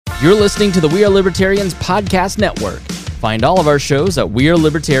You're listening to the We Are Libertarians Podcast Network. Find all of our shows at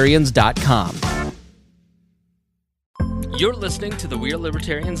wearelibertarians.com. You're listening to the We Are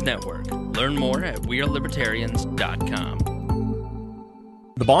Libertarians Network. Learn more at wearelibertarians.com.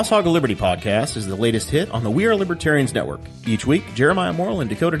 The Boss Hog of Liberty podcast is the latest hit on the We Are Libertarians Network. Each week, Jeremiah Morrill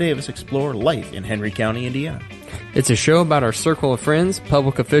and Dakota Davis explore life in Henry County, Indiana. It's a show about our circle of friends,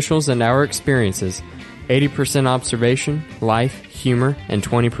 public officials, and our experiences. 80% observation, life, humor, and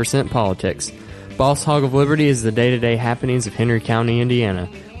 20% politics. Boss Hog of Liberty is the day-to-day happenings of Henry County, Indiana,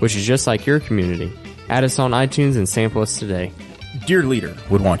 which is just like your community. Add us on iTunes and sample us today. Dear Leader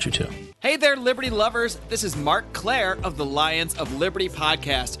would want you to. Hey there, Liberty lovers. This is Mark Clare of the Lions of Liberty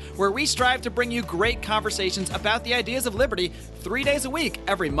podcast, where we strive to bring you great conversations about the ideas of liberty 3 days a week,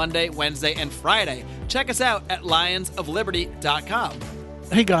 every Monday, Wednesday, and Friday. Check us out at lionsofliberty.com.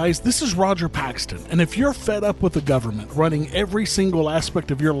 Hey guys, this is Roger Paxton, and if you're fed up with the government running every single aspect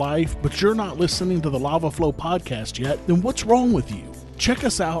of your life, but you're not listening to the Lava Flow podcast yet, then what's wrong with you? Check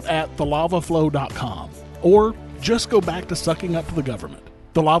us out at thelavaflow.com, or just go back to sucking up to the government.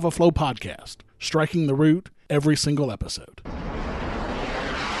 The Lava Flow podcast, striking the root every single episode.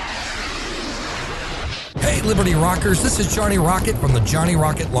 Hey, Liberty Rockers, this is Johnny Rocket from the Johnny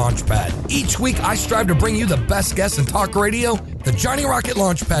Rocket Launchpad. Each week, I strive to bring you the best guests in talk radio. The Johnny Rocket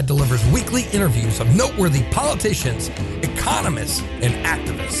Launchpad delivers weekly interviews of noteworthy politicians, economists, and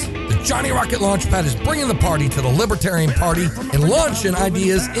activists. The Johnny Rocket Launchpad is bringing the party to the Libertarian Party and launching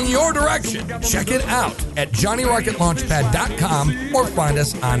ideas in your direction. Check it out at JohnnyRocketLaunchpad.com or find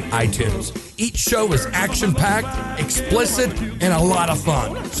us on iTunes. Each show is action-packed, explicit, and a lot of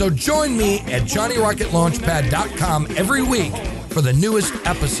fun. So join me at JohnnyRocketLaunchpad.com every week for the newest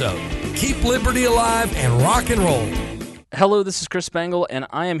episode. Keep liberty alive and rock and roll. Hello, this is Chris Spangle, and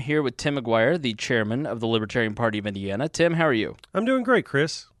I am here with Tim McGuire, the chairman of the Libertarian Party of Indiana. Tim, how are you? I'm doing great,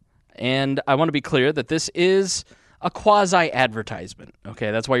 Chris. And I want to be clear that this is a quasi-advertisement. Okay,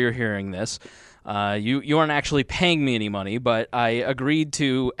 that's why you're hearing this. You aren't actually paying me any money, but I agreed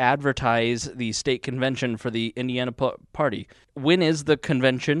to advertise the state convention for the Indiana Party. When is the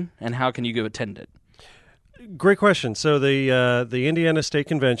convention, and how can you go attend it? Great question. So the Indiana State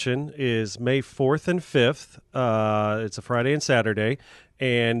Convention is May 4th and 5th. It's a Friday and Saturday.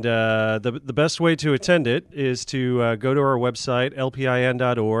 And the best way to attend it is to go to our website,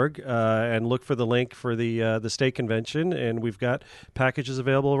 lpin.org, and look for the link for the state convention. And we've got packages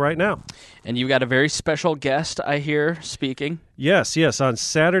available right now. And you've got a very special guest, I hear, speaking. Yes. On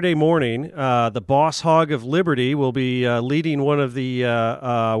Saturday morning, the Boss Hog of Liberty will be leading one of the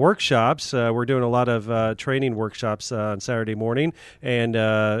workshops. We're doing a lot of training workshops on Saturday morning. And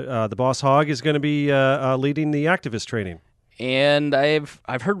the Boss Hog is going to be leading the activist training. And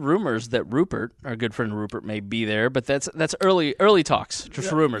I've heard rumors that Rupert, our good friend Rupert, may be there, but that's early talks,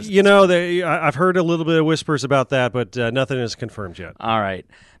 just rumors. You know, I've heard a little bit of whispers about that, but nothing is confirmed yet. All right.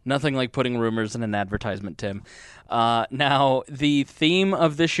 Nothing like putting rumors in an advertisement, Tim. Now, the theme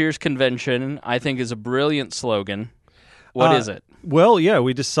of this year's convention, I think, is a brilliant slogan. What is it? Well, yeah,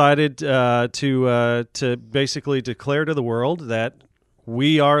 we decided to basically declare to the world that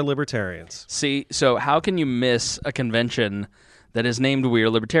we are libertarians. See, so how can you miss a convention that is named We Are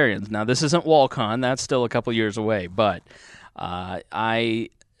Libertarians? Now, this isn't WalCon. That's still a couple years away. But I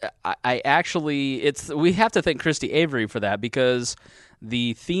actually, we have to thank Christy Avery for that, because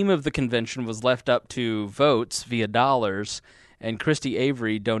the theme of the convention was left up to votes via dollars, and Christy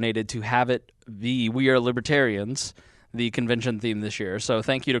Avery donated to have it be We Are Libertarians, the convention theme this year. So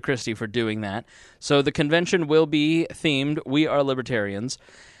thank you to Christy for doing that. So the convention will be themed We Are Libertarians.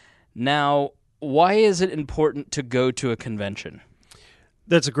 Now, why is it important to go to a convention?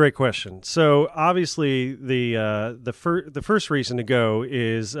 That's a great question. So obviously, the first reason to go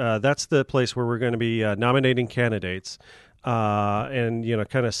is that's the place where we're going to be nominating candidates. And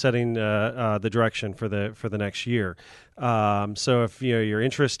kind of setting the direction for the next year. So if you're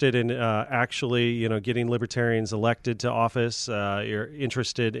interested in actually getting libertarians elected to office, you're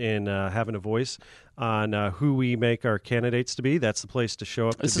interested in having a voice on who we make our candidates to be, that's the place to show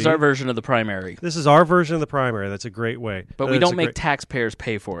up. This is our version of the primary. This is our version of the primary. That's a great way. But we don't make taxpayers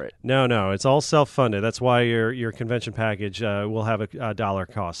pay for it. No. It's all self-funded. That's why your convention package will have a dollar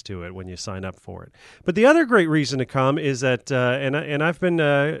cost to it when you sign up for it. But the other great reason to come is that, and I've been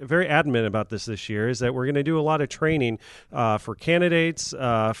very adamant about this year, is that we're going to do a lot of training for candidates,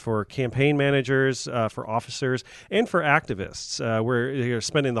 for campaign managers, for officers, and for activists. We're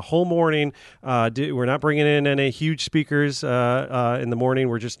spending the whole morning. We're not bringing in any huge speakers in the morning.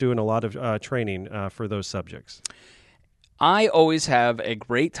 We're just doing a lot of training for those subjects. I always have a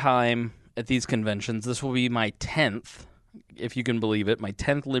great time at these conventions. This will be my 10th if you can believe it, my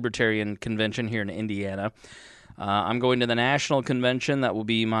 10th Libertarian convention here in Indiana. I'm going to the national convention. That will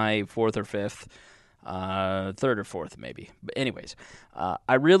be my 4th or 5th. 3rd or 4th, maybe. But anyways,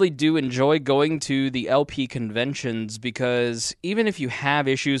 I really do enjoy going to the LP conventions because even if you have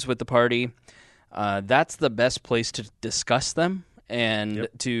issues with the party, that's the best place to discuss them and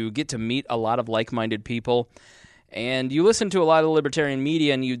to get to meet a lot of like-minded people. And you listen to a lot of libertarian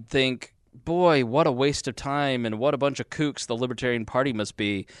media and you'd think, boy, what a waste of time and what a bunch of kooks the Libertarian Party must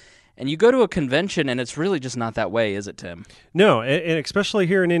be. And you go to a convention, and it's really just not that way, is it, Tim? No, and especially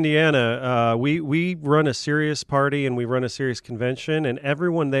here in Indiana, we run a serious party and we run a serious convention, and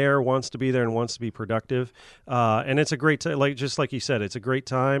everyone there wants to be there and wants to be productive. And it's a great time, just like you said, it's a great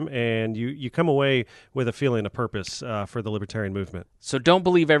time, and you come away with a feeling of purpose for the libertarian movement. So don't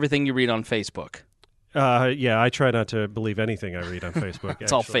believe everything you read on Facebook. I try not to believe anything I read on Facebook.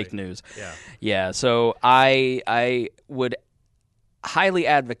 It's all fake news. Yeah. So I would highly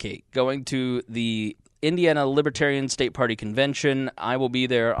advocate going to the Indiana Libertarian State Party Convention. I will be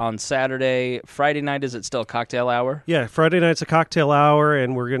there on Saturday. Friday night, is it still cocktail hour? Yeah, Friday night's a cocktail hour,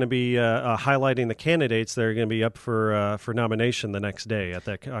 and we're going to be highlighting the candidates that are going to be up for nomination the next day at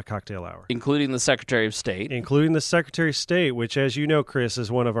that cocktail hour. Including the Secretary of State. Including the Secretary of State, which, as you know, Chris,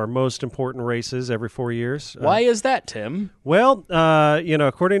 is one of our most important races every 4 years. Why is that, Tim? Well,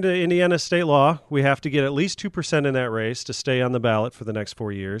 according to Indiana state law, we have to get at least 2% in that race to stay on the ballot for the next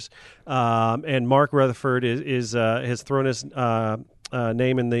 4 years. And Mark Rutherford has thrown his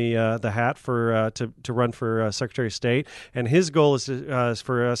name in the hat to run for Secretary of State, and his goal is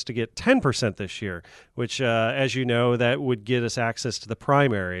for us to get 10% this year, which, as you know, that would get us access to the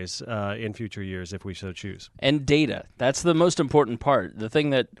primaries in future years if we so choose. And data. That's the most important part. The thing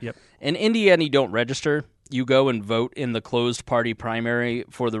that in Indiana you don't register. You go and vote in the closed party primary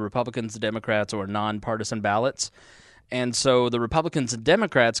for the Republicans, Democrats, or nonpartisan ballots. And so the Republicans and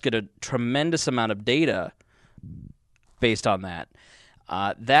Democrats get a tremendous amount of data based on that.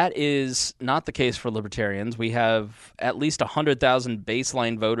 That is not the case for libertarians. We have at least 100,000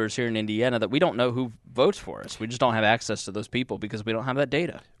 baseline voters here in Indiana that we don't know who votes for us. We just don't have access to those people because we don't have that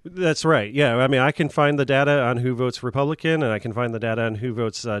data. That's right. Yeah, I mean, I can find the data on who votes Republican, and I can find the data on who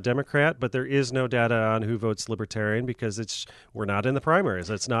votes Democrat, but there is no data on who votes Libertarian because we're not in the primaries.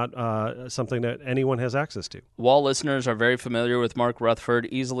 It's not something that anyone has access to. Wall listeners are very familiar with Mark Rutherford,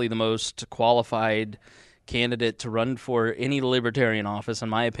 easily the most qualified candidate to run for any libertarian office, in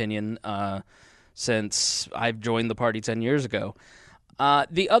my opinion, since I've joined the party 10 years ago.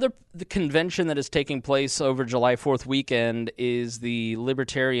 The convention that is taking place over July 4th weekend is the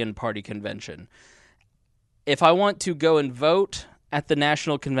Libertarian Party Convention. If I want to go and vote at the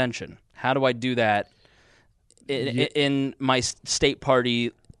national convention, how do I do that in my state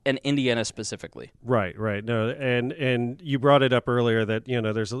party and Indiana specifically? Right. No, and you brought it up earlier that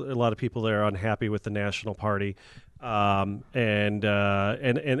there's a lot of people that are unhappy with the national party, and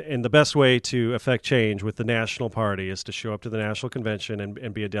the best way to affect change with the national party is to show up to the national convention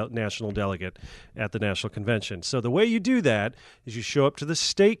and be a national delegate at the national convention. So the way you do that is you show up to the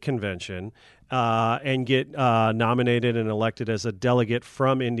state convention and get nominated and elected as a delegate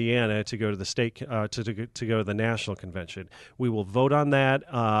from Indiana to go to the state to go to the national convention. We will vote on that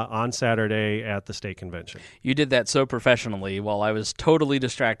on Saturday at the state convention. You did that so professionally while I was totally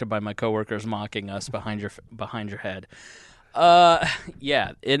distracted by my coworkers mocking us behind your head.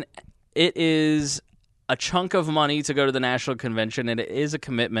 It is a chunk of money to go to the national convention, and it is a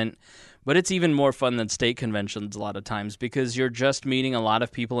commitment. But it's even more fun than state conventions a lot of times because you're just meeting a lot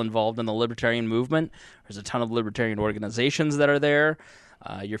of people involved in the libertarian movement. There's a ton of libertarian organizations that are there.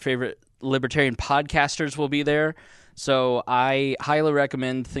 Your favorite libertarian podcasters will be there. So I highly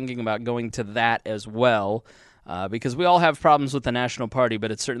recommend thinking about going to that as well because we all have problems with the national party,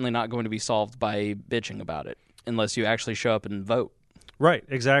 but it's certainly not going to be solved by bitching about it unless you actually show up and vote. Right,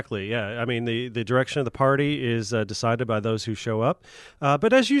 exactly. Yeah, I mean, the direction of the party is decided by those who show up.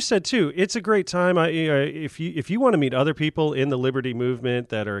 But as you said too, it's a great time. If you want to meet other people in the liberty movement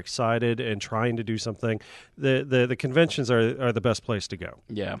that are excited and trying to do something, the conventions are the best place to go.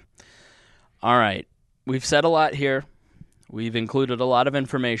 Yeah. All right, we've said a lot here. We've included a lot of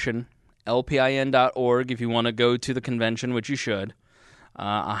information. LPIN.org if you want to go to the convention, which you should.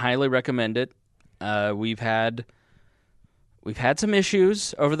 I highly recommend it. We've had some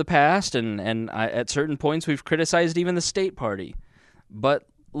issues over the past, and at certain points we've criticized even the state party. But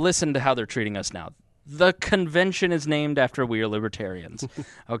listen to how they're treating us now. The convention is named after We Are Libertarians.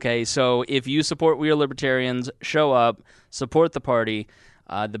 Okay, so if you support We Are Libertarians, show up, support the party.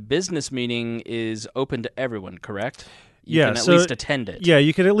 The business meeting is open to everyone, correct? You can at least attend it. Yeah,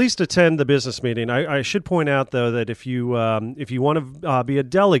 you can at least attend the business meeting. I should point out, though, that if you want to be a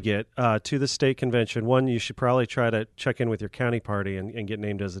delegate to the state convention, one, you should probably try to check in with your county party and get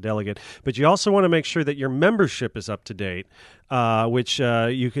named as a delegate. But you also want to make sure that your membership is up to date, which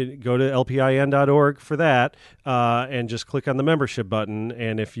you could go to lpin.org for that and just click on the membership button.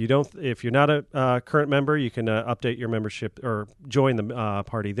 And if you're not a current member, you can update your membership or join the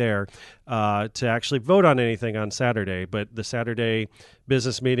party there to actually vote on anything on Saturday. But the Saturday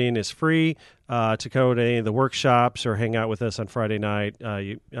business meeting is free. To go to any of the workshops or hang out with us on Friday night,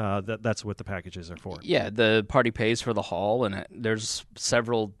 that's what the packages are for. Yeah, the party pays for the hall, and there's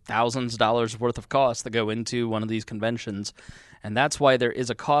several thousands of dollars worth of costs that go into one of these conventions, and that's why there is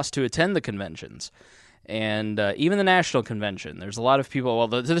a cost to attend the conventions. And even the national convention, there's a lot of people, well,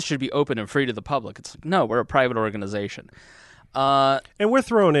 this should be open and free to the public. It's like, no, we're a private organization. And we're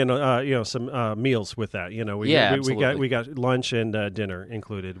throwing in, some meals with that. We got lunch and dinner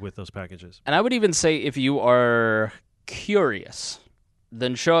included with those packages. And I would even say if you are curious,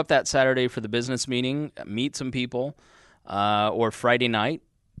 then show up that Saturday for the business meeting, meet some people, or Friday night.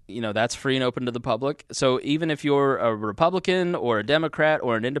 That's free and open to the public. So even if you're a Republican or a Democrat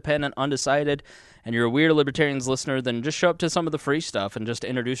or an independent, undecided, and you're a Weird Libertarians listener, then just show up to some of the free stuff and just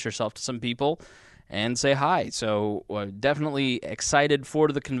introduce yourself to some people and say hi. So definitely excited for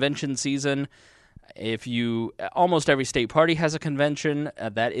the convention season. Almost every state party has a convention.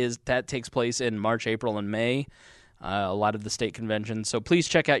 That takes place in March, April, and May. A lot of the state conventions. So please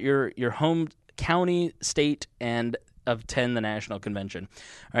check out your home county, state, and attend the national convention.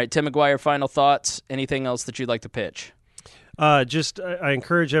 All right, Tim McGuire, final thoughts. Anything else that you'd like to pitch? I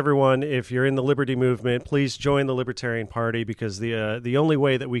encourage everyone, if you're in the Liberty movement, please join the Libertarian Party, because the only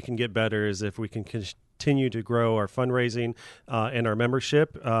way that we can get better is if we can continue to grow our fundraising and our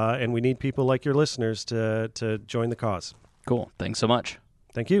membership, and we need people like your listeners to join the cause. Cool. Thanks so much.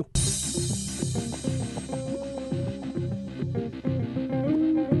 Thank you.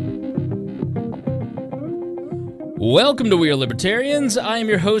 Welcome to We Are Libertarians. I am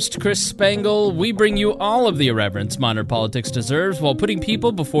your host, Chris Spangle. We bring you all of the irreverence modern politics deserves while putting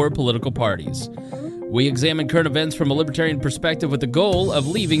people before political parties. We examine current events from a libertarian perspective with the goal of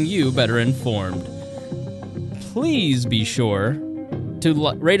leaving you better informed. Please be sure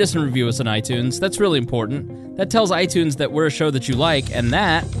to rate us and review us on iTunes. That's really important. That tells iTunes that we're a show that you like, and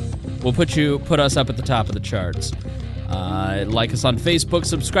that will put us up at the top of the charts. Like us on Facebook,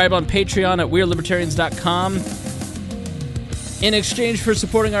 subscribe on Patreon at WeareLibertarians.com. In exchange for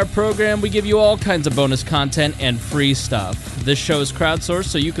supporting our program, we give you all kinds of bonus content and free stuff. This show is crowdsourced,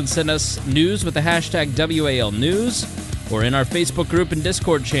 so you can send us news with the hashtag WALNews, or in our Facebook group and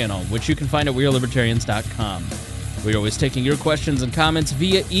Discord channel, which you can find at WeareLibertarians.com. We're always taking your questions and comments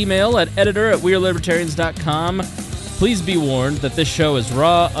via email at editor@WeareLibertarians.com. Please be warned that this show is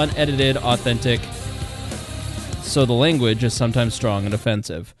raw, unedited, authentic, so the language is sometimes strong and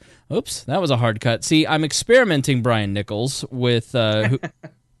offensive. Oops, that was a hard cut. See, I'm experimenting, Brian Nichols, with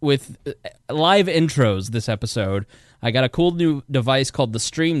with live intros this episode. I got a cool new device called the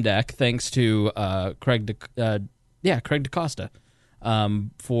Stream Deck, thanks to Craig DeCosta.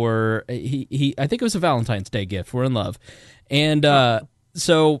 For he I think it was a Valentine's Day gift. We're in love, and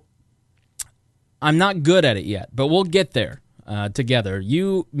so I'm not good at it yet, but we'll get there together.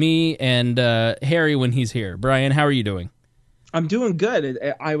 You, me, and Harry when he's here. Brian, how are you doing? I'm doing good.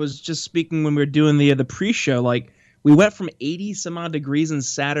 I was just speaking when we were doing the pre-show. Like, we went from 80 some odd degrees on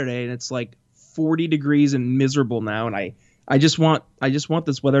Saturday, and it's like 40 degrees and miserable now. And I just want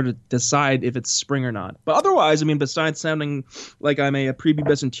this weather to decide if it's spring or not. But otherwise, I mean, besides sounding like I'm a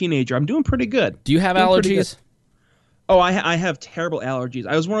prepubescent teenager, I'm doing pretty good. Do you have allergies? Oh, I have terrible allergies.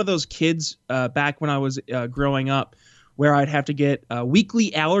 I was one of those kids back when I was growing up, where I'd have to get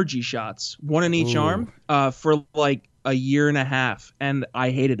weekly allergy shots, one in each arm, for like a year and a half, and I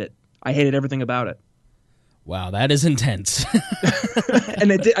hated it. I hated everything about it. Wow, that is intense.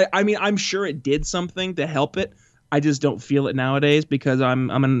 And it did, I mean, I'm sure it did something to help it. I just don't feel it nowadays because I'm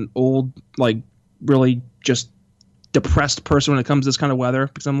an old, like, really just depressed person when it comes to this kind of weather,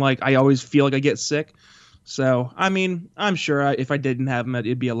 because I'm like, I always feel like I get sick. So, I mean, I'm sure if I didn't have them,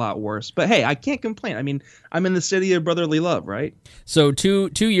 it'd be a lot worse. But hey, I can't complain. I mean, I'm in the city of brotherly love, right? So 2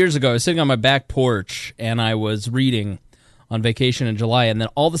 years ago, I was sitting on my back porch, and I was reading on vacation in July, and then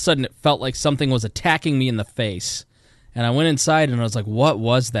all of a sudden it felt like something was attacking me in the face. And I went inside, and I was like, what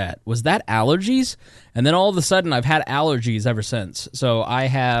was that? Was that allergies? And then all of a sudden, I've had allergies ever since. So I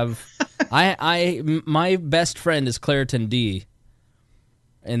have... my best friend is Claritin D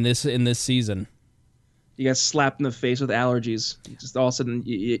in this season. You got slapped in the face with allergies. Just all of a sudden,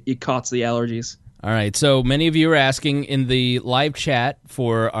 you caught the allergies. All right, so many of you are asking in the live chat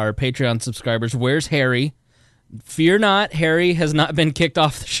for our Patreon subscribers, where's Harry? Fear not, Harry has not been kicked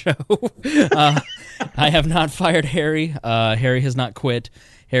off the show. I have not fired Harry. Harry has not quit.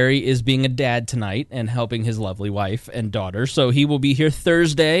 Harry is being a dad tonight and helping his lovely wife and daughter, so he will be here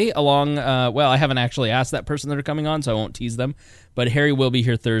Thursday along, I haven't actually asked that person that are coming on, so I won't tease them, but Harry will be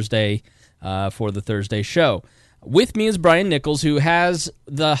here Thursday for the Thursday show. With me is Brian Nichols, who has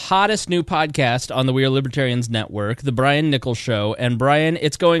the hottest new podcast on the We Are Libertarians Network, The Brian Nichols Show. And Brian,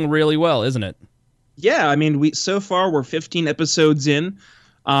 it's going really well, isn't it? Yeah, I mean, so far we're 15 episodes in,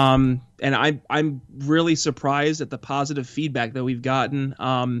 and I'm really surprised at the positive feedback that we've gotten.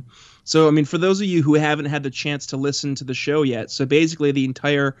 So, I mean, for those of you who haven't had the chance to listen to the show yet, so basically the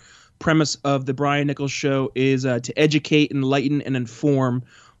entire premise of The Brian Nichols Show is to educate, enlighten, and inform,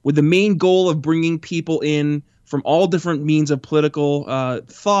 with the main goal of bringing people in from all different means of political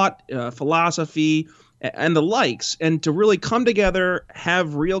thought, philosophy, and the likes, and to really come together,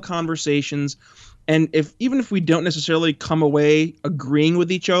 have real conversations. And even if we don't necessarily come away agreeing with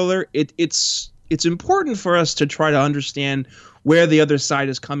each other, it's important for us to try to understand where the other side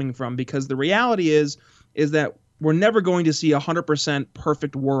is coming from, because the reality is that we're never going to see 100%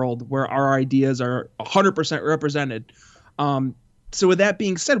 perfect world where our ideas are 100% represented. So with that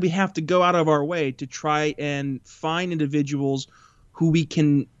being said, we have to go out of our way to try and find individuals who we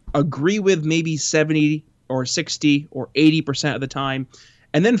can agree with maybe 70 or 60 or 80% of the time,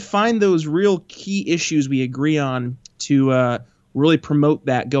 and then find those real key issues we agree on to really promote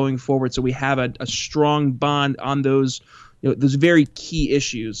that going forward, so we have a strong bond on those very key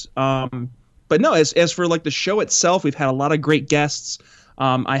issues. But no, as for like the show itself, we've had a lot of great guests.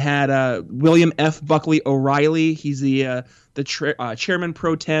 I had William F. Buckley O'Reilly. He's the chairman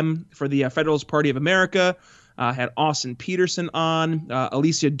pro tem for the Federalist Party of America. Had Austin Peterson on,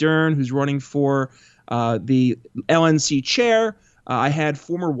 Alicia Dern, who's running for the LNC chair. I had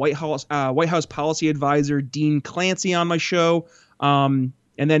former White House policy advisor Dean Clancy on my show. And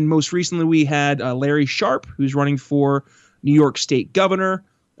then most recently we had Larry Sharp, who's running for New York State governor.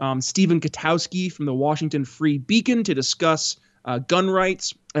 Stephen Katowski from the Washington Free Beacon to discuss gun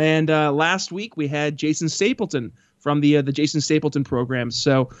rights. And last week we had Jason Stapleton from the Jason Stapleton program.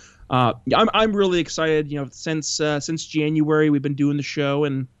 So I'm really excited. Since January we've been doing the show,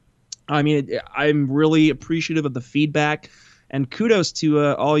 and I mean I'm really appreciative of the feedback, and kudos to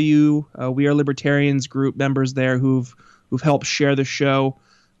all you We Are Libertarians group members there who've helped share the show.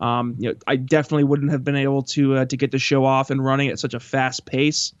 I definitely wouldn't have been able to get the show off and running at such a fast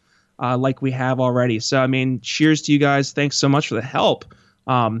pace like we have already. So I mean, cheers to you guys. Thanks so much for the help.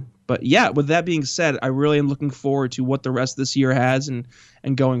 But yeah, with that being said, I really am looking forward to what the rest of this year has and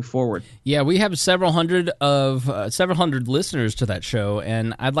going forward. Yeah, we have several hundred listeners to that show,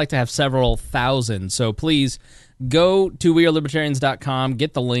 and I'd like to have several thousand. So please go to wearelibertarians.com,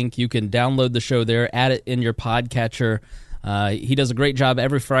 get the link. You can download the show there, add it in your podcatcher. He does a great job.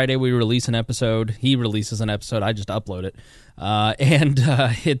 Every Friday we release an episode. He releases an episode. I just upload it.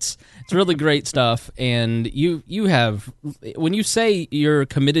 It's really great stuff. And you have, when you say you're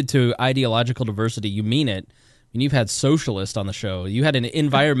committed to ideological diversity, you mean it. And you've had socialists on the show. You had an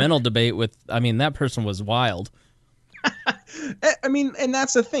environmental debate with, I mean, that person was wild. I mean, and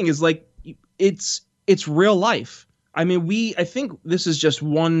that's the thing, is like, it's real life. I mean, I think this is just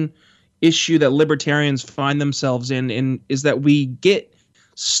one issue that libertarians find themselves in is that we get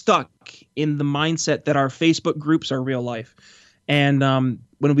stuck in the mindset that our Facebook groups are real life. And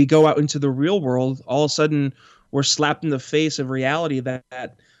when we go out into the real world, all of a sudden we're slapped in the face of reality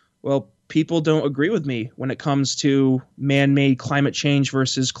that people don't agree with me when it comes to man-made climate change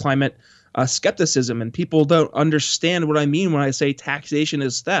versus climate skepticism. And people don't understand what I mean when I say taxation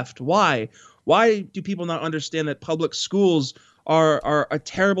is theft. Why? Why do people not understand that public schools are a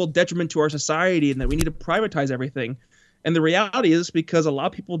terrible detriment to our society and that we need to privatize everything? And the reality is because a lot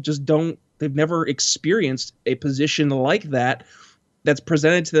of people just they've never experienced a position like that's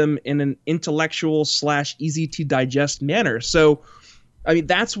presented to them in an intellectual / easy to digest manner. So, I mean,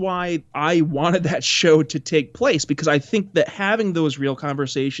 that's why I wanted that show to take place, because I think that having those real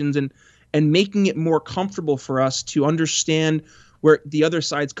conversations and making it more comfortable for us to understand where the other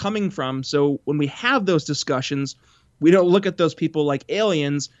side's coming from. So when we have those discussions, we don't look at those people like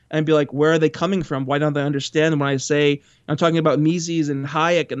aliens and be like, where are they coming from? Why don't they understand when I say I'm talking about Mises and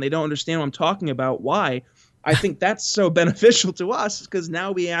Hayek and they don't understand what I'm talking about? Why? I think that's so beneficial to us, because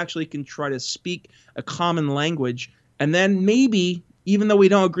now we actually can try to speak a common language. And then maybe, even though we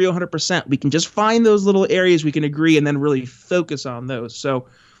don't agree 100%, we can just find those little areas we can agree and then really focus on those. So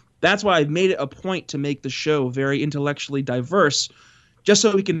that's why I've made it a point to make the show very intellectually diverse, just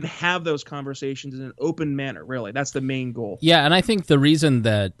so we can have those conversations in an open manner. Really, that's the main goal. Yeah, and I think the reason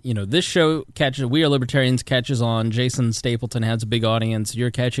that this show catches, We Are Libertarians catches on, Jason Stapleton has a big audience,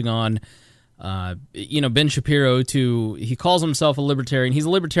 you're catching on, Ben Shapiro he calls himself a libertarian. He's a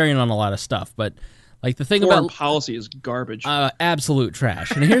libertarian on a lot of stuff, but like the thing Foreign about policy is garbage, absolute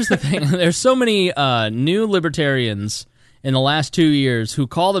trash. And here's the thing: there's so many new libertarians in the last 2 years who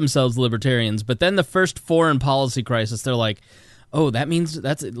call themselves libertarians, but then the first foreign policy crisis, they're like, oh, that means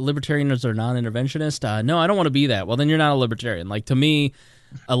that's libertarians are non-interventionist? No, I don't want to be that. Well, then you're not a libertarian. Like, to me,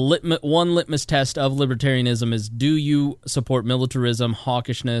 one litmus test of libertarianism is, do you support militarism,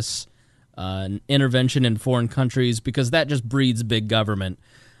 hawkishness, intervention in foreign countries? Because that just breeds big government,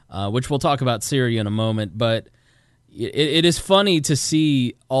 which we'll talk about Syria in a moment. But it is funny to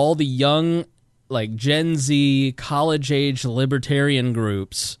see all the young, like Gen Z, college-age libertarian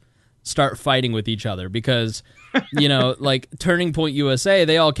groups start fighting with each other because, like Turning Point USA,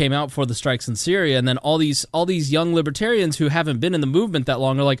 they all came out for the strikes in Syria, and then all these young libertarians who haven't been in the movement that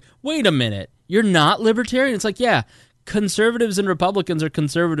long are like, wait a minute, you're not libertarian? It's like, yeah, conservatives and Republicans are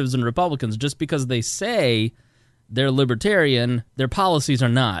conservatives and Republicans. Just because they say they're libertarian, their policies are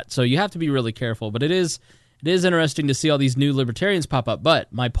not. So you have to be really careful. But it is interesting to see all these new libertarians pop up.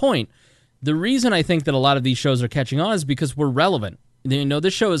 But my point, the reason I think that a lot of these shows are catching on is because we're relevant.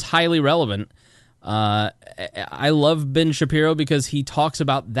 This show is highly relevant. I love Ben Shapiro because he talks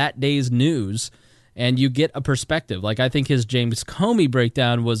about that day's news, and you get a perspective. Like, I think his James Comey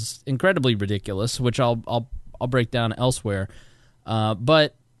breakdown was incredibly ridiculous, which I'll break down elsewhere.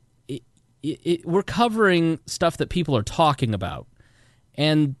 But we're covering stuff that people are talking about,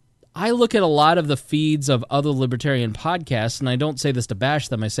 and I look at a lot of the feeds of other libertarian podcasts, and I don't say this to bash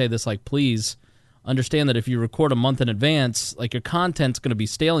them. I say this like, please understand that if you record a month in advance, like, your content's going to be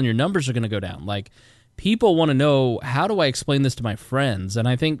stale and your numbers are going to go down. Like, people want to know, how do I explain this to my friends? And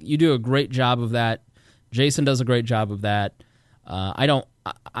I think you do a great job of that. Jason does a great job of that. I don't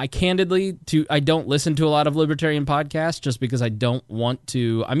listen to a lot of libertarian podcasts just because I don't want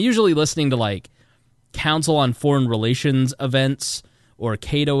to. I'm usually listening to like Council on Foreign Relations events or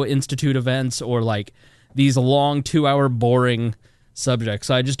Cato Institute events or like these long 2-hour boring subjects.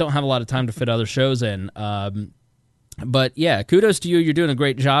 So I just don't have a lot of time to fit other shows in. But yeah, kudos to you. You're doing a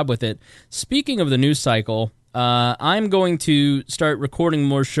great job with it. Speaking of the news cycle, I'm going to start recording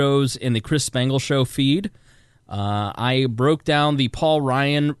more shows in the Chris Spangle Show feed. I broke down the Paul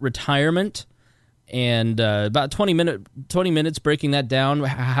Ryan retirement and about 20 minutes breaking that down.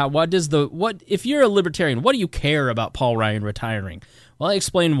 If you're a libertarian, what do you care about Paul Ryan retiring? Well, I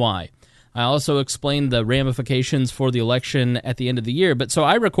explain why. I also explained the ramifications for the election at the end of the year. But so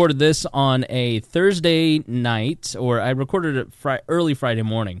I recorded this on a Thursday night, or I recorded it early Friday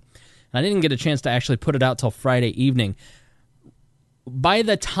morning. And I didn't get a chance to actually put it out till Friday evening. By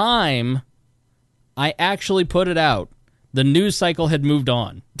the time I actually put it out, the news cycle had moved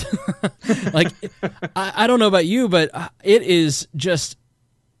on. Like, I don't know about you, but it is just,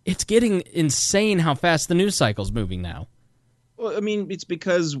 it's getting insane how fast the news cycle's moving now. Well, I mean, it's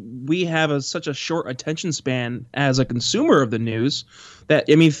because we have such a short attention span as a consumer of the news that,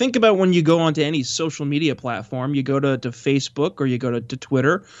 I mean, think about when you go onto any social media platform, you go to Facebook or you go to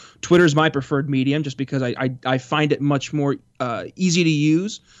Twitter. Twitter's my preferred medium just because I find it much more easy to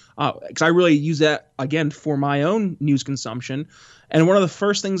use because I really use that, again, for my own news consumption. And one of the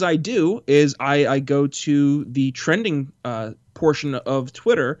first things I do is I go to the trending portion of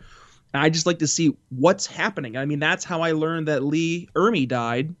Twitter. And I just like to see what's happening. I mean, that's how I learned that Lee Ermey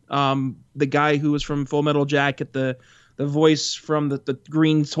died. The guy who was from Full Metal Jacket, the voice from the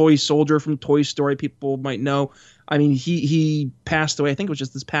green toy soldier from Toy Story, people might know. I mean, he passed away. I think it was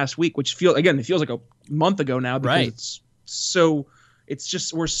just this past week, which it feels like a month ago now because it's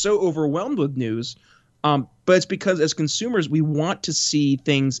just we're so overwhelmed with news. But it's because as consumers, we want to see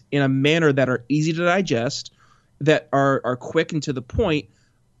things in a manner that are easy to digest, that are quick and to the point.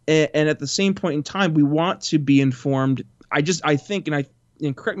 And at the same point in time, we want to be informed. I think,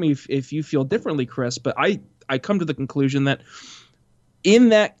 and correct me if you feel differently, Chris, but I come to the conclusion that in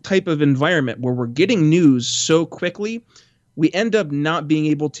that type of environment where we're getting news so quickly, we end up not being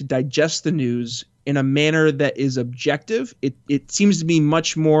able to digest the news in a manner that is objective. It seems to be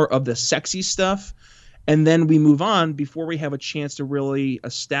much more of the sexy stuff. And then we move on before we have a chance to really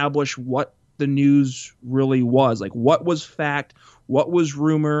establish what the news really was. Like, what was fact? What was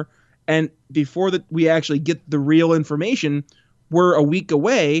rumor? And before we actually get the real information, we're a week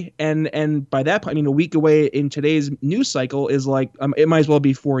away. And by that point, I mean, a week away in today's news cycle is like, it might as well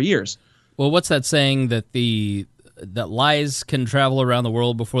be 4 years. Well, what's that saying that lies can travel around the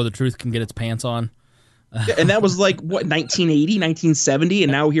world before the truth can get its pants on? And that was like, what, 1980, 1970?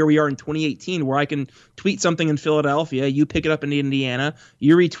 And now here we are in 2018 where I can tweet something in Philadelphia. You pick it up in Indiana.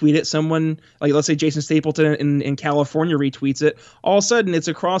 You retweet it. Someone, like let's say Jason Stapleton in California retweets it. All of a sudden, it's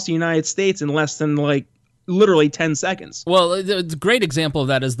across the United States in less than like literally 10 seconds. Well, a great example of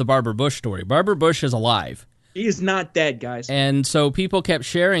that is the Barbara Bush story. Barbara Bush is alive. He is not dead, guys. And so people kept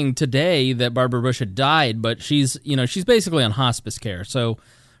sharing today that Barbara Bush had died, but she's basically on hospice care. So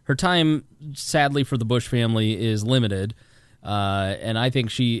her time, sadly for the Bush family, is limited. And I think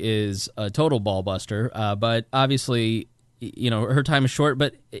she is a total ball buster. But obviously, her time is short,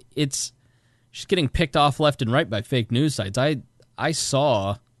 but she's getting picked off left and right by fake news sites. I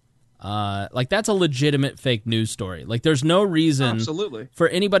saw... that's a legitimate fake news story. Like, there's no reason Absolutely. for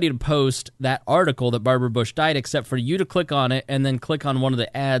anybody to post that article that Barbara Bush died except for you to click on it and then click on one of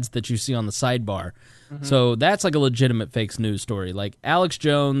the ads that you see on the sidebar. Mm-hmm. So that's like a legitimate fake news story. Like, Alex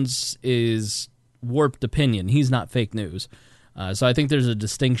Jones is warped opinion. He's not fake news. So I think there's a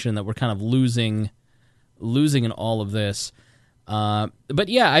distinction that we're kind of losing in all of this. But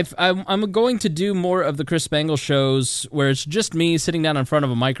yeah, I'm going to do more of the Chris Spangle shows where it's just me sitting down in front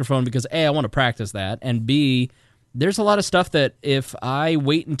of a microphone because A, I want to practice that, and B, there's a lot of stuff that if I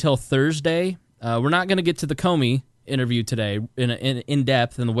wait until Thursday, we're not going to get to the Comey interview today in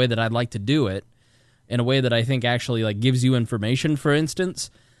depth in the way that I'd like to do it, in a way that I think actually like gives you information, for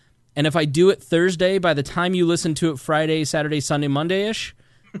instance. And if I do it Thursday, by the time you listen to it Friday, Saturday, Sunday, Monday-ish,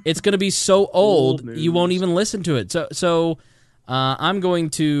 it's going to be so old you won't even listen to it. So I'm going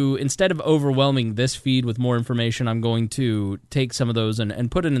to, instead of overwhelming this feed with more information, I'm going to take some of those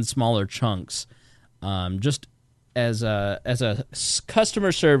and put it in smaller chunks, just as a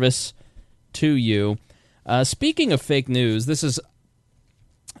customer service to you. Speaking of fake news, this is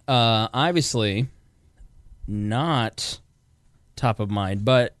obviously not top of mind,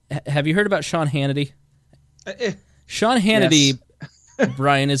 but have you heard about Sean Hannity? Sean Hannity, yes.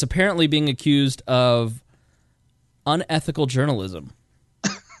 Brian, is apparently being accused of unethical journalism.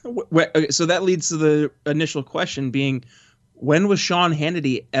 So that leads to the initial question being, when was Sean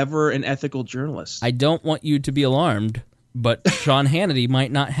Hannity ever an ethical journalist? I don't want you to be alarmed, but Sean Hannity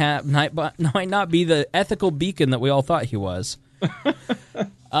might not be the ethical beacon that we all thought he was.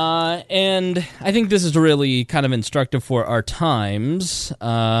 And I think this is really kind of instructive for our times.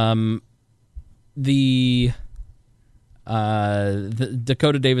 The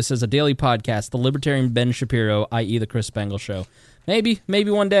Dakota Davis says, a daily podcast, the libertarian Ben Shapiro, i.e. the Chris Spangle Show. Maybe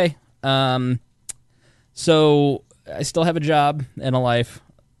one day. So I still have a job and a life,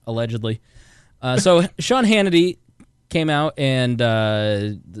 allegedly. So Sean Hannity came out and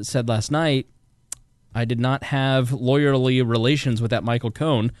said last night, I did not have lawyerly relations with that Michael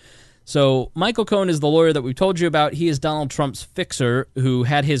Cohen. So Michael Cohen is the lawyer that we told you about. He is Donald Trump's fixer who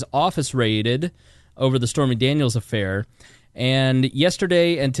had his office raided over the Stormy Daniels affair. And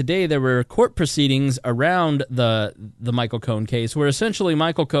yesterday and today there were court proceedings around the Michael Cohen case where essentially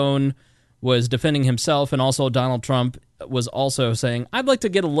Michael Cohen was defending himself, and also Donald Trump was also saying, I'd like to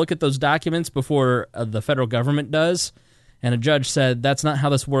get a look at those documents before the federal government does. And a judge said, that's not how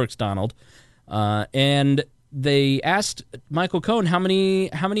this works, Donald. And they asked Michael Cohen how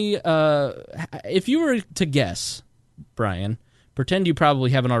many if you were to guess, Brian, pretend you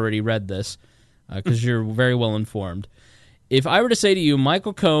probably haven't already read this because you're very well informed. If I were to say to you,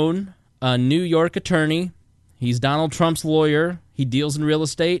 Michael Cohen, a New York attorney, he's Donald Trump's lawyer, he deals in real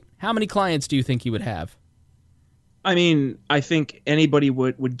estate, how many clients do you think he would have? I mean, I think anybody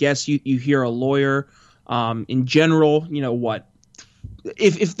would guess you hear a lawyer. In general, what?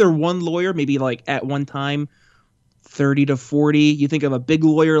 If they're one lawyer, maybe like at one time, 30 to 40. You think of a big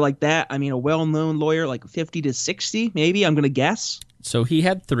lawyer like that. I mean, a well-known lawyer, like 50 to 60, maybe, I'm going to guess. So he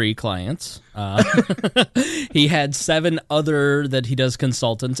had 3 clients. He had 7 other that he does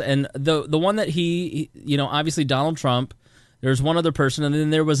consultants. And the one that he obviously Donald Trump, there's one other person, and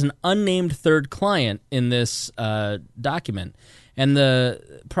then there was an unnamed third client in this document. And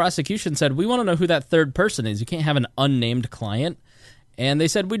the prosecution said, we want to know who that third person is. You can't have an unnamed client. And they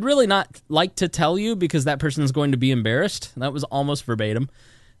said, we'd really not like to tell you because that person is going to be embarrassed. And that was almost verbatim.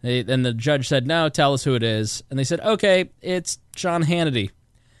 And the judge said, no, tell us who it is. And they said, okay, it's Sean Hannity.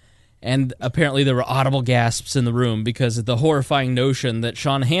 And apparently there were audible gasps in the room because of the horrifying notion that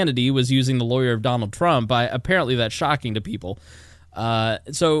Sean Hannity was using the lawyer of Donald Trump. Apparently that's shocking to people.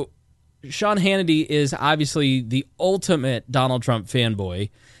 So Sean Hannity is obviously the ultimate Donald Trump fanboy.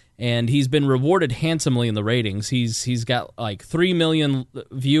 And he's been rewarded handsomely in the ratings. He's got like 3 million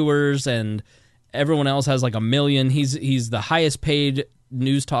viewers, and everyone else has like 1 million. He's the highest paid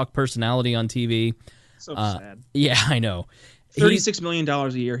news talk personality on TV. So sad. Yeah, I know. $36 million a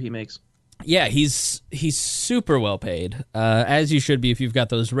year he makes. Yeah, he's super well paid, as you should be if you've got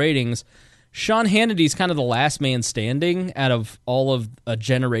those ratings. Sean Hannity's kind of the last man standing out of all of a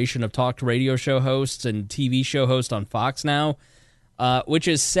generation of talk radio show hosts and TV show hosts on Fox now, which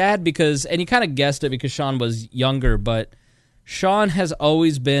is sad because, and you kind of guessed it because Sean was younger, but Sean has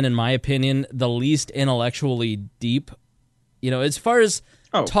always been, in my opinion, the least intellectually deep. As far as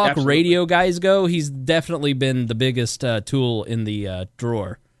talk absolutely. radio guys go, he's definitely been the biggest tool in the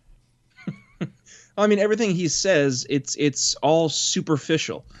drawer. I mean, everything he says, it's all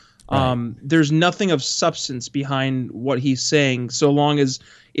superficial. Right. There's nothing of substance behind what he's saying, so long as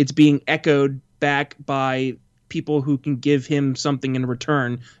it's being echoed back by people who can give him something in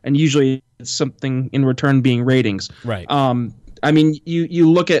return, and usually it's something in return being ratings. Right. I mean, you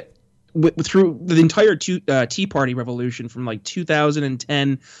look at through the entire Tea Party revolution from like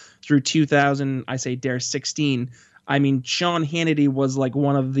 2010 through 2016. I mean, Sean Hannity was like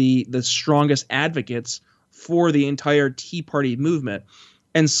one of the strongest advocates for the entire Tea Party movement.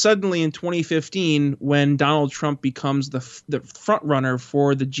 And suddenly in 2015, when Donald Trump becomes the front runner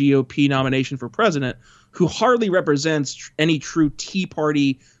for the GOP nomination for president, who hardly represents any true Tea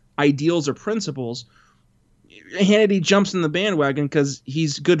Party ideals or principles, Hannity jumps in the bandwagon because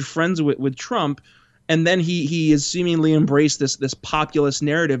he's good friends with Trump. And then he has seemingly embraced this populist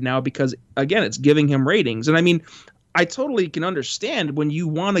narrative now because, again, it's giving him ratings. And I mean, I totally can understand when you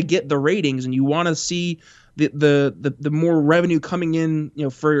want to get the ratings and you want to see the more revenue coming in,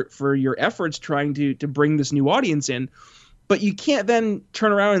 for your efforts trying to bring this new audience in. But you can't then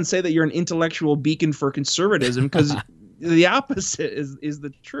turn around and say that you're an intellectual beacon for conservatism because the opposite is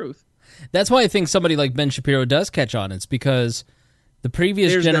the truth. That's why I think somebody like Ben Shapiro does catch on. It's because the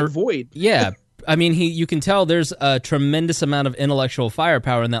previous that void. Yeah. I mean, you can tell there's a tremendous amount of intellectual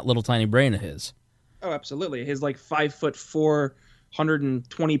firepower in that little tiny brain of his. Oh, absolutely. His 5'4",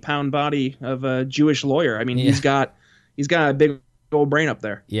 120-pound body of a Jewish lawyer. I mean, he's got a big old brain up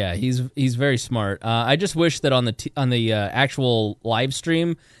there. Yeah, he's very smart. I just wish that on the actual live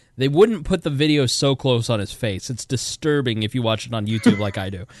stream they wouldn't put the video so close on his face. It's disturbing if you watch it on YouTube like I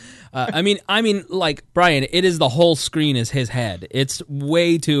do. I mean, like Brian, it is the whole screen is his head. It's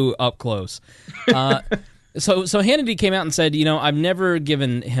way too up close. So Hannity came out and said, I've never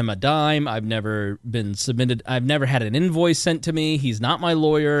given him a dime. I've never been submitted. I've never had an invoice sent to me. He's not my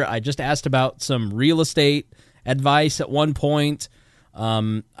lawyer. I just asked about some real estate advice at one point.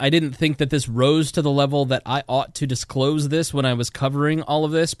 I didn't think that this rose to the level that I ought to disclose this when I was covering all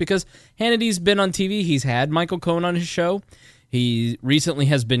of this because Hannity's been on TV. He's had Michael Cohen on his show. He recently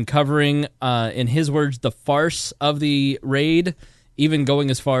has been covering, in his words, the farce of the raid, even going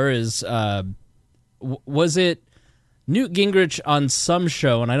as far as... was it Newt Gingrich on some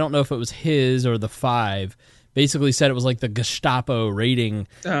show, and I don't know if it was his or the Five, basically said it was like the Gestapo raiding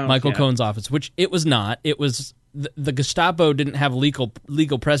Michael Cohen's office, which it was not. It was the Gestapo didn't have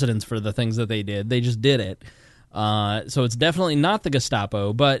legal precedence for the things that they did. They just did it. So it's definitely not the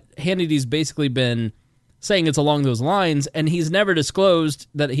Gestapo, but Hannity's basically been saying it's along those lines, and he's never disclosed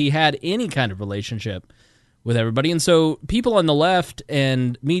that he had any kind of relationship with everybody. And so people on the left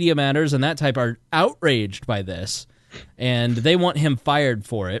and Media Matters and that type are outraged by this, and they want him fired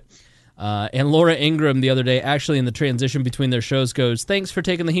for it. And Laura Ingraham the other day, actually in the transition between their shows, goes, "Thanks for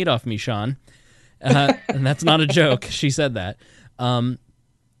taking the heat off me, Sean." And that's not a joke. She said that.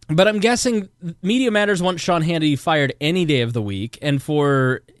 But I'm guessing Media Matters want Sean Hannity fired any day of the week. And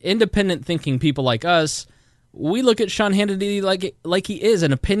for independent thinking people like us, we look at Sean Hannity like he is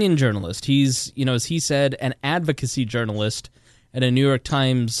an opinion journalist. He's, as he said, an advocacy journalist in a New York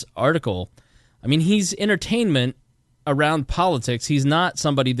Times article. I mean, he's entertainment around politics. He's not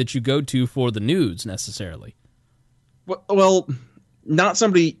somebody that you go to for the news necessarily. Well, not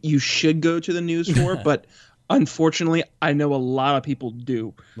somebody you should go to the news for, but unfortunately, I know a lot of people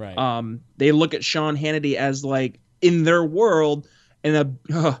do. Right. They look at Sean Hannity as, like, in their world, an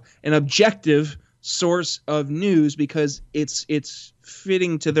objective source of news because it's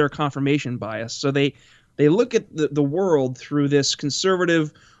fitting to their confirmation bias. So they look at the world through this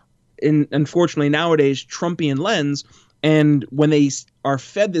conservative and unfortunately nowadays Trumpian lens, and when they are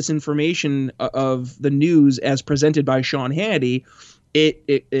fed this information of the news as presented by Sean Hannity,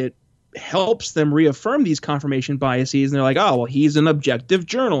 it helps them reaffirm these confirmation biases, and they're like, oh, well, he's an objective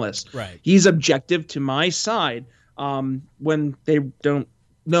journalist. Right. He's objective to my side, when they don't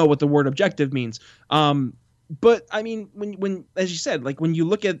know what the word objective means. But I mean, when as you said, like when you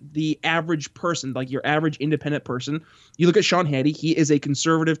look at the average person, like your average independent person, you look at Sean Hannity, he is a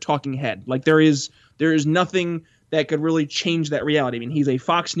conservative talking head. Like there is nothing that could really change that reality. I mean, he's a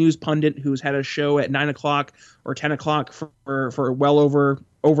Fox News pundit who's had a show at 9 o'clock or 10 o'clock for well over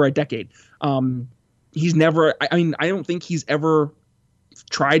over a decade. He's never. I mean, I don't think he's ever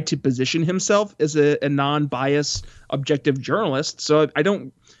tried to position himself as a non-biased, objective journalist. So I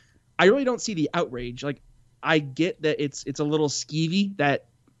really don't see the outrage. Like, I get that it's a little skeevy that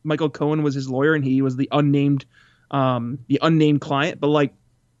Michael Cohen was his lawyer and he was the unnamed client. But like,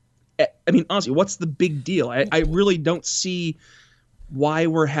 I mean, honestly, what's the big deal? I really don't see why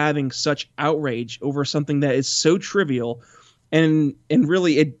we're having such outrage over something that is so trivial, and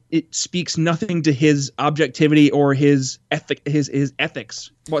really it speaks nothing to his objectivity or his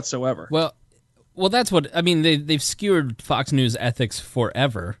ethics whatsoever. Well, that's what I mean. They've skewered Fox News ethics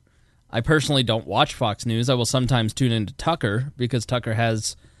forever. I personally don't watch Fox News. I will sometimes tune into Tucker because Tucker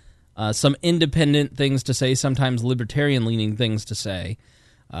has some independent things to say, sometimes libertarian-leaning things to say.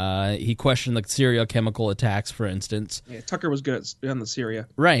 He questioned the Syria chemical attacks, for instance. Yeah, Tucker was good on the Syria.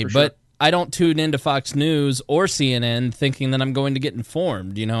 Right, sure. But I don't tune into Fox News or CNN thinking that I'm going to get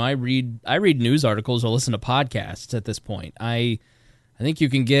informed. You know, I read news articles or listen to podcasts at this point. I think you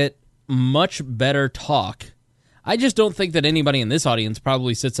can get much better talk. I just don't think that anybody in this audience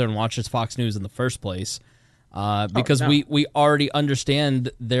probably sits there and watches Fox News in the first place because we already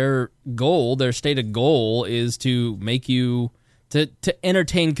understand their goal, their stated goal is to make you to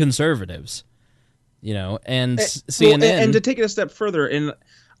entertain conservatives, you know, and CNN. And to take it a step further, and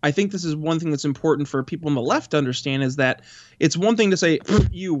I think this is one thing that's important for people on the left to understand, is that it's one thing to say,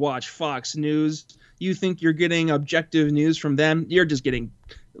 you watch Fox News, you think you're getting objective news from them, you're just getting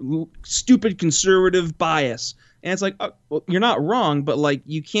stupid conservative bias. And it's like, oh, well, you're not wrong, but like,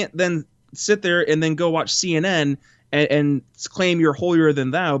 you can't then sit there and then go watch CNN and claim you're holier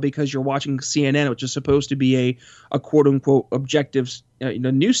than thou because you're watching CNN, which is supposed to be a quote unquote objective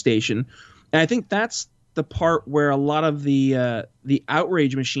news station. And I think that's the part where a lot of the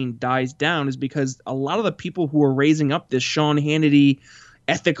outrage machine dies down, is because a lot of the people who are raising up this Sean Hannity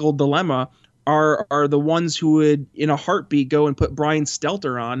ethical dilemma are the ones who would in a heartbeat go and put Brian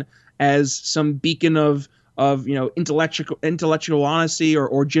Stelter on as some beacon of intellectual honesty,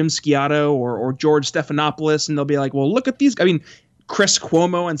 or Jim Sciotto or George Stephanopoulos, and they'll be like, well, look at these. I mean, Chris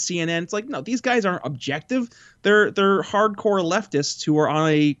Cuomo on CNN. It's like, no, these guys aren't objective. They're hardcore leftists who are on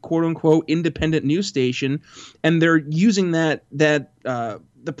a quote unquote independent news station, and they're using that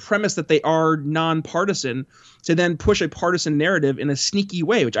the premise that they are nonpartisan to then push a partisan narrative in a sneaky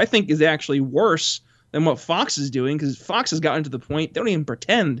way, which I think is actually worse than what Fox is doing, because Fox has gotten to the point they don't even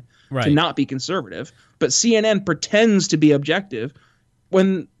pretend to not be conservative, but CNN pretends to be objective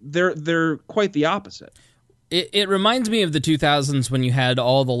when they're quite the opposite. It reminds me of the 2000s when you had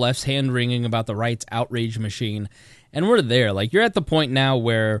all the left's hand-wringing about the right's outrage machine, and we're there. Like, you're at the point now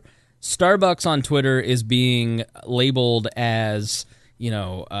where Starbucks on Twitter is being labeled as, you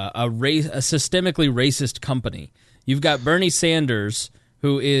know, a systemically racist company. You've got Bernie Sanders,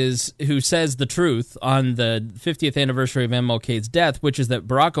 who says the truth on the 50th anniversary of MLK's death, which is that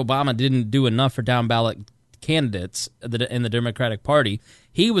Barack Obama didn't do enough for down-ballot candidates in the Democratic Party.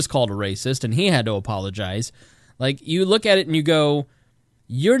 He was called a racist, and he had to apologize. Like, you look at it and you go,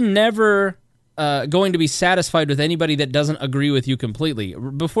 you're never going to be satisfied with anybody that doesn't agree with you completely.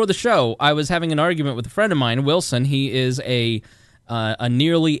 Before the show, I was having an argument with a friend of mine, Wilson. He is a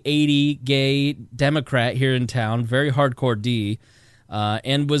nearly 80 gay Democrat here in town, very hardcore D,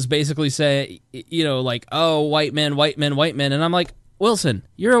 and was basically saying, you know, like, oh, white men, white men, white men. And I'm like, Wilson,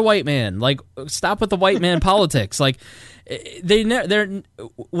 you're a white man. Like, stop with the white man politics. Like,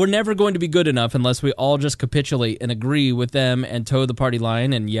 we're never going to be good enough unless we all just capitulate and agree with them and toe the party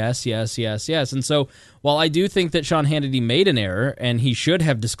line and yes, yes, yes, yes. And so, while I do think that Sean Hannity made an error and he should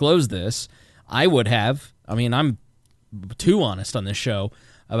have disclosed this, I would have. I mean, I'm too honest on this show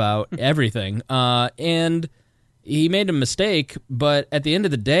about everything. And he made a mistake, but at the end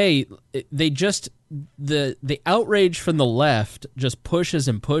of the day, the outrage from the left just pushes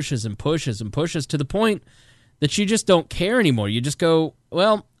and pushes and pushes and pushes to the point that you just don't care anymore. You just go,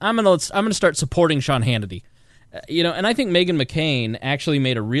 well, I'm gonna start supporting Sean Hannity, you know. And I think Meghan McCain actually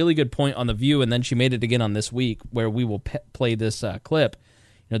made a really good point on The View, and then she made it again on This Week, where we will play this clip.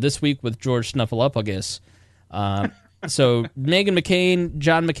 You know, This Week with George Snuffleupagus. So Meghan McCain,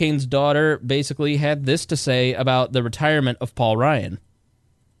 John McCain's daughter, basically had this to say about the retirement of Paul Ryan.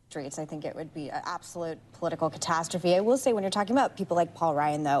 streets. I think it would be an absolute political catastrophe. I will say, when you're talking about people like Paul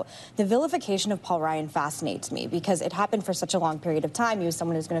Ryan, though, the vilification of Paul Ryan fascinates me because it happened for such a long period of time. He was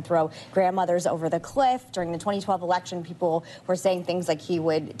someone who's going to throw grandmothers over the cliff. During the 2012 election, people were saying things like he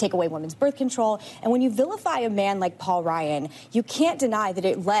would take away women's birth control. And when you vilify a man like Paul Ryan, you can't deny that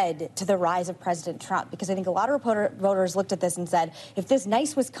it led to the rise of President Trump, because I think a lot of voters looked at this and said, if this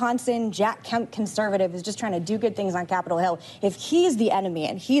nice Wisconsin Jack Kemp conservative is just trying to do good things on Capitol Hill, if he's the enemy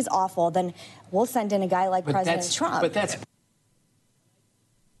and he's awful, then we'll send in a guy like President Trump. But that's...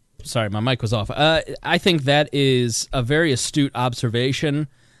 Sorry, my mic was off. I think that is a very astute observation,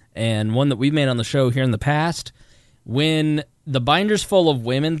 and one that we've made on the show here in the past. When the binders full of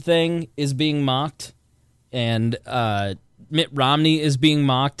women thing is being mocked, and Mitt Romney is being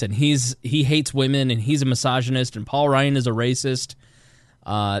mocked, and he hates women, and he's a misogynist, and Paul Ryan is a racist,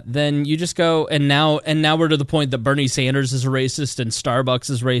 then you just go, and now we're to the point that Bernie Sanders is a racist and Starbucks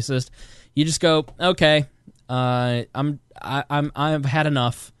is racist. You just go, okay, I've had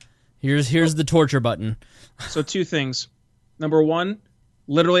enough. Here's the torture button. So 2 things. Number 1,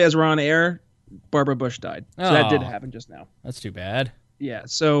 literally as we're on air, Barbara Bush died. So that did happen just now. That's too bad. Yeah.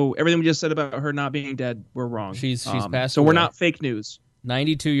 So everything we just said about her not being dead, we're wrong. She's passed So away. we're not fake news.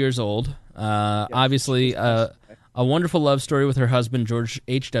 92 years old. Obviously, a wonderful love story with her husband, George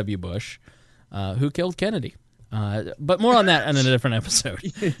H.W. Bush, who killed Kennedy. But more on that in a different episode.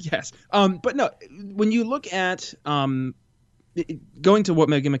 Yes. But no, when you look at going to what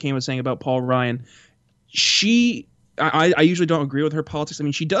Meghan McCain was saying about Paul Ryan, I usually don't agree with her politics. I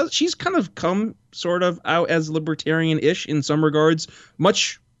mean, she's kind of come sort of out as libertarian-ish in some regards,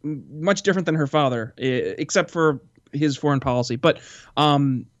 much different than her father, except for his foreign policy. But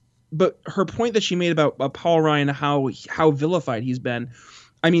her point that she made about Paul Ryan, how vilified he's been,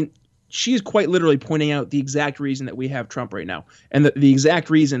 I mean, she's quite literally pointing out the exact reason that we have Trump right now, and the exact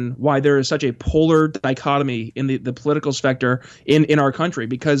reason why there is such a polar dichotomy in the political specter in our country.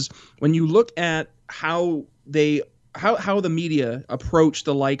 Because when you look at how the media approach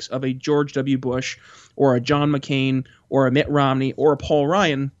the likes of a George W. Bush or a John McCain or a Mitt Romney or a Paul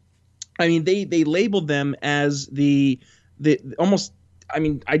Ryan, I mean, they labeled them as the almost, I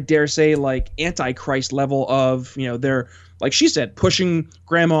mean, I dare say, like, Antichrist level of, they're, like she said, pushing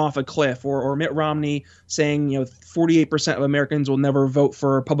grandma off a cliff, or Mitt Romney saying, 48% of Americans will never vote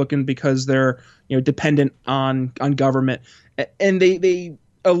for a Republican because they're, dependent on government. And they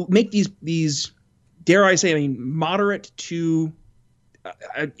make these, dare I say, moderate to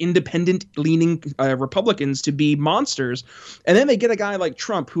independent-leaning Republicans to be monsters. And then they get a guy like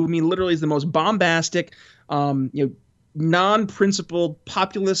Trump, who, literally is the most bombastic, non-principled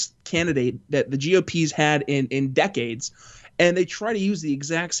populist candidate that the GOP's had in decades, and they try to use the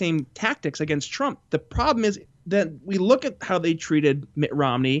exact same tactics against Trump. The problem is that we look at how they treated Mitt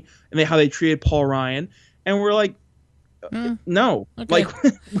Romney and how they treated Paul Ryan, and we're like, no, okay. Like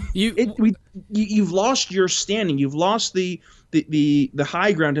you've lost your standing, you've lost the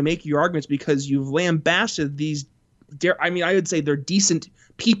high ground to make your arguments, because you've lambasted these. I would say they're decent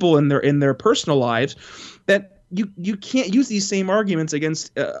people in their personal lives, that you can't use these same arguments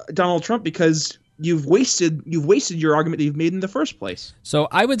against Donald Trump, because you've wasted your argument that you've made in the first place. So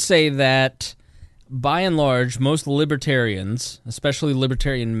I would say that by and large, most libertarians, especially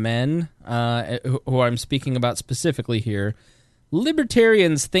libertarian men, who I'm speaking about specifically here,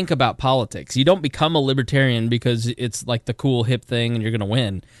 libertarians think about politics. You don't become a libertarian because it's like the cool hip thing and you're going to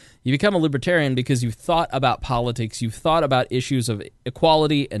win. You become a libertarian because you've thought about politics, you've thought about issues of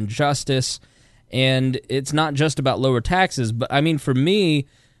equality and justice. And it's not just about lower taxes, but for me,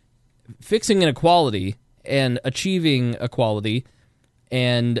 fixing inequality and achieving equality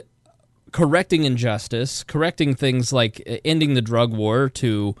and correcting injustice, correcting things like ending the drug war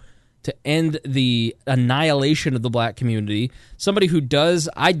to end the annihilation of the black community. Somebody who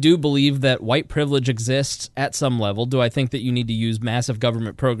I do believe that white privilege exists at some level. Do I think that you need to use massive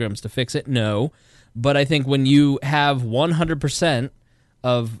government programs to fix it? No. But I think when you have 100%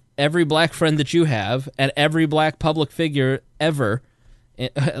 of every black friend that you have and every black public figure ever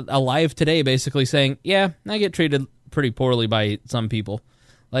alive today basically saying, yeah, I get treated pretty poorly by some people.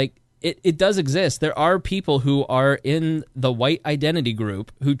 Like, it does exist. There are people who are in the white identity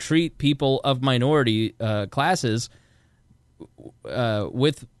group who treat people of minority classes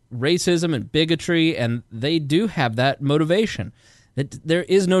with racism and bigotry, and they do have that motivation. There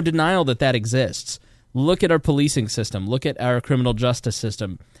is no denial that exists. Look at our policing system. Look at our criminal justice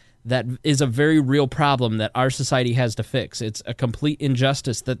system. That is a very real problem that our society has to fix. It's a complete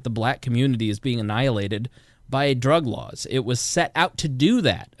injustice that the black community is being annihilated by drug laws. It was set out to do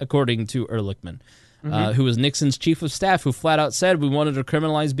that, according to Ehrlichman. who was Nixon's chief of staff, who flat out said we wanted to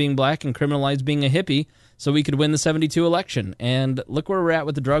criminalize being black and criminalize being a hippie so we could win the 72 election. And look where we're at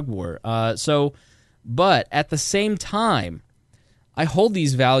with the drug war. But at the same time, I hold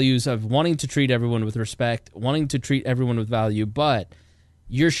these values of wanting to treat everyone with respect, wanting to treat everyone with value, but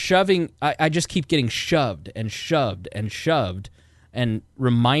you're shoving, I just keep getting shoved and shoved and shoved and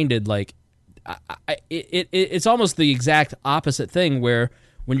reminded, like, it's almost the exact opposite thing, where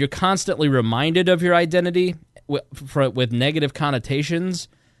when you're constantly reminded of your identity with negative connotations,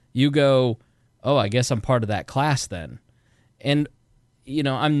 you go, oh, I guess I'm part of that class then. And, you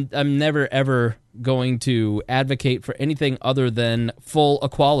know, I'm never, ever going to advocate for anything other than full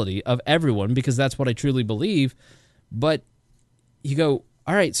equality of everyone, because that's what I truly believe. But you go,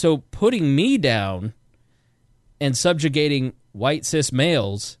 all right, so putting me down and subjugating white cis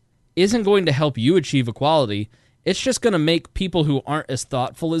males isn't going to help you achieve equality. It's just going to make people who aren't as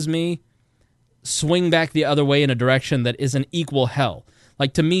thoughtful as me swing back the other way in a direction that is an equal hell.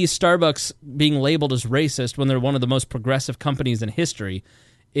 Like, to me, Starbucks being labeled as racist when they're one of the most progressive companies in history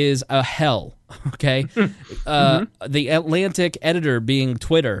is a hell, okay? The Atlantic editor being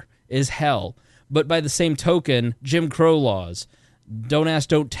Twitter is hell. But by the same token, Jim Crow laws, don't ask,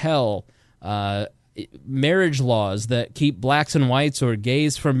 don't tell, marriage laws that keep blacks and whites or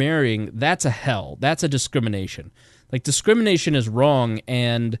gays from marrying, that's a hell. That's a discrimination. Like, discrimination is wrong,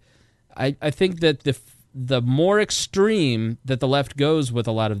 and I think that the more extreme that the left goes with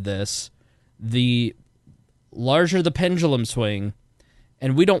a lot of this, the larger the pendulum swing,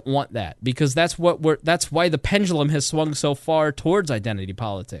 and we don't want that, because that's why the pendulum has swung so far towards identity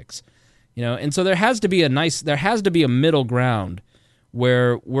politics. You know, and so there has to be a middle ground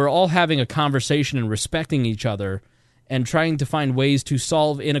where we're all having a conversation and respecting each other and trying to find ways to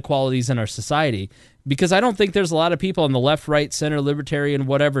solve inequalities in our society. Because I don't think there's a lot of people on the left, right, center, libertarian,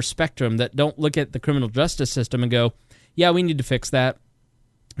 whatever spectrum that don't look at the criminal justice system and go, yeah, we need to fix that.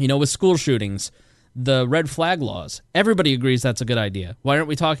 You know, with school shootings, the red flag laws, everybody agrees that's a good idea. Why aren't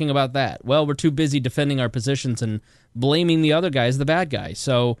we talking about that? Well, we're too busy defending our positions and blaming the other guy as the bad guy.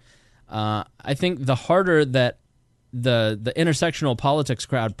 So I think the harder that the intersectional politics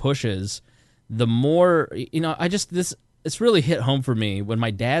crowd pushes, the more, you know, it's really hit home for me when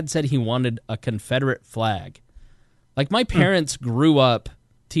my dad said he wanted a Confederate flag. Like, my parents grew up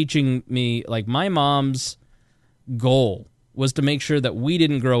teaching me, like, my mom's goal was to make sure that we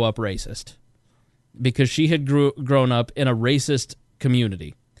didn't grow up racist, because she had grown up in a racist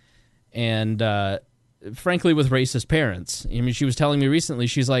community, and frankly with racist parents. I mean, she was telling me recently,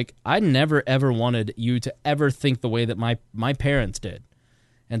 she's like, I never ever wanted you to ever think the way that my parents did.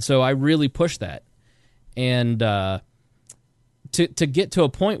 And so I really pushed that. And to get to a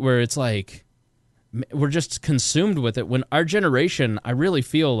point where it's like we're just consumed with it, when our generation, I really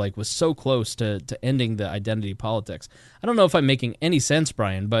feel like, was so close to ending the identity politics. I don't know if I'm making any sense,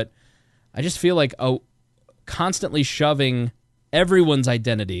 Brian, but I just feel like constantly shoving everyone's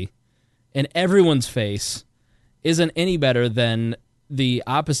identity in everyone's face isn't any better than the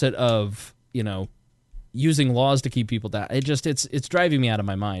opposite of, you know, using laws to keep people down. It's driving me out of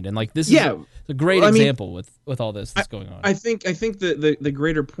my mind. And, like, this is a great example with all this that's going on. I think the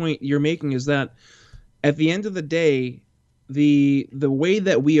greater point you're making is that at the end of the day, the way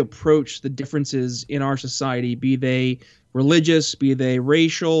that we approach the differences in our society, be they religious, be they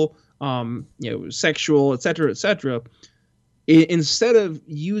racial, sexual, et cetera, instead of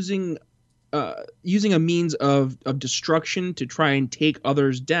using a means of destruction to try and take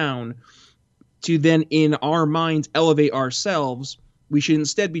others down, to then in our minds elevate ourselves, we should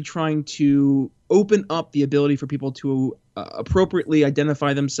instead be trying to open up the ability for people to appropriately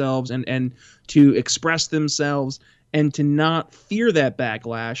identify themselves and to express themselves, and to not fear that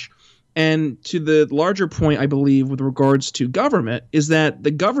backlash. And to the larger point, I believe, with regards to government, is that the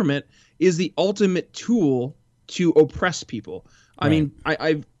government is the ultimate tool to oppress people. I mean,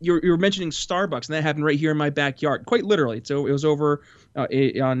 you're mentioning Starbucks, and that happened right here in my backyard, quite literally. So it was over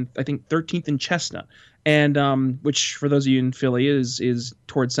on, I think, 13th and Chestnut, and which, for those of you in Philly, is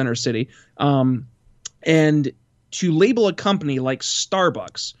towards Center City. And to label a company like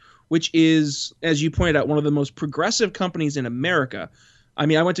Starbucks, which is, as you pointed out, one of the most progressive companies in America. I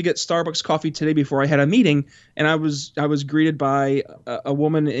mean, I went to get Starbucks coffee today before I had a meeting, and I was greeted by a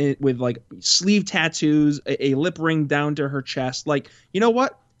woman with, like, sleeve tattoos, a lip ring down to her chest. Like, you know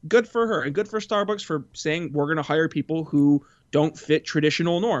what? Good for her, and good for Starbucks for saying we're going to hire people who don't fit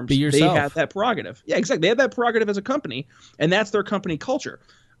traditional norms. Be yourself. They have that prerogative. Yeah, exactly. They have that prerogative as a company, and that's their company culture.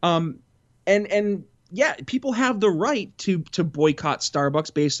 And yeah, people have the right to boycott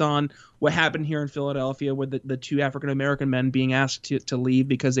Starbucks based on what happened here in Philadelphia with the two African American men being asked to leave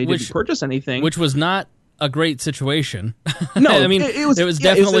because they didn't purchase anything, which was not a great situation. No, I mean, it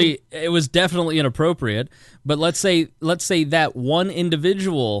was definitely inappropriate. But let's say that one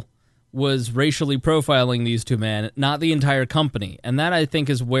individual was racially profiling these two men, not the entire company, and that I think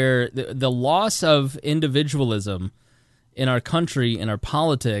is where the loss of individualism in our country, in our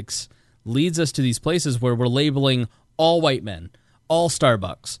politics, leads us to these places where we're labeling all white men, all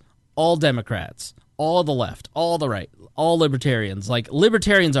Starbucks, all Democrats, all the left, all the right, all libertarians. Like,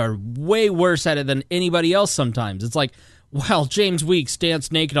 libertarians are way worse at it than anybody else sometimes. It's like, well, James Weeks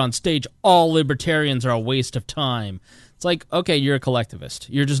danced naked on stage, all libertarians are a waste of time. It's like, okay, you're a collectivist.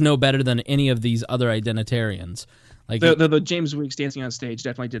 You're just no better than any of these other identitarians. Like the James Weeks dancing on stage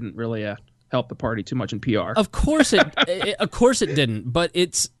definitely didn't really help the party too much in PR. Of course it didn't, but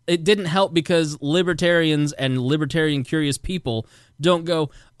it didn't help because libertarians and libertarian curious people don't go,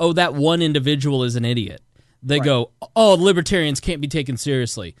 oh, that one individual is an idiot. They go, oh, libertarians can't be taken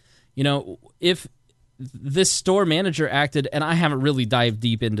seriously. You know, if this store manager acted, and I haven't really dived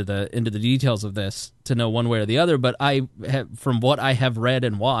deep into the details of this to know one way or the other, but from what I have read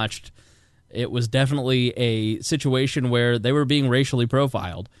and watched, it was definitely a situation where they were being racially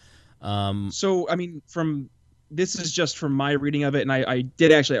profiled. So, I mean, this is just from my reading of it, and I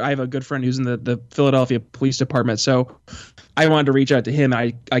have a good friend who's in the Philadelphia Police Department, so I wanted to reach out to him. I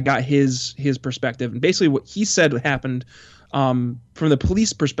got his perspective, and basically what he said happened from the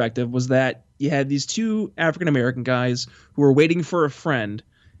police perspective was that you had these two African-American guys who were waiting for a friend,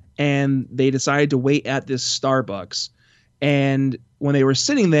 and they decided to wait at this Starbucks. And when they were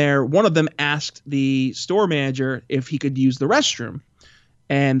sitting there, one of them asked the store manager if he could use the restroom.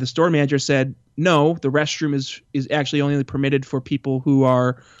 And the store manager said, no, the restroom is actually only permitted for people who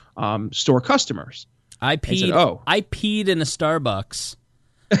are store customers. I peed in a Starbucks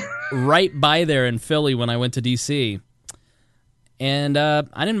right by there in Philly when I went to D.C., and I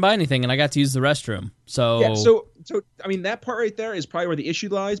didn't buy anything, and I got to use the restroom. So I mean, that part right there is probably where the issue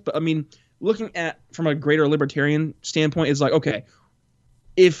lies. But I mean, looking at from a greater libertarian standpoint, is like, okay,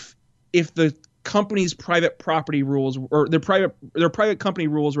 if the company's private property rules or their private company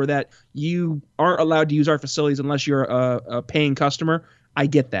rules were that you aren't allowed to use our facilities unless you're a paying customer, I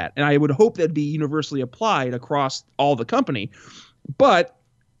get that, and I would hope that'd be universally applied across all the company. But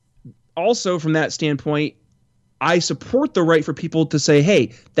also from that standpoint, I support the right for people to say,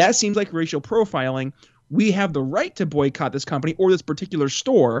 hey, that seems like racial profiling. We have the right to boycott this company or this particular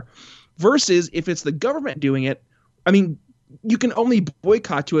store, versus if it's the government doing it. I mean, you can only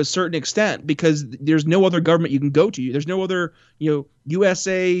boycott to a certain extent because there's no other government you can go to. There's no other,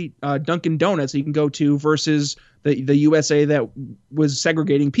 USA Dunkin' Donuts that you can go to versus the USA that was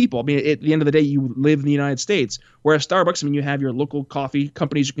segregating people. I mean, at the end of the day, you live in the United States. Whereas Starbucks, I mean, you have your local coffee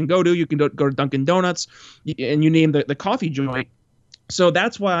companies you can go to. You can go to Dunkin' Donuts, and you name the coffee joint. So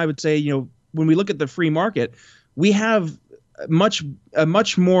that's why I would say, when we look at the free market, we have a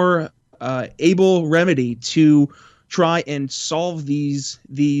much more able remedy to try and solve these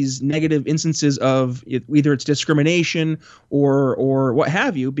negative instances of either it's discrimination or what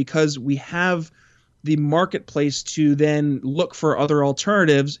have you, because we have the marketplace to then look for other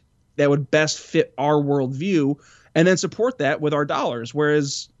alternatives that would best fit our worldview and then support that with our dollars.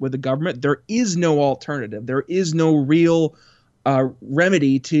 Whereas with the government, there is no alternative. There is no real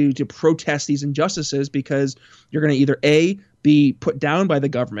remedy to protest these injustices, because you're going to either A, be put down by the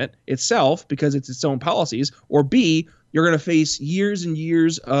government itself because it's its own policies, or B, you're going to face years and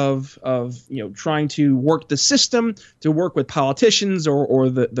years of trying to work the system, to work with politicians or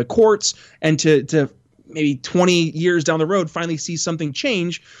the courts, and to maybe 20 years down the road finally see something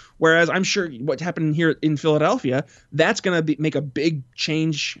change. Whereas I'm sure what happened here in Philadelphia, that's going to make a big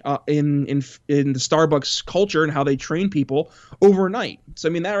change in the Starbucks culture and how they train people overnight. So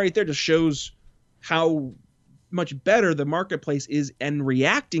I mean, that right there just shows how much better the marketplace is and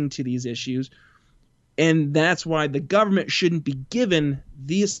reacting to these issues. And that's why the government shouldn't be given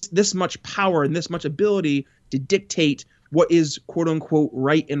this much power and this much ability to dictate what is quote unquote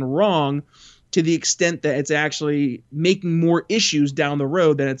right and wrong, to the extent that it's actually making more issues down the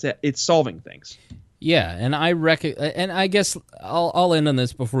road than it's solving things. Yeah, and I guess I'll end on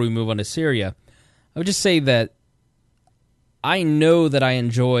this before we move on to Syria. I would just say that I know that I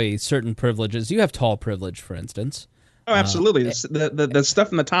enjoy certain privileges. You have tall privilege, for instance. Oh, absolutely. The stuff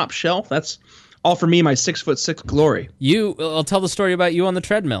in the top shelf, that's all for me, my 6'6" glory. I'll tell the story about you on the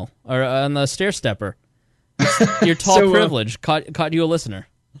treadmill or on the stair stepper. Your tall privilege caught you a listener.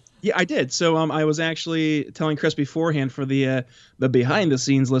 Yeah, I did. So I was actually telling Chris beforehand for the behind the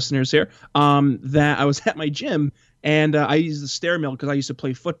scenes listeners here that I was at my gym and I used the stair mill because I used to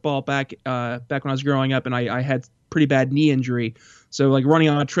play football back when I was growing up, and I had pretty bad knee injury. So like running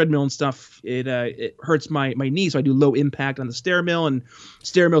on a treadmill and stuff, it hurts my knee. So I do low impact on the stair mill, and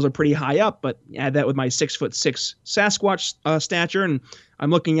stair mills are pretty high up. But add that with my 6'6" Sasquatch stature, and I'm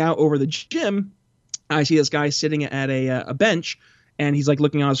looking out over the gym. I see this guy sitting at a bench, and he's like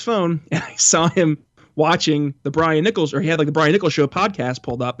looking on his phone. And I saw him watching the Brian Nichols, or he had like the Brian Nichols Show podcast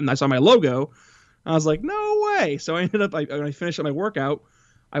pulled up, and I saw my logo. I was like, no way. So I ended up, when I finished up my workout,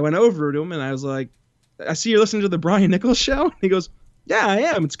 I went over to him and I was like, I see you're listening to the Brian Nichols Show. And he goes, yeah, I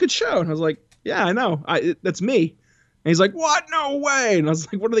am. It's a good show. And I was like, yeah, I know. That's me. And he's like, what? No way. And I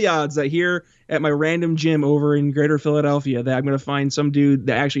was like, what are the odds that here at my random gym over in Greater Philadelphia that I'm going to find some dude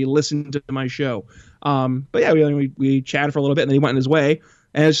that actually listened to my show? But yeah, we chatted for a little bit, and then he went on his way.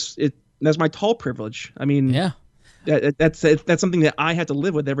 And that's my tall privilege. I mean, yeah. That's something that I have to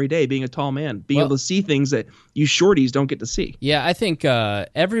live with every day, being a tall man, being able to see things that you shorties don't get to see. Yeah, I think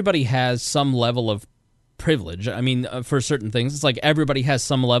everybody has some level of privilege. I mean, for certain things, it's like everybody has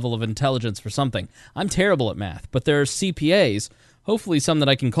some level of intelligence for something. I'm terrible at math, but there are CPAs, hopefully some that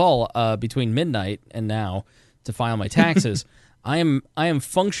I can call between midnight and now to file my taxes. I am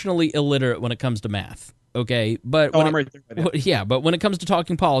functionally illiterate when it comes to math. Okay, but I'm right there with you. Yeah, but when it comes to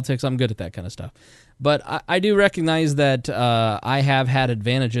talking politics, I'm good at that kind of stuff. But I do recognize that I have had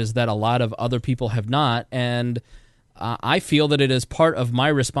advantages that a lot of other people have not, and I feel that it is part of my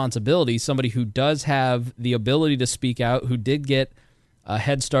responsibility, somebody who does have the ability to speak out, who did get a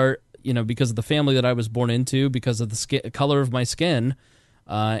head start, because of the family that I was born into, because of the color of my skin,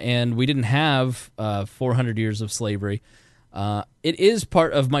 and we didn't have 400 years of slavery. It is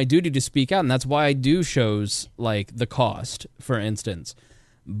part of my duty to speak out, and that's why I do shows like The Cost, for instance.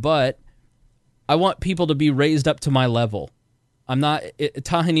 But I want people to be raised up to my level. I'm not.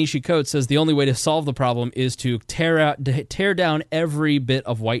 Ta-Nehisi Coates says the only way to solve the problem is to tear down every bit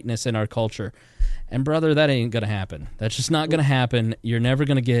of whiteness in our culture. And brother, that ain't gonna happen. That's just not gonna happen. You're never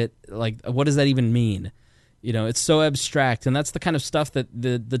gonna get what does that even mean? It's so abstract, and that's the kind of stuff that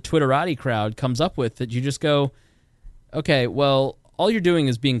the Twitterati crowd comes up with. That you just go, okay, well, all you're doing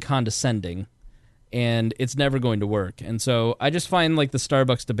is being condescending, and it's never going to work. And so I just find the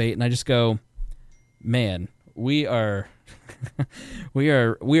Starbucks debate, and I just go, man, we are we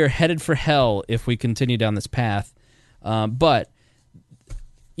are headed for hell if we continue down this path. But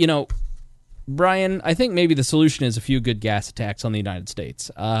Brian, I think maybe the solution is a few good gas attacks on the United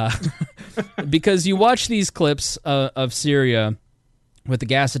States, because you watch these clips of Syria with the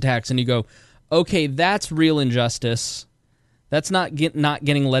gas attacks, and you go, okay, that's real injustice. That's not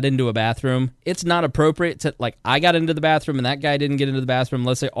getting let into a bathroom. It's not appropriate to, I got into the bathroom and that guy didn't get into the bathroom.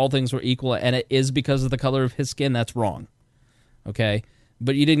 Let's say all things were equal, and it is because of the color of his skin. That's wrong. Okay?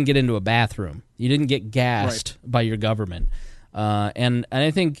 But you didn't get into a bathroom. You didn't get gassed by your government. And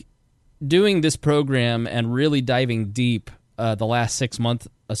I think doing this program and really diving deep the last 6 months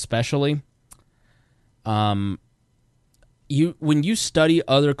especially, when you study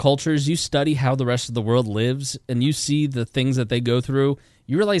other cultures, you study how the rest of the world lives, and you see the things that they go through,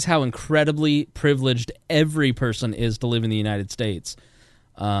 you realize how incredibly privileged every person is to live in the United States.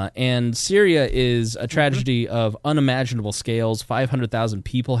 And Syria is a tragedy of unimaginable scales. 500,000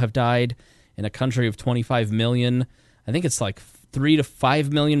 people have died in a country of 25 million. I think it's 3 to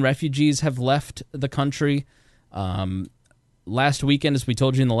 5 million refugees have left the country. Last weekend, as we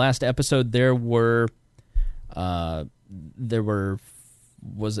told you in the last episode, there were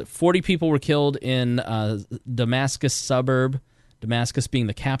 40 people were killed in Damascus suburb, Damascus being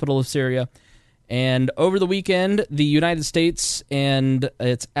the capital of Syria. And over the weekend, the United States and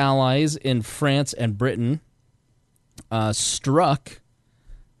its allies in France and Britain struck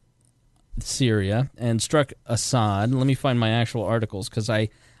Syria and struck Assad. Let me find my actual articles, because I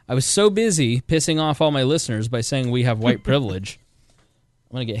was so busy pissing off all my listeners by saying we have white privilege.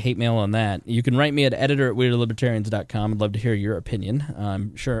 I'm going to get hate mail on that. You can write me at editor@weirdlibertarians.com. I'd love to hear your opinion.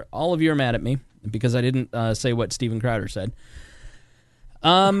 I'm sure all of you are mad at me because I didn't say what Steven Crowder said.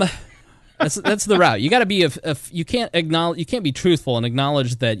 That's the route. You got to be you can't be truthful and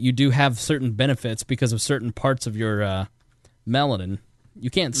acknowledge that you do have certain benefits because of certain parts of your melanin. You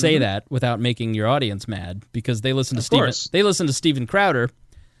can't say that without making your audience mad, because they listen to Steven Crowder,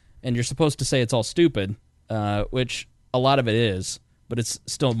 and you're supposed to say it's all stupid, which a lot of it is, but it's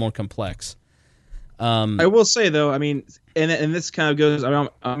still more complex. I will say, though, I mean, and this kind of goes, I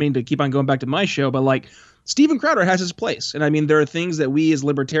don't mean to keep on going back to my show, but Steven Crowder has his place. And I mean, there are things that we as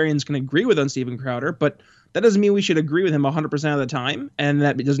libertarians can agree with on Steven Crowder, but that doesn't mean we should agree with him 100% of the time. And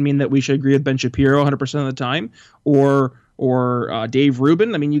that doesn't mean that we should agree with Ben Shapiro 100% of the time or Dave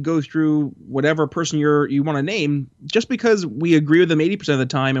Rubin. I mean, you go through whatever person you want to name. Just because we agree with them 80% of the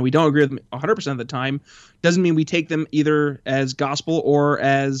time and we don't agree with them 100% of the time doesn't mean we take them either as gospel or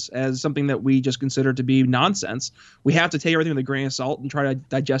as something that we just consider to be nonsense. We have to take everything with a grain of salt and try to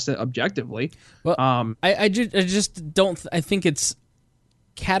digest it objectively. Well, I just don't. I think it's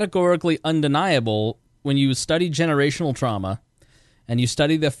categorically undeniable when you study generational trauma and you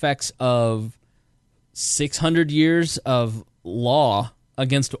study the effects of 600 years of law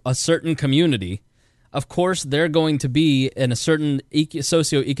against a certain community. Of course, they're going to be in a certain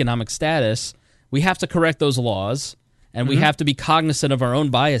socioeconomic status. We have to correct those laws, and we have to be cognizant of our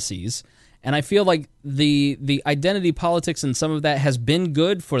own biases. And I feel like the identity politics and some of that has been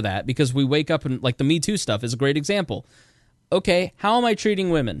good for that, because we wake up and, like, the Me Too stuff is a great example. Okay, how am I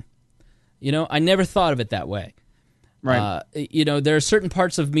treating women? You know, I never thought of it that way. Right. You know, there are certain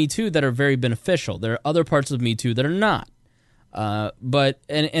parts of Me Too that are very beneficial. There are other parts of Me Too that are not. But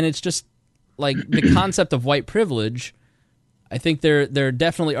it's just like the concept of white privilege. I think there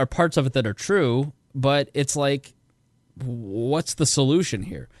definitely are parts of it that are true, but it's like, what's the solution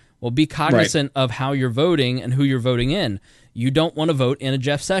here? Well, be cognizant of how you're voting and who you're voting in. You don't want to vote in a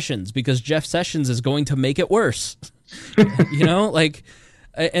Jeff Sessions because Jeff Sessions is going to make it worse. You know, like.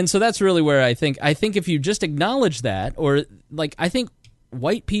 And so that's really where I think if you just acknowledge that, or like, I think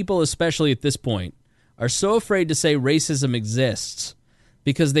white people, especially at this point, are so afraid to say racism exists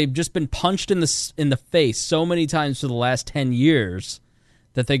because they've just been punched in the face so many times for the last 10 years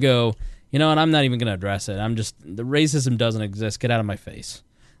that they go, you know, and I'm not even going to address it. The racism doesn't exist. Get out of my face.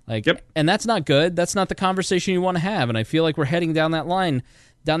 Like, and that's not good. That's not the conversation you want to have. And I feel like we're heading down that line,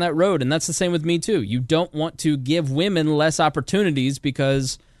 down that road, and that's the same with Me Too. You don't want to give women less opportunities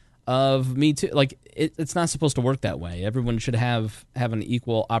because of Me Too. Like, it's not supposed to work that way. Everyone should have an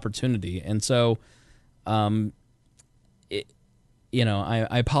equal opportunity. And so, you know,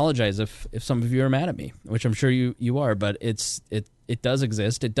 I apologize if some of you are mad at me, which I'm sure you are, but it does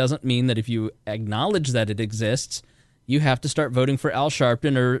exist. It doesn't mean that if you acknowledge that it exists, you have to start voting for Al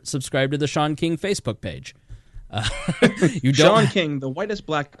Sharpton or subscribe to the Sean King Facebook page. Sean King, the whitest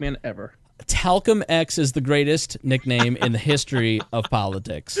black man ever. Talcum X is the greatest nickname in the history of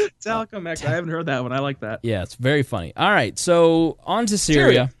politics. Talcum X, I haven't heard that one. I like that. Yeah, it's very funny. All right, so on to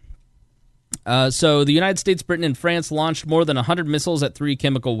Syria. So the United States, Britain, and France launched more than 100 missiles at 3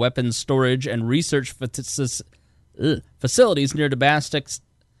 chemical weapons storage and research facilities near Damascus.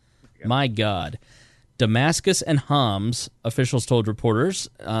 My God. Damascus and Homs, officials told reporters,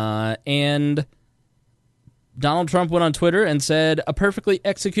 and Donald Trump went on Twitter and said, "A perfectly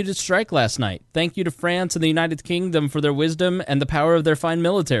executed strike last night. Thank you to France and the United Kingdom for their wisdom and the power of their fine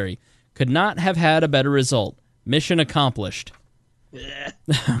military. Could not have had a better result. Mission accomplished."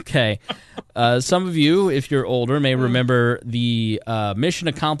 Okay. Some of you, if you're older, may remember the mission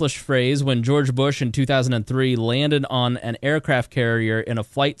accomplished phrase when George Bush in 2003 landed on an aircraft carrier in a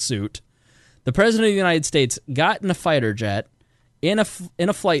flight suit. The President of the United States got in a fighter jet, in a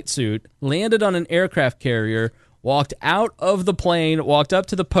flight suit, landed on an aircraft carrier, walked out of the plane, walked up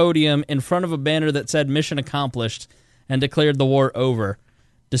to the podium in front of a banner that said "Mission Accomplished," and declared the war over,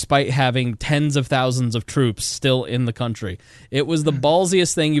 despite having tens of thousands of troops still in the country. It was the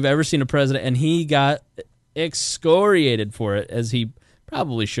ballsiest thing you've ever seen a president, and he got excoriated for it, as he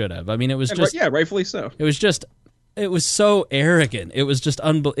probably should have. I mean, it was just... Yeah, rightfully so. It was so arrogant. It was just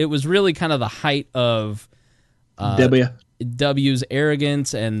it was really kind of the height of W's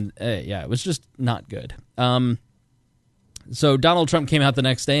arrogance, and it was just not good. So Donald Trump came out the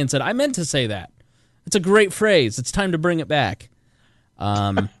next day and said, "I meant to say that. It's a great phrase. It's time to bring it back."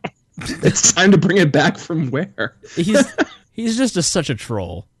 It's time to bring it back from where? He's just such a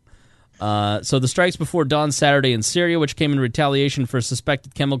troll. So the strikes before dawn Saturday in Syria, which came in retaliation for a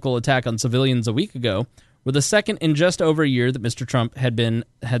suspected chemical attack on civilians a week ago, were the second in just over a year that Mr. Trump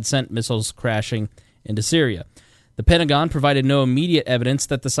had sent missiles crashing into Syria. The Pentagon provided no immediate evidence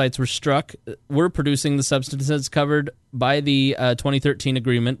that the sites were producing the substances covered by the 2013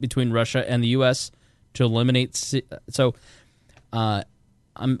 agreement between Russia and the U.S. to eliminate. So,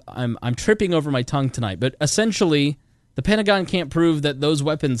 I'm tripping over my tongue tonight, but essentially, the Pentagon can't prove that those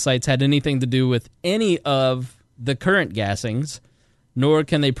weapon sites had anything to do with any of the current gassings, nor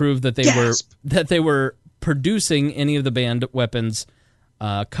can they prove that they were producing any of the banned weapons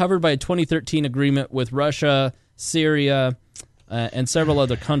covered by a 2013 agreement with Russia, Syria, and several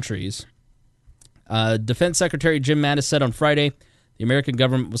other countries. Defense Secretary Jim Mattis said on Friday, the The American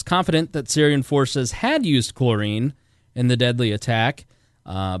government was confident that Syrian forces had used chlorine in the deadly attack,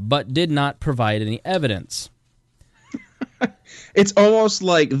 but did not provide any evidence. It's almost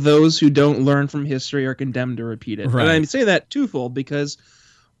like those who don't learn from history are condemned to repeat it. Right. And I say that twofold because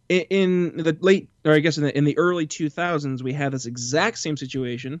in the late, or I guess in the early 2000s, we had this exact same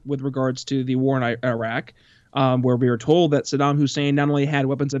situation with regards to the war in Iraq, where we were told that Saddam Hussein not only had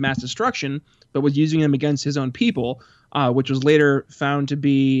weapons of mass destruction, but was using them against his own people, which was later found to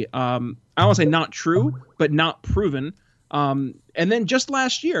be, I don't want to say not true, but not proven. And then just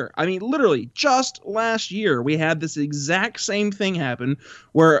last year, I mean, literally just last year, we had this exact same thing happen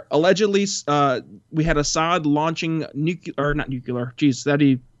where allegedly we had Assad launching that'd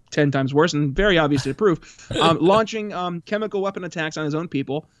be 10 times worse and very obvious to prove, launching chemical weapon attacks on his own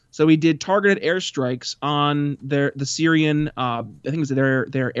people. So he did targeted airstrikes on the Syrian, I think it was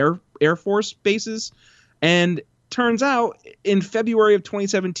their Air Force bases. And turns out in February of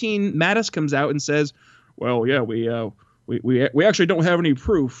 2017, Mattis comes out and says, well, yeah, we actually don't have any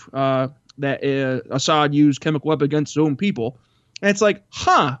proof that Assad used chemical weapons against his own people. And it's like,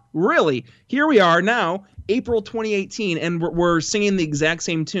 really? Here we are now, April 2018, and we're singing the exact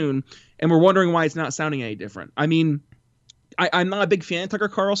same tune, and we're wondering why it's not sounding any different. I mean, I'm not a big fan of Tucker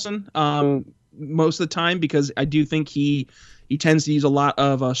Carlson most of the time because I do think he tends to use a lot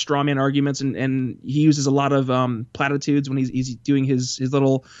of strawman arguments, and he uses a lot of platitudes when he's doing his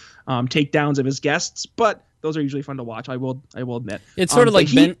little takedowns of his guests, but those are usually fun to watch. I will admit. It's sort of like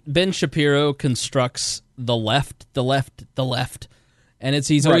Ben Shapiro constructs the left, and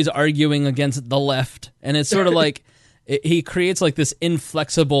he's always arguing against the left, and it's sort of like he creates like this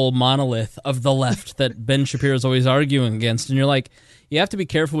inflexible monolith of the left that Ben Shapiro is always arguing against, and you're like, you have to be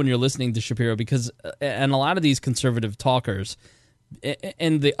careful when you're listening to Shapiro because, and a lot of these conservative talkers,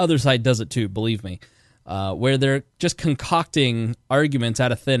 and the other side does it too, believe me. Where they're just concocting arguments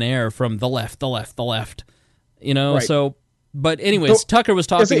out of thin air from the left. You know, right. So, but anyways, Tucker was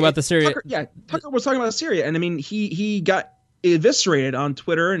talking about the Syria. Tucker was talking about Syria, and I mean, he got eviscerated on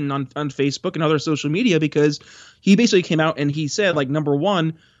Twitter and on Facebook and other social media because he basically came out and he said, like, number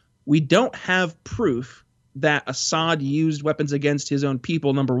one, we don't have proof that Assad used weapons against his own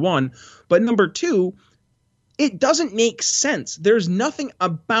people, number one, but number two, it doesn't make sense. There's nothing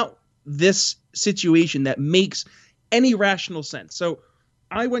about this situation that makes any rational sense. So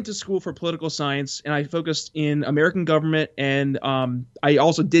I went to school for political science, and I focused in American government, and I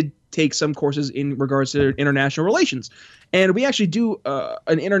also did take some courses in regards to international relations. And we actually do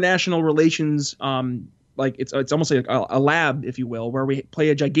an international relations, like it's almost like a lab, if you will, where we play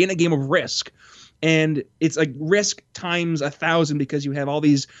a gigantic game of Risk. And it's like Risk times 1,000 because you have all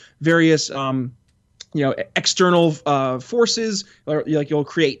these various external forces, or like you'll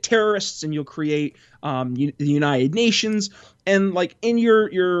create terrorists and you'll create the United Nations, and like in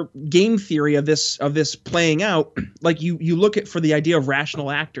your game theory of this playing out, like you look at for the idea of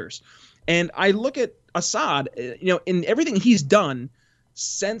rational actors, and I look at Assad, in everything he's done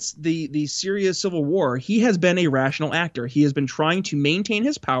since the Syria civil war, he has been a rational actor. He has been trying to maintain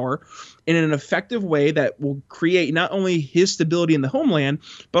his power in an effective way that will create not only his stability in the homeland,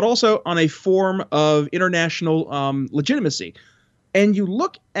 but also on a form of international legitimacy. And you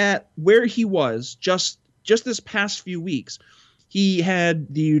look at where he was just this past few weeks. He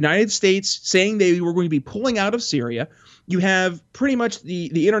had the United States saying they were going to be pulling out of Syria. You have pretty much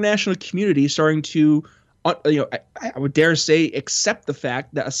the international community starting to I would dare say accept the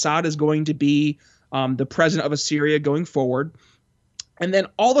fact that Assad is going to be the president of Syria going forward. And then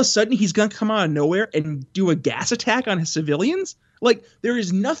all of a sudden he's going to come out of nowhere and do a gas attack on his civilians. Like, there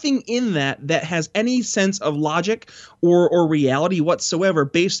is nothing in that has any sense of logic or reality whatsoever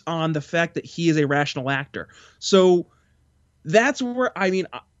based on the fact that he is a rational actor. So that's where, I mean,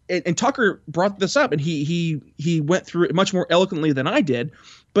 and Tucker brought this up, and he went through it much more eloquently than I did.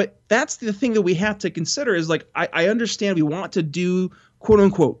 But that's the thing that we have to consider is, like, I understand we want to do, quote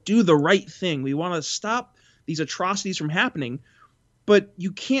unquote, do the right thing. We want to stop these atrocities from happening. But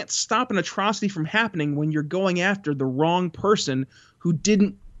you can't stop an atrocity from happening when you're going after the wrong person who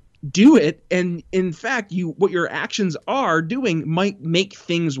didn't do it. And in fact, what your actions are doing might make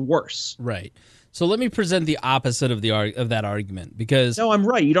things worse. Right. So let me present the opposite of that argument, because no, I'm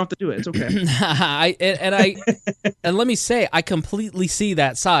right. You don't have to do it. It's okay. And let me say, I completely see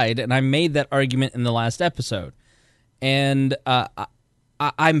that side, and I made that argument in the last episode. And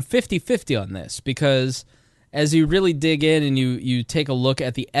I'm 50-50 on this, because as you really dig in and you take a look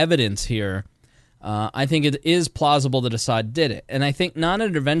at the evidence here, I think it is plausible that Assad did it. And I think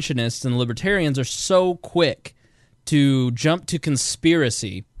non-interventionists and libertarians are so quick to jump to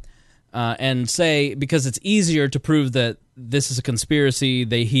conspiracy and say, because it's easier to prove that this is a conspiracy,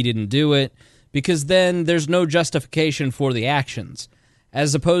 he didn't do it, because then there's no justification for the actions.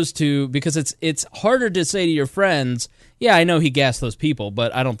 As opposed to, because it's harder to say to your friends, yeah, I know he gassed those people,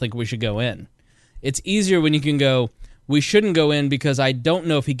 but I don't think we should go in. It's easier when you can go, we shouldn't go in because I don't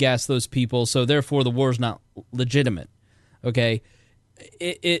know if he gassed those people, so therefore the war's not legitimate. Okay?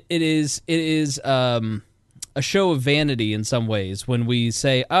 It is a show of vanity in some ways when we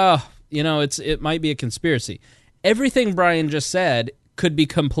say, it might be a conspiracy. Everything Brian just said could be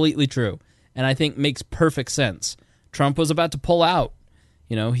completely true, and I think makes perfect sense. Trump was about to pull out.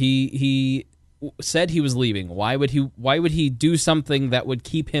 He said he was leaving. Why would he do something that would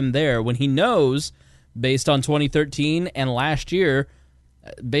keep him there when he knows, based on 2013 and last year,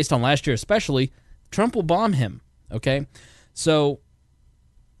 based on last year especially, Trump will bomb him, okay? So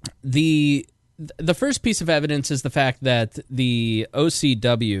the first piece of evidence is the fact that the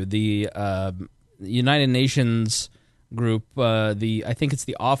OCW, the United Nations group, I think it's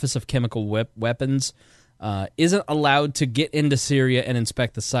the Office of Chemical Weapons, isn't allowed to get into Syria and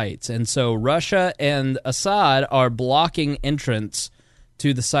inspect the sites. And so Russia and Assad are blocking entrance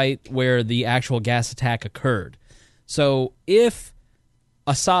to the site where the actual gas attack occurred. So if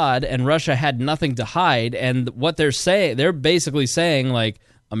Assad and Russia had nothing to hide, and what they're basically saying, like,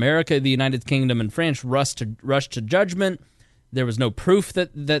 America, the United Kingdom, and France rushed to judgment. There was no proof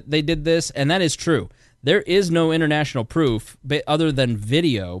that they did this, and that is true. There is no international proof other than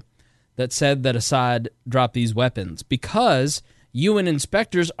video that said that Assad dropped these weapons, because UN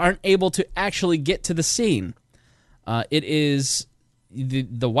inspectors aren't able to actually get to the scene. It is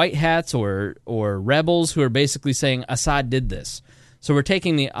the white hats or rebels who are basically saying Assad did this. So we're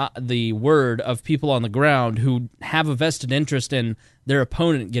taking the word of people on the ground who have a vested interest in their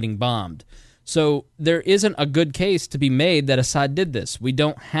opponent getting bombed. So there isn't a good case to be made that Assad did this. We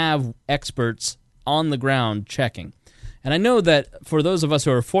don't have experts on the ground checking. And I know that for those of us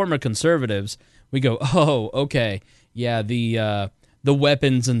who are former conservatives, we go, oh, okay, yeah, the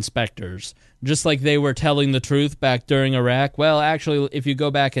weapons inspectors, just like they were telling the truth back during Iraq. Well, actually, if you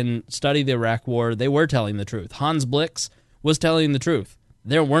go back and study the Iraq War, they were telling the truth. Hans Blix was telling the truth.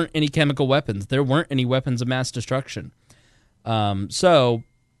 There weren't any chemical weapons. There weren't any weapons of mass destruction. So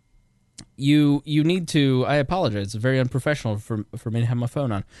you need to. I apologize. It's very unprofessional for me to have my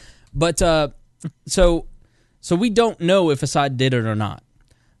phone on. But so we don't know if Assad did it or not.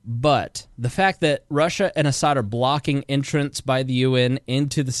 But the fact that Russia and Assad are blocking entrance by the UN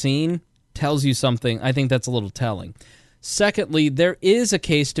into the scene tells you something. I think that's a little telling. Secondly, there is a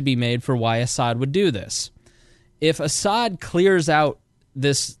case to be made for why Assad would do this. If Assad clears out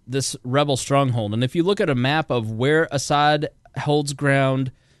this rebel stronghold, and if you look at a map of where Assad holds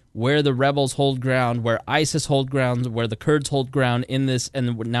ground, where the rebels hold ground, where ISIS hold ground, where the Kurds hold ground in this,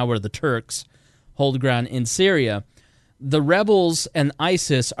 and now where the Turks hold ground in Syria, the rebels and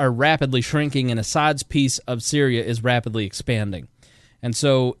ISIS are rapidly shrinking, and Assad's piece of Syria is rapidly expanding. And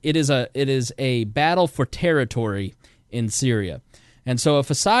so it is a battle for territory in Syria. And so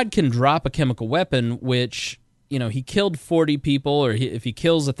if Assad can drop a chemical weapon, which, he killed 40 people, or if he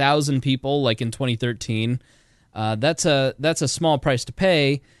kills 1,000 people, like in 2013, that's a small price to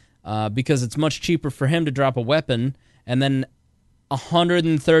pay, because it's much cheaper for him to drop a weapon, and then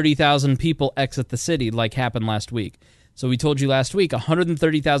 130,000 people exit the city, like happened last week. So we told you last week,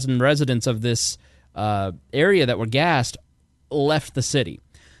 130,000 residents of this area that were gassed left the city.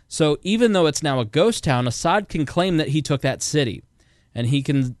 So even though it's now a ghost town, Assad can claim that he took that city, and he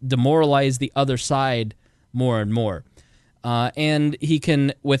can demoralize the other side more and more. And he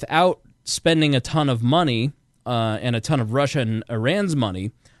can, without spending a ton of money and a ton of Russia and Iran's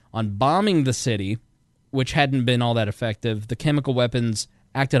money on bombing the city, which hadn't been all that effective, the chemical weapons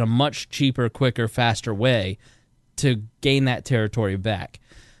act in a much cheaper, quicker, faster way to gain that territory back.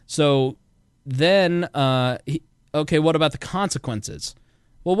 So then, okay, what about the consequences?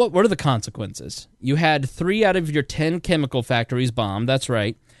 Well, what are the consequences? You had 3 out of your 10 chemical factories bombed, that's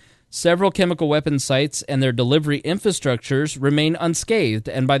right. Several chemical weapons sites and their delivery infrastructures remain unscathed,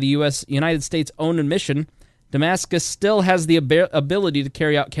 and by the United States' own admission, Damascus still has the ability to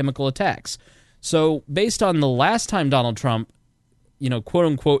carry out chemical attacks. So based on the last time Donald Trump,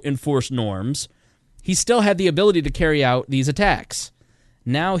 quote-unquote, enforced norms, he still had the ability to carry out these attacks.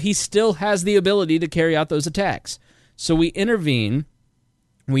 Now he still has the ability to carry out those attacks. So we intervene,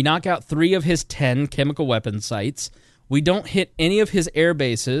 we knock out 3 of his 10 chemical weapons sites, we don't hit any of his air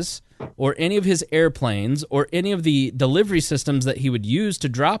bases or any of his airplanes or any of the delivery systems that he would use to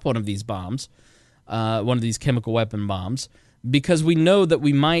drop one of these bombs, one of these chemical weapon bombs, because we know that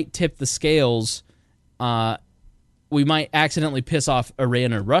we might tip the scales, we might accidentally piss off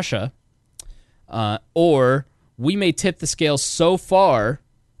Iran or Russia, or we may tip the scale so far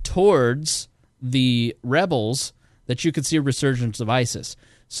towards the rebels that you could see a resurgence of ISIS.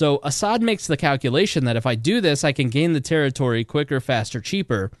 So Assad makes the calculation that if I do this, I can gain the territory quicker, faster,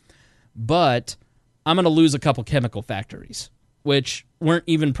 cheaper, but I'm going to lose a couple chemical factories, which weren't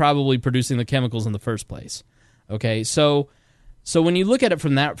even probably producing the chemicals in the first place. Okay, so when you look at it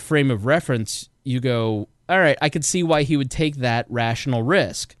from that frame of reference, you go, all right, I could see why he would take that rational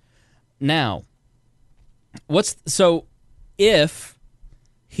risk. Now, if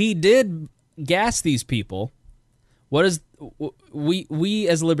he did gas these people, what is we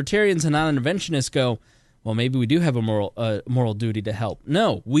as libertarians and non-interventionists go, well, maybe we do have a moral duty to help.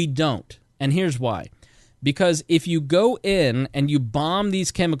 No, we don't. And here's why. Because if you go in and you bomb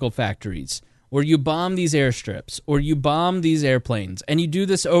these chemical factories, or you bomb these airstrips, or you bomb these airplanes, and you do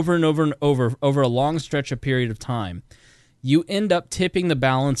this over and over and over a long stretch of period of time, you end up tipping the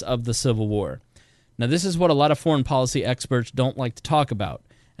balance of the Civil War. Now, this is what a lot of foreign policy experts don't like to talk about.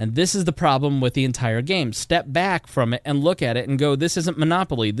 And this is the problem with the entire game. Step back from it and look at it and go, this isn't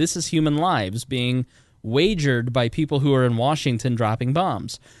Monopoly. This is human lives being wagered by people who are in Washington dropping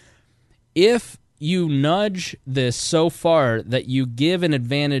bombs. If you nudge this so far that you give an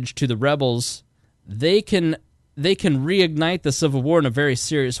advantage to the rebels, they can reignite the Civil War in a very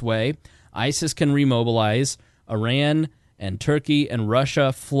serious way. ISIS can remobilize. Iran and Turkey and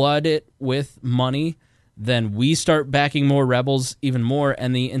Russia flood it with money. Then we start backing more rebels even more,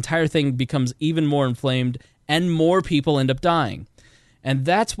 and the entire thing becomes even more inflamed, and more people end up dying. And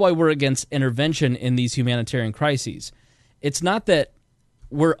that's why we're against intervention in these humanitarian crises. It's not that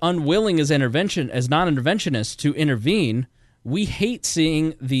we're unwilling as non-interventionists to intervene. We hate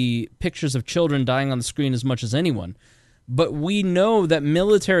seeing the pictures of children dying on the screen as much as anyone. But we know that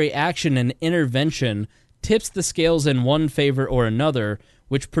military action and intervention tips the scales in one favor or another,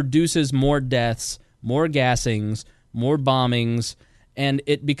 which produces more deaths, more gassings, more bombings, and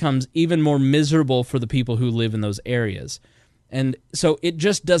it becomes even more miserable for the people who live in those areas. And so it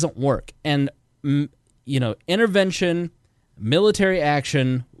just doesn't work. And, intervention, military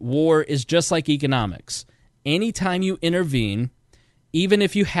action, war is just like economics. Anytime you intervene, even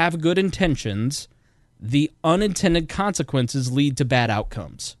if you have good intentions, the unintended consequences lead to bad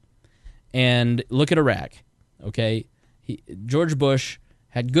outcomes. And look at Iraq, okay? George Bush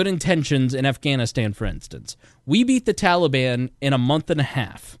had good intentions in Afghanistan, for instance. We beat the Taliban in a month and a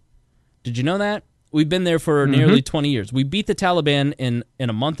half. Did you know that? We've been there for nearly 20 years. We beat the Taliban in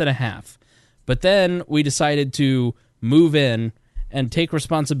a month and a half. But then we decided to move in and take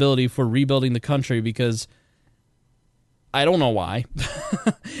responsibility for rebuilding the country because I don't know why.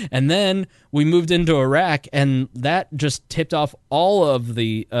 And then we moved into Iraq, and that just tipped off all of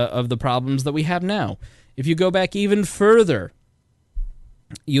the problems that we have now. If you go back even further,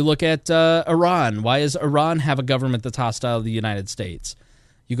 you look at Iran. Why does Iran have a government that's hostile to the United States?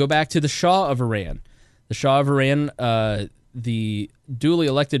 You go back to the Shah of Iran. The Shah of Iran, the duly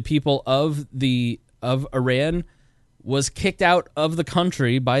elected people of Iran, was kicked out of the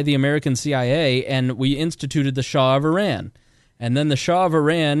country by the American CIA, and we instituted the Shah of Iran. And then the Shah of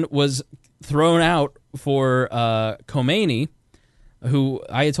Iran was thrown out for Khomeini,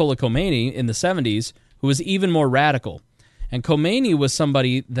 Ayatollah Khomeini in the 70s, who was even more radical. And Khomeini was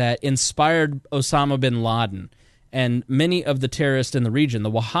somebody that inspired Osama bin Laden and many of the terrorists in the region,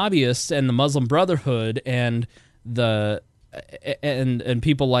 the Wahhabists and the Muslim Brotherhood and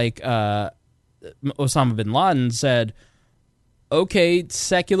people like Osama bin Laden said, okay,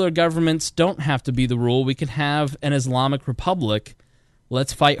 secular governments don't have to be the rule. We can have an Islamic republic.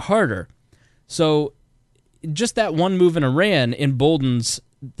 Let's fight harder. So just that one move in Iran emboldens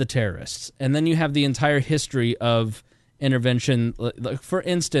the terrorists. And then you have the entire history of intervention. For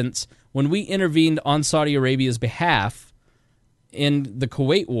instance, when we intervened on Saudi Arabia's behalf in the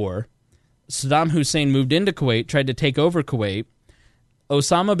Kuwait War, Saddam Hussein moved into Kuwait, tried to take over Kuwait.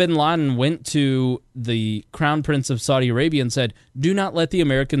 Osama bin Laden went to the Crown Prince of Saudi Arabia and said, do not let the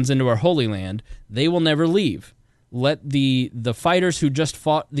Americans into our Holy Land. They will never leave. Let the fighters who just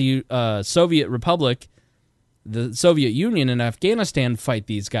fought the Soviet Republic, the Soviet Union in Afghanistan, fight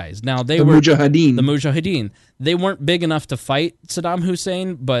these guys. Now they were Mujahideen. The Mujahideen. They weren't big enough to fight Saddam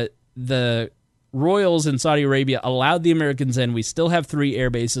Hussein, but the royals in Saudi Arabia allowed the Americans in. We still have 3 air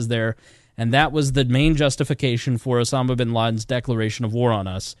bases there. And that was the main justification for Osama bin Laden's declaration of war on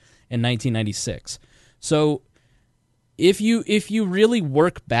us in 1996. So if you really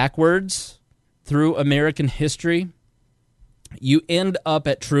work backwards through American history, you end up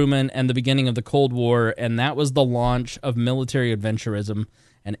at Truman and the beginning of the Cold War, and that was the launch of military adventurism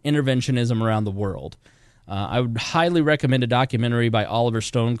and interventionism around the world. I would highly recommend a documentary by Oliver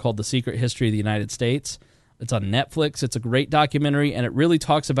Stone called The Secret History of the United States. It's on Netflix. It's a great documentary, and it really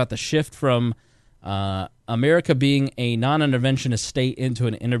talks about the shift from America being a non-interventionist state into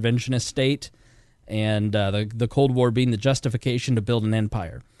an interventionist state, and the Cold War being the justification to build an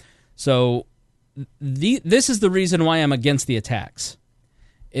empire. So this is the reason why I'm against the attacks.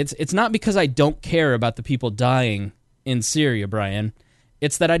 It's not because I don't care about the people dying in Syria, Brian.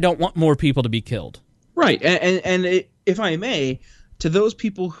 It's that I don't want more people to be killed. Right, and if I may, to those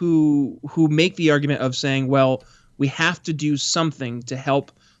people who make the argument of saying, well, we have to do something to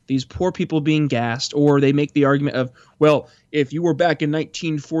help these poor people being gassed, or they make the argument of, well, if you were back in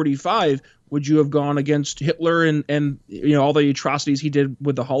 1945, would you have gone against Hitler and all the atrocities he did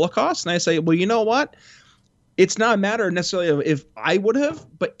with the Holocaust? And I say, well, you know what? It's not a matter necessarily of if I would have,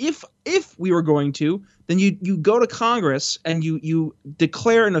 but if we were going to, then you go to Congress and you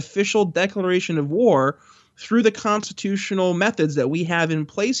declare an official declaration of war through the constitutional methods that we have in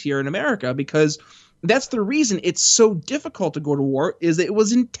place here in America, because that's the reason it's so difficult to go to war, is that it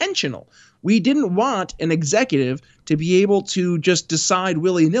was intentional. We didn't want an executive to be able to just decide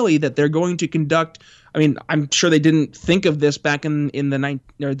willy-nilly that they're going to conduct. I mean, I'm sure they didn't think of this back in the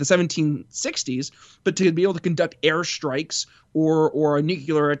 1760s, but to be able to conduct airstrikes or a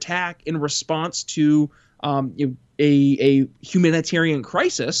nuclear attack in response to a humanitarian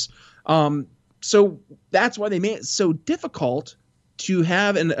crisis. So that's why they made it so difficult to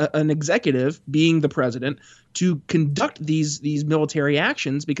have an executive, being the president, to conduct these military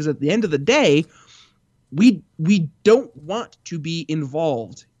actions, because at the end of the day, we don't want to be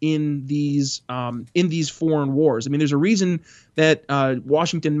involved in these foreign wars. I mean, there's a reason that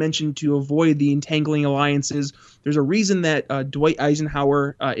Washington mentioned to avoid the entangling alliances. There's a reason that Dwight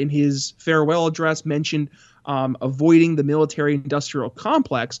Eisenhower in his farewell address mentioned avoiding the military-industrial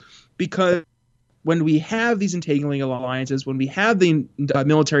complex, because when we have these entangling alliances, when we have the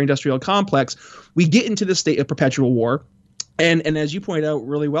military-industrial complex, we get into the state of perpetual war. And as you pointed out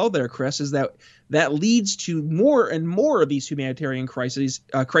really well there, Chris, is that leads to more and more of these humanitarian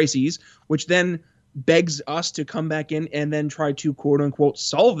crises, which then begs us to come back in and then try to, quote unquote,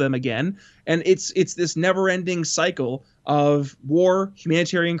 solve them again. And it's this never-ending cycle of war,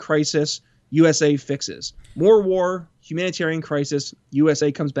 humanitarian crisis, USA fixes. More war, humanitarian crisis,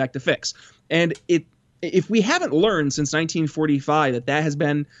 USA comes back to fix. And if we haven't learned since 1945 that has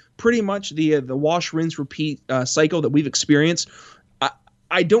been pretty much the wash, rinse, repeat cycle that we've experienced,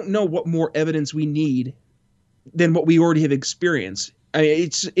 I don't know what more evidence we need than what we already have experienced. I mean,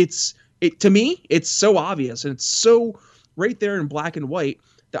 to me, it's so obvious, and it's so right there in black and white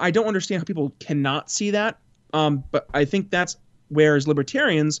that I don't understand how people cannot see that. But I think that's where, as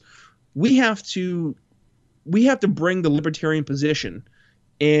libertarians, we have to bring the libertarian position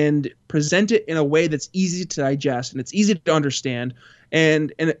and present it in a way that's easy to digest and it's easy to understand.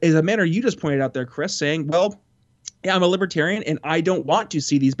 And as a manner you just pointed out there, Chris, saying, well, yeah, I'm a libertarian and I don't want to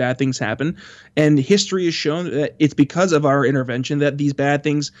see these bad things happen. And history has shown that it's because of our intervention that these bad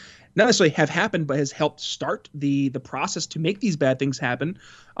things not necessarily have happened, but has helped start the process to make these bad things happen.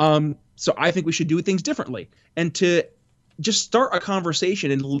 So I think we should do things differently, and to just start a conversation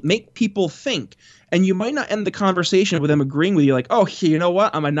and make people think. And you might not end the conversation with them agreeing with you, like, oh, you know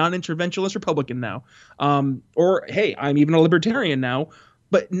what, I'm a non-interventionist Republican now. Or, hey, I'm even a libertarian now.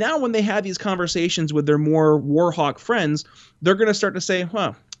 But now when they have these conversations with their more war hawk friends, they're going to start to say,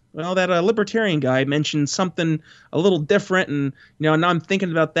 well, that libertarian guy mentioned something a little different, and now I'm thinking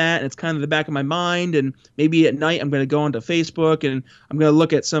about that, and it's kind of in the back of my mind, and maybe at night I'm going to go onto Facebook and I'm going to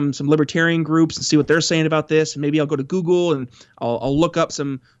look at some libertarian groups and see what they're saying about this, and maybe I'll go to Google and I'll look up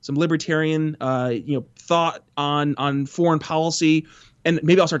some libertarian thought on foreign policy, and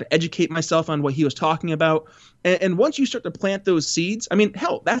maybe I'll start to educate myself on what he was talking about. And once you start to plant those seeds, I mean,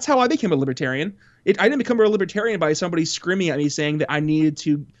 hell, that's how I became a libertarian. I didn't become a libertarian by somebody screaming at me saying that I needed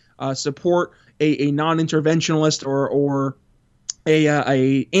to support a non-interventionalist or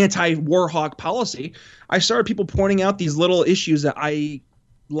a anti-war hawk policy. I started people pointing out these little issues that I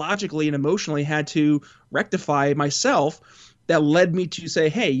logically and emotionally had to rectify myself, that led me to say,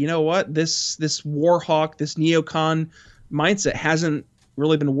 hey, you know what, this war hawk, this neocon mindset hasn't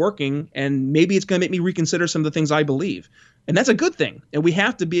really been working, and maybe it's going to make me reconsider some of the things I believe. And that's a good thing. And we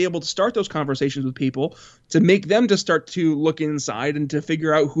have to be able to start those conversations with people to make them to start to look inside and to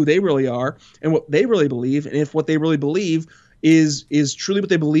figure out who they really are and what they really believe. And if what they really believe is truly what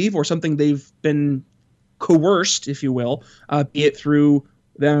they believe, or something they've been coerced, if you will, be it through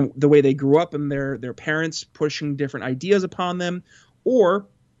them, the way they grew up and their parents pushing different ideas upon them, or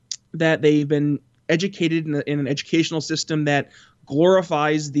that they've been educated in an educational system that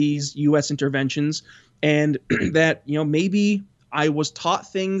glorifies these U.S. interventions, and that, maybe I was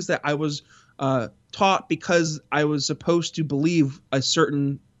taught things that I was taught because I was supposed to believe a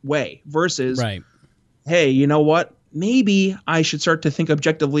certain way versus, Right. hey, you know what? Maybe I should start to think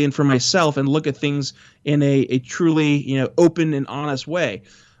objectively and for myself and look at things in a truly, open and honest way.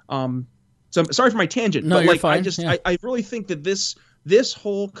 So I'm sorry for my tangent, No, but you're like fine. I really think that this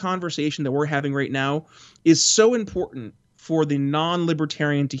whole conversation that we're having right now is so important for the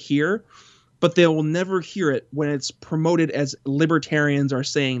non-libertarian to hear, but they will never hear it when it's promoted as libertarians are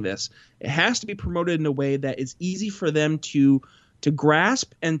saying this. It has to be promoted in a way that is easy for them to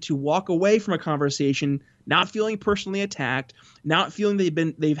grasp and to walk away from a conversation not feeling personally attacked, not feeling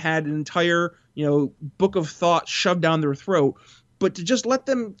they've had an entire book of thought shoved down their throat, but to just let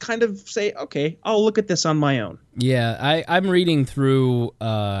them kind of say, okay, I'll look at this on my own. Yeah, I'm reading through.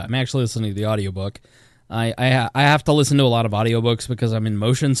 I'm actually listening to the audiobook. I have to listen to a lot of audiobooks because I'm in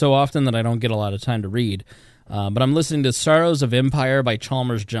motion so often that I don't get a lot of time to read. But I'm listening to Sorrows of Empire by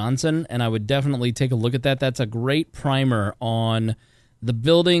Chalmers Johnson, and I would definitely take a look at that. That's a great primer on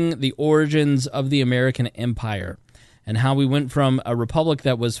the origins of the American Empire, and how we went from a republic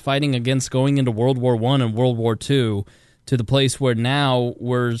that was fighting against going into World War I and World War II to the place where now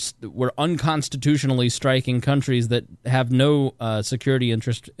we're unconstitutionally striking countries that have no security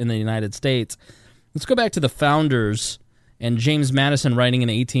interest in the United States. Let's go back to the founders and James Madison writing in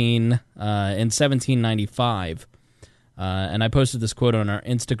 1795. And I posted this quote on our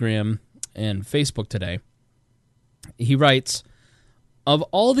Instagram and Facebook today. He writes, "Of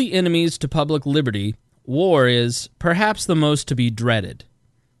all the enemies to public liberty, war is perhaps the most to be dreaded,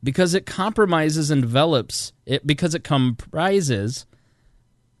 because it comprises,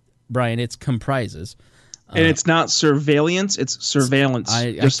 Brian, it's comprises. And it's not surveillance, it's surveillance.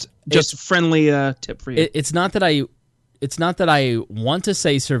 Just friendly tip for you. It's not that I want to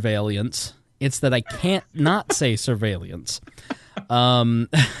say surveillance, it's that I can't not say surveillance.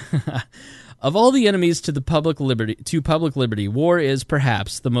 Of all the enemies to public liberty, war is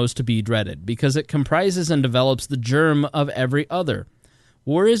perhaps the most to be dreaded, because it comprises and develops the germ of every other.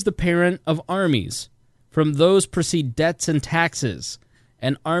 War is the parent of armies. From those proceed debts and taxes,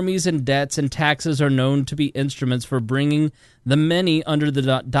 and armies and debts and taxes are known to be instruments for bringing the many under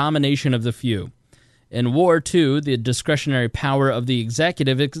the domination of the few. In war, too, the discretionary power of the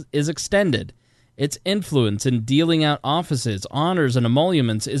executive is extended. Its influence in dealing out offices, honors, and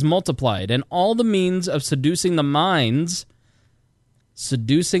emoluments is multiplied, and all the means of seducing the minds That's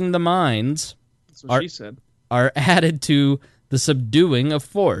what she said. Are added to the subduing of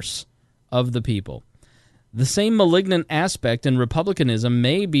force of the people. The same malignant aspect in republicanism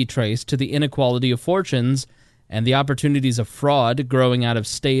may be traced to the inequality of fortunes and the opportunities of fraud growing out of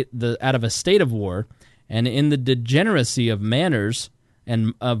a state of war, and in the degeneracy of manners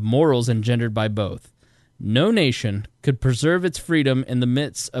and of morals engendered by both. No nation could preserve its freedom in the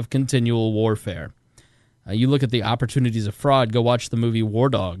midst of continual warfare." You look at the opportunities of fraud, go watch the movie War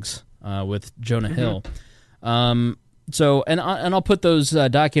Dogs with Jonah Hill. So, and I'll put those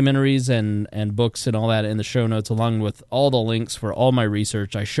documentaries and books and all that in the show notes, along with all the links for all my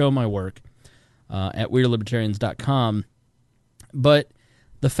research. I show my work at WeirdLibertarians.com. But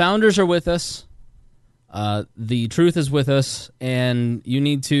the founders are with us. The truth is with us, and you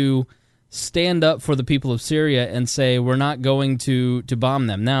need to stand up for the people of Syria and say, we're not going to bomb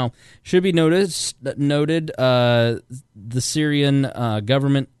them. Now, should be noted, the Syrian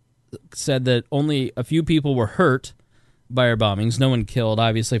government said that only a few people were hurt by our bombings. No one killed.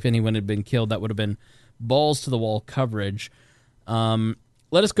 Obviously, if anyone had been killed, that would have been balls-to-the-wall coverage.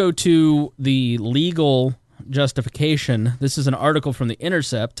 Let us go to the legal justification. This is an article from The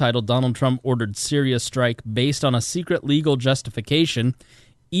Intercept titled, "Donald Trump Ordered Syria Strike Based on a Secret Legal Justification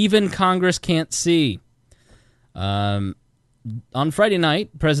Even Congress Can't See." On Friday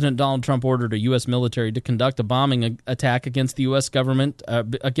night, President Donald Trump ordered a U.S. military to conduct a bombing attack against the U.S. government,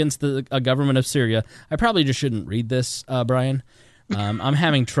 against the government of Syria. I probably just shouldn't read this, Brian. I'm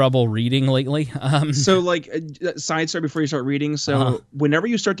having trouble reading lately. So, like, side story before you start reading. So, whenever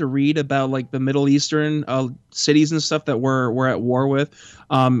you start to read about like the Middle Eastern cities and stuff that we're at war with,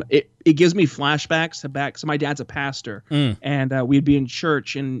 it gives me flashbacks to back. So, my dad's a pastor, and we'd be in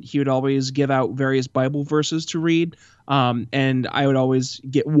church, and he would always give out various Bible verses to read. And I would always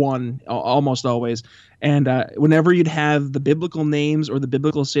get one, almost always. And whenever you'd have the biblical names or the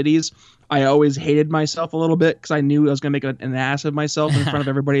biblical cities, I always hated myself a little bit because I knew I was going to make an ass of myself in front of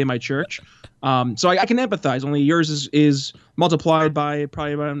everybody in my church. So I can empathize. Only yours is multiplied by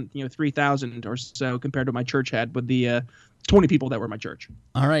probably about 3,000 or so compared to what my church had with the 20 people that were in my church.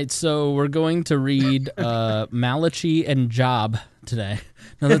 All right, so we're going to read Malachi and Job today.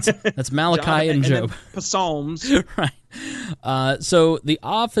 No, that's Malachi and Job. Psalms. Right. So the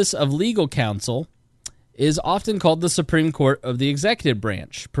Office of Legal Counsel is often called the Supreme Court of the executive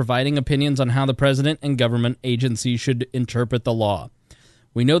branch, providing opinions on how the president and government agencies should interpret the law.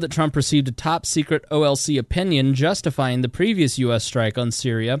 We know that Trump received a top-secret OLC opinion justifying the previous U.S. strike on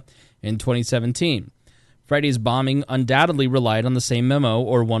Syria in 2017. Friday's bombing undoubtedly relied on the same memo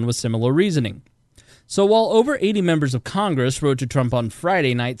or one with similar reasoning. So while over 80 members of Congress wrote to Trump on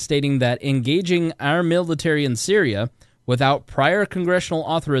Friday night stating that engaging our military in Syria without prior congressional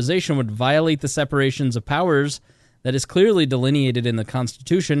authorization would violate the separations of powers that is clearly delineated in the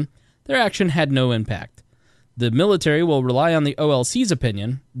Constitution, their action had no impact. The military will rely on the OLC's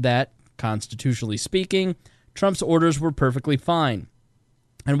opinion that, constitutionally speaking, Trump's orders were perfectly fine.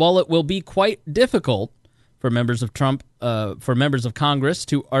 And while it will be quite difficult for members of Congress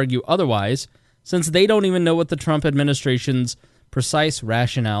to argue otherwise, since they don't even know what the Trump administration's precise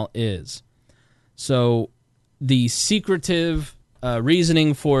rationale is. So the secretive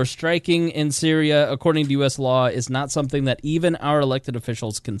reasoning for striking in Syria, according to U.S. law, is not something that even our elected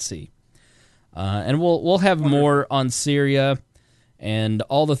officials can see. And we'll have more on Syria and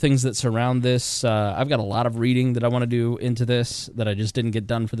all the things that surround this. I've got a lot of reading that I want to do into this that I just didn't get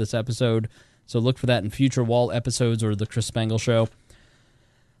done for this episode. So look for that in future Wall episodes or the Chris Spangle Show.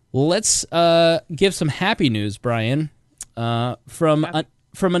 Let's give some happy news, Brian, from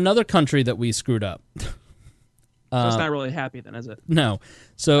another country that we screwed up. So it's not really happy then, is it? No.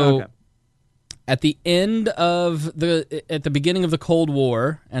 So okay. At the beginning of the Cold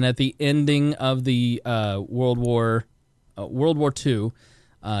War and at the ending of the World War II,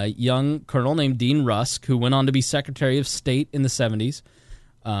 a young colonel named Dean Rusk, who went on to be Secretary of State in the 70s,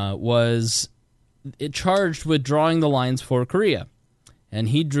 was charged with drawing the lines for Korea. And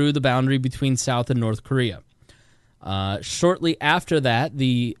he drew the boundary between South and North Korea. Shortly after that,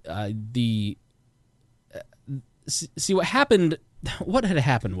 see what happened. What had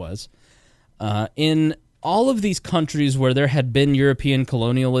happened was, in all of these countries where there had been European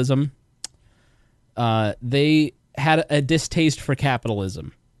colonialism, they had a distaste for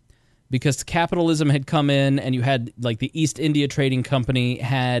capitalism, because capitalism had come in, and you had like the East India Trading Company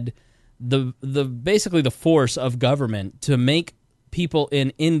had the basically the force of government to make people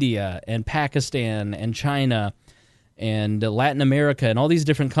in India and Pakistan and China and Latin America and all these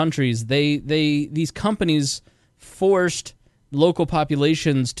different countries, these companies forced local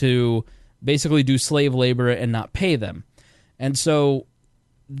populations to basically do slave labor and not pay them. And so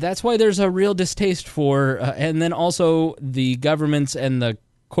that's why there's a real distaste for, and then also the governments and the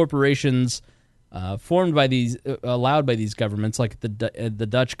corporations formed by these, allowed by these governments, like the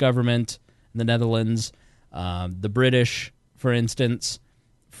Dutch government, the Netherlands, the British, for instance,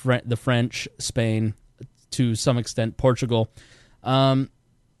 the French, Spain, to some extent Portugal.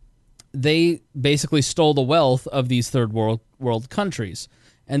 They basically stole the wealth of these third world countries.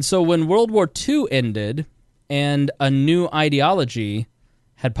 And so when World War II ended and a new ideology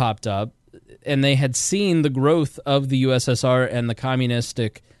had popped up, and they had seen the growth of the USSR and the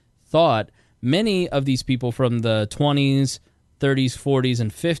communistic thought, many of these people from the 20s, 30s, 40s,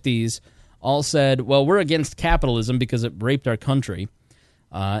 and 50s all said, well, we're against capitalism because it raped our country,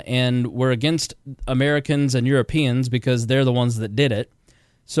 and we're against Americans and Europeans because they're the ones that did it.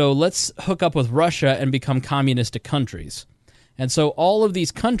 So let's hook up with Russia and become communistic countries. And so all of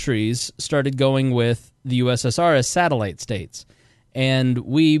these countries started going with the USSR as satellite states. And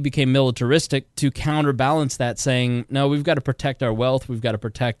we became militaristic to counterbalance that, saying, no, we've got to protect our wealth, we've got to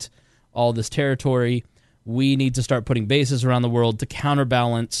protect all this territory. We need to start putting bases around the world to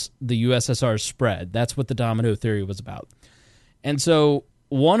counterbalance the USSR's spread. That's what the domino theory was about. And so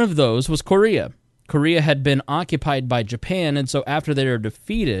one of those was Korea. Korea had been occupied by Japan, and so after they were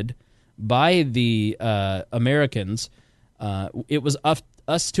defeated by the Americans, it was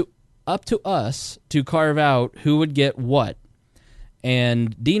up to us to carve out who would get what.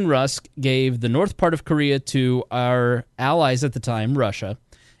 And Dean Rusk gave the north part of Korea to our allies at the time, Russia,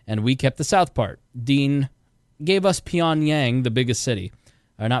 and we kept the south part. Dean gave us Pyongyang, the biggest city.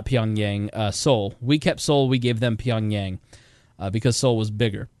 Not Pyongyang, Seoul. We kept Seoul, we gave them Pyongyang, because Seoul was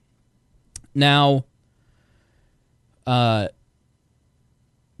bigger. Now, that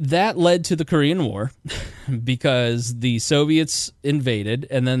led to the Korean War, because the Soviets invaded,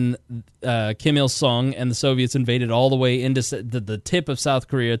 and then Kim Il-sung and the Soviets invaded all the way into the tip of South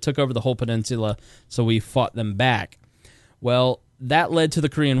Korea, took over the whole peninsula, so we fought them back. Well, that led to the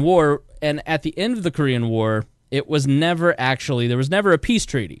Korean War, and at the end of the Korean War, there was never a peace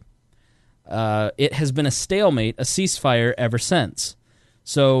treaty. It has been a stalemate, a ceasefire ever since.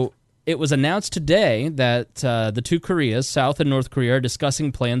 So it was announced today that the two Koreas, South and North Korea, are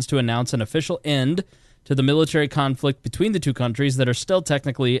discussing plans to announce an official end to the military conflict between the two countries that are still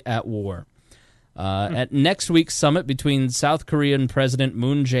technically at war. At next week's summit between South Korean President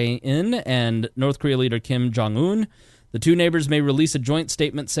Moon Jae-in and North Korea leader Kim Jong-un, the two neighbors may release a joint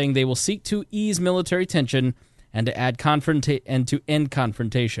statement saying they will seek to ease military tension and to end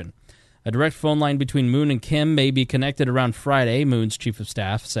confrontation. A direct phone line between Moon and Kim may be connected around Friday, Moon's chief of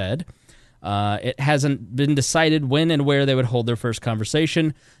staff said. It hasn't been decided when and where they would hold their first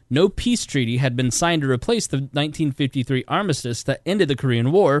conversation. No peace treaty had been signed to replace the 1953 armistice that ended the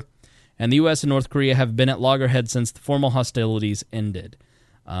Korean War, and the U.S. and North Korea have been at loggerheads since the formal hostilities ended.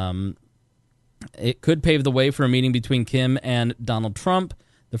 It could pave the way for a meeting between Kim and Donald Trump,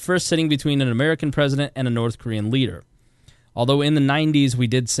 the first sitting between an American president and a North Korean leader. Although in the 90s we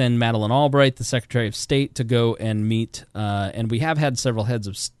did send Madeleine Albright, the Secretary of State, to go and meet, and we have had several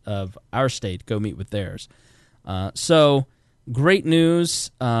heads of our state go meet with theirs. So, great news.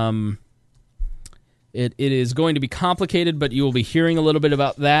 It is going to be complicated, but you will be hearing a little bit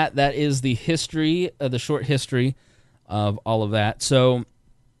about that. That is the history, the short history of all of that. So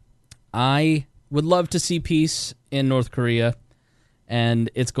I would love to see peace in North Korea, and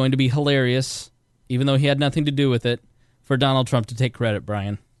it's going to be hilarious, even though he had nothing to do with it, for Donald Trump to take credit,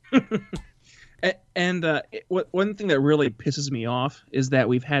 Brian. And one thing that really pisses me off is that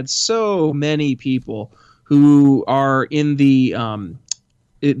we've had so many people who are in the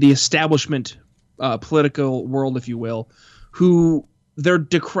establishment political world, if you will, who they're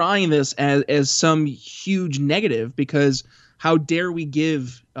decrying this as some huge negative, because how dare we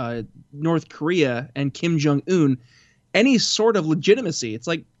give North Korea and Kim Jong-un any sort of legitimacy? It's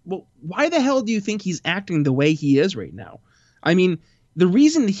like, well, why the hell do you think he's acting the way he is right now? I mean, the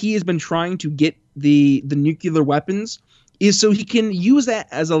reason he has been trying to get the nuclear weapons is so he can use that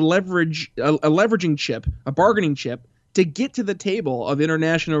as a leveraging chip, a bargaining chip, to get to the table of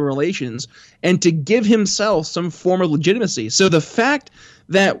international relations and to give himself some form of legitimacy. So the fact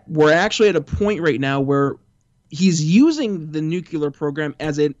that we're actually at a point right now where he's using the nuclear program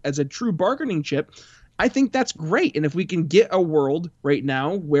as a true bargaining chip, I think that's great. And if we can get a world right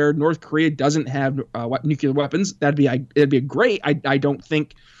now where North Korea doesn't have nuclear weapons, it'd be great. I don't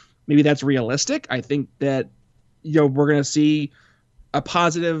think maybe that's realistic. I think that we're going to see a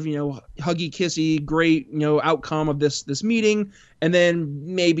positive, huggy kissy, great, outcome of this meeting, and then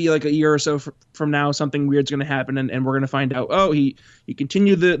maybe like a year or so from now, something weird's going to happen, and we're going to find out, oh, he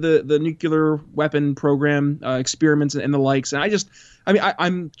continued the nuclear weapon program experiments and the likes. And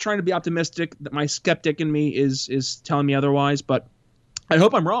I'm trying to be optimistic. That my skeptic in me is telling me otherwise, but I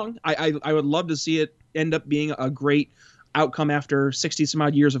hope I'm wrong. I would love to see it end up being a great outcome after 60 some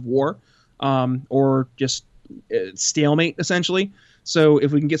odd years of war, or just stalemate essentially. So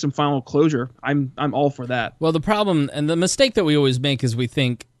if we can get some final closure, I'm all for that. Well, the problem and the mistake that we always make is we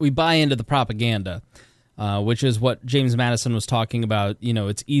think we buy into the propaganda, which is what James Madison was talking about.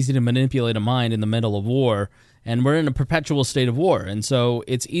 It's easy to manipulate a mind in the middle of war, and we're in a perpetual state of war. And so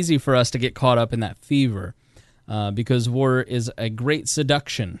it's easy for us to get caught up in that fever because war is a great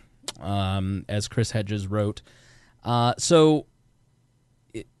seduction, as Chris Hedges wrote. So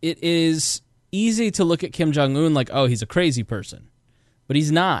it is easy to look at Kim Jong-un like, oh, he's a crazy person. But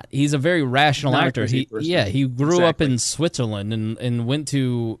he's not. He's a very rational actor. He grew up in Switzerland and went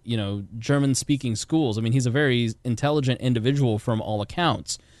to German-speaking schools. I mean, he's a very intelligent individual from all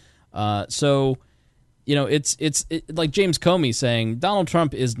accounts. So it's like James Comey saying Donald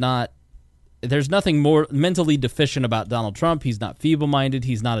Trump is not. There's nothing more mentally deficient about Donald Trump. He's not feeble-minded.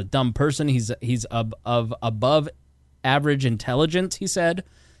 He's not a dumb person. He's of above average intelligence. He said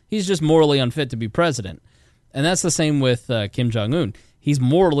he's just morally unfit to be president, and that's the same with Kim Jong-un. He's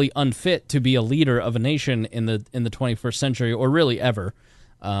morally unfit to be a leader of a nation in the 21st century, or really ever.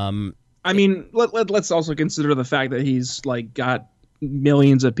 Let's also consider the fact that he's got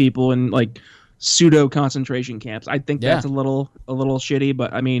millions of people in pseudo concentration camps. I think that's a little shitty,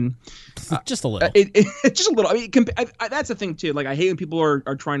 but just a little. It's just a little. That's the thing too. I hate when people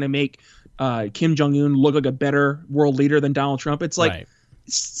are trying to make Kim Jong-un look like a better world leader than Donald Trump. It's like,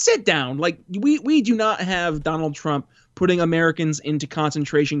 sit down. We do not have Donald Trump putting Americans into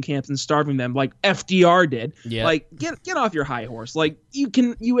concentration camps and starving them like FDR did. Yeah. Get off your high horse.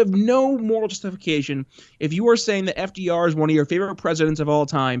 You have no moral justification if you are saying that FDR is one of your favorite presidents of all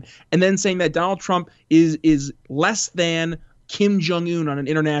time, and then saying that Donald Trump is less than Kim Jong-un on an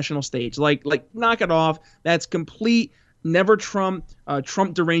international stage. Knock it off. That's complete never Trump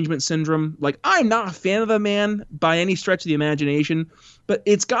derangement syndrome. I'm not a fan of the man by any stretch of the imagination, but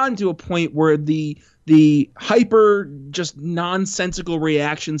it's gotten to a point where the hyper just nonsensical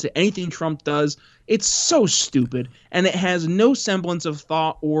reactions to anything Trump does, it's so stupid, and it has no semblance of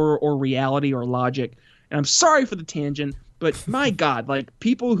thought or reality or logic. And I'm sorry for the tangent, But my God, like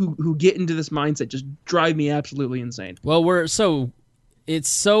people who get into this mindset just drive me absolutely insane. Well, it's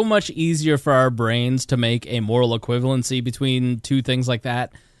so much easier for our brains to make a moral equivalency between two things like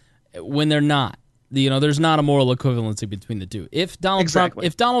that when they're not. There's not a moral equivalency between the two. If Donald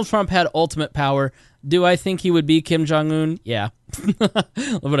Trump had ultimate power, do I think he would be Kim Jong-un? Yeah.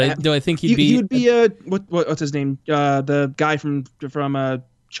 But do I think he would be what's his name? The guy from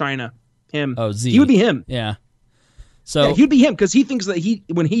China. Him. Oh, Z. He would be him. Yeah. So he'd be him because he thinks that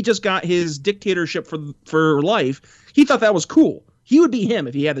when he just got his dictatorship for life, he thought that was cool. He would be him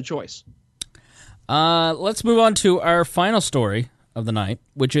if he had the choice. Let's move on to our final story of the night,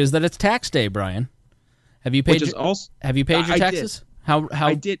 which is that it's tax day, Brian. Have you paid your taxes?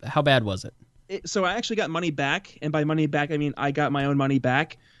 I did. How bad was it? So I actually got money back, and by money back I mean I got my own money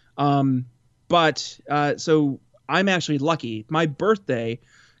back. So I'm actually lucky. My birthday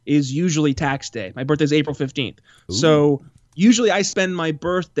is usually tax day. My birthday is April 15th. Ooh. So usually I spend my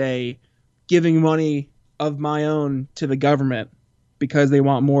birthday giving money of my own to the government because they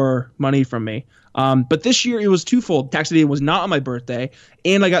want more money from me. But this year it was twofold. Tax day was not on my birthday,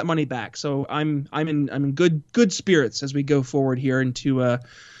 and I got money back. So I'm in good spirits as we go forward here into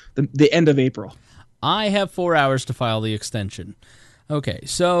the end of April. I have 4 hours to file the extension. Okay,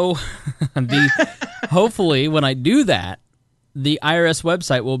 so hopefully when I do that, the IRS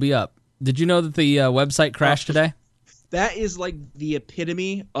website will be up. Did you know that the website crashed today? That is like the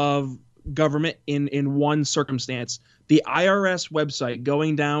epitome of government in one circumstance. The IRS website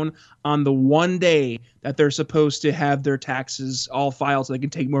going down on the one day that they're supposed to have their taxes all filed so they can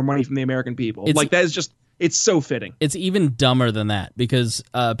take more money from the American people. That is just, it's so fitting. It's even dumber than that because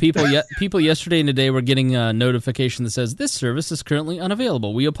people yesterday and today were getting a notification that says, this service is currently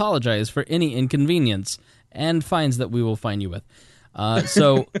unavailable. We apologize for any inconvenience and fines that we will fine you with.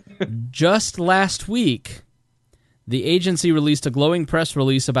 So just last week, the agency released a glowing press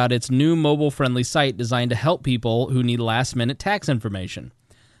release about its new mobile-friendly site designed to help people who need last-minute tax information.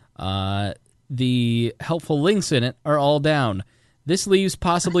 The helpful links in it are all down. This leaves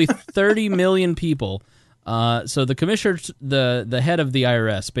possibly 30 million people. So the commissioner, the head of the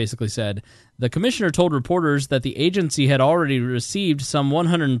IRS, basically said, the commissioner told reporters that the agency had already received some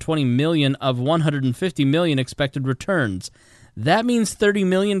 120 million of 150 million expected returns. That means 30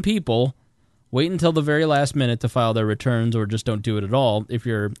 million people wait until the very last minute to file their returns, or just don't do it at all. If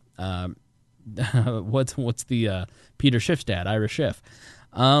you're what's the Peter Schiff's dad, Ira Schiff.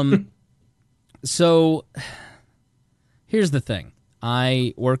 So here's the thing: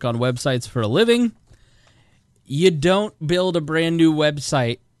 I work on websites for a living. You don't build a brand new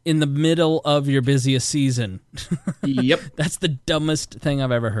website in the middle of your busiest season. Yep. That's the dumbest thing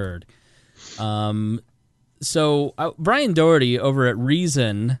I've ever heard. So Brian Doherty over at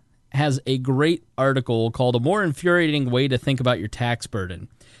Reason has a great article called A More Infuriating Way to Think About Your Tax Burden.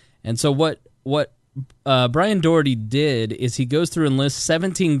 And so what Brian Doherty did is he goes through and lists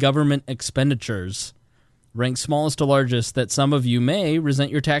 17 government expenditures, ranked smallest to largest, that some of you may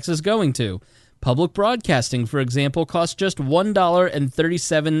resent your taxes going to. Public broadcasting, for example, costs just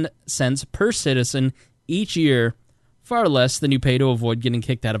 $1.37 per citizen each year, far less than you pay to avoid getting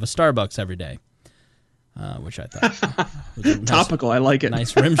kicked out of a Starbucks every day. Which I thought was a topical. I like it.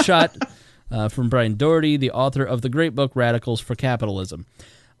 Nice rim shot from Brian Doherty, the author of the great book Radicals for Capitalism.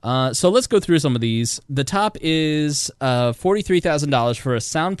 So let's go through some of these. The top is $43,000 for a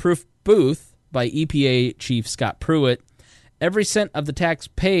soundproof booth by EPA Chief Scott Pruitt. Every cent of the tax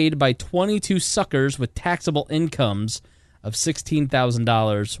paid by 22 suckers with taxable incomes of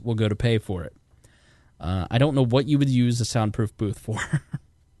 $16,000 will go to pay for it. I don't know what you would use a soundproof booth for.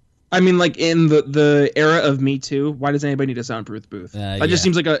 I mean, like in the era of Me Too, why does anybody need a soundproof booth? That just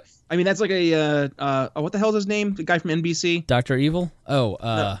seems like that's like a what the hell is his name? The guy from NBC? Dr. Evil? Oh,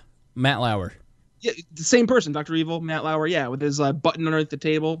 Matt Lauer. Yeah, the same person, Dr. Evil, Matt Lauer, yeah, with his button underneath the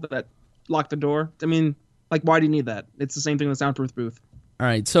table that locked the door. I mean, like, why do you need that? It's the same thing with a soundproof booth. All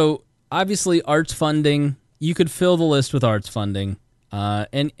right, so obviously arts funding, you could fill the list with arts funding.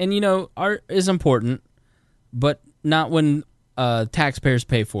 And you know, art is important, but not when taxpayers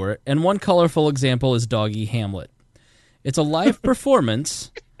pay for it. And one colorful example is Doggy Hamlet. It's a live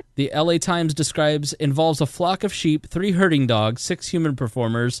performance, the LA Times describes, involves a flock of sheep, 3 herding dogs, 6 human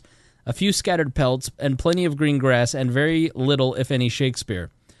performers, a few scattered pelts, and plenty of green grass, and very little, if any,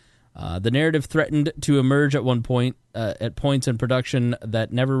 Shakespeare. The narrative threatened to emerge at one point, at points in production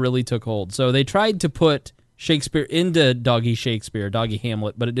that never really took hold. So they tried to put Shakespeare into Doggy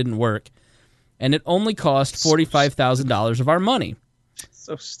Hamlet, but it didn't work. And it only cost $45,000 of our money.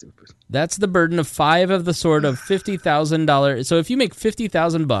 So stupid. That's the burden of 5 of the sort of $50,000. So if you make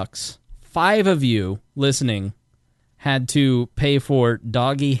 $50,000, 5 of you listening had to pay for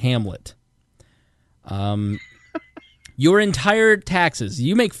Doggy Hamlet. Your entire taxes,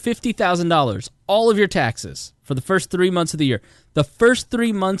 you make $50,000, all of your taxes for the first 3 months of the year. The first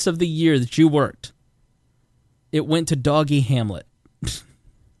 3 months of the year that you worked, it went to Doggy Hamlet.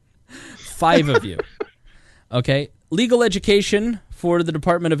 5 of you. Okay. Legal education for the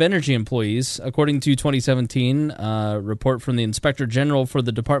Department of Energy employees, according to 2017 report from the Inspector General for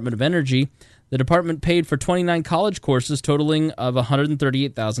the Department of Energy, the department paid for 29 college courses totaling of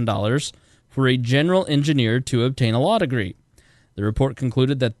 $138,000 for a general engineer to obtain a law degree. The report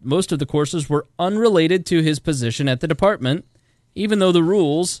concluded that most of the courses were unrelated to his position at the department, even though the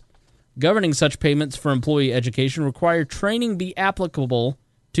rules governing such payments for employee education require training be applicable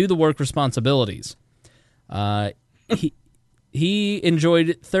to the work responsibilities. He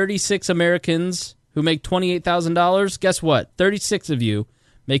enjoyed 36 Americans who make $28,000. Guess what? 36 of you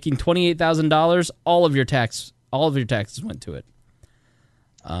making $28,000. All of your taxes went to it.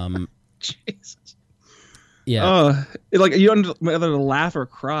 Jesus. Yeah. Like you don't know whether to laugh or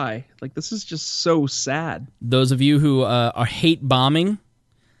cry. Like this is just so sad. Those of you who are hate bombing,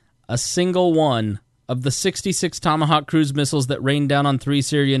 a single one of the 66 Tomahawk cruise missiles that rained down on 3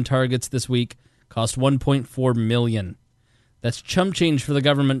 Syrian targets this week cost $1.4 million. That's chump change for the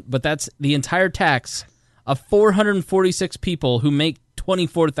government, but that's the entire tax of 446 people who make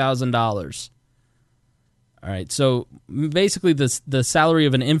 $24,000. All right, so basically the salary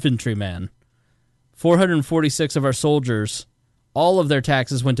of an infantryman, 446 of our soldiers, all of their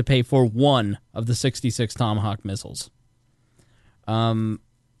taxes went to pay for one of the 66 Tomahawk missiles.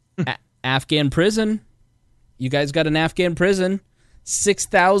 Afghan prison. You guys got an Afghan prison.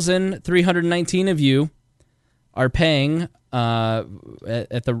 6,319 of you are paying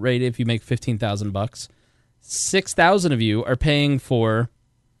at the rate if you make $15,000. 6,000 of you are paying for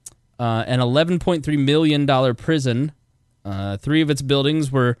an $11.3 million prison. 3 of its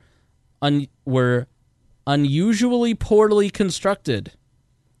buildings were unusually poorly constructed.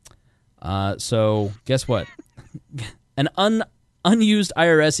 So guess what? An unused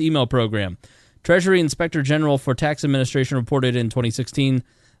IRS email program. Treasury Inspector General for Tax Administration reported in 2016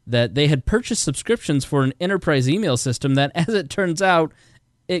 that they had purchased subscriptions for an enterprise email system that, as it turns out,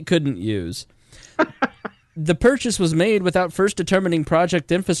 it couldn't use. The purchase was made without first determining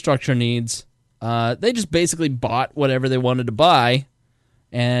project infrastructure needs. They just basically bought whatever they wanted to buy,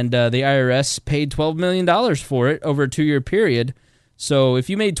 and the IRS paid $12 million for it over a 2-year period. So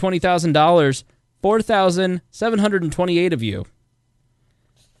if you made $20,000, 4,728 of you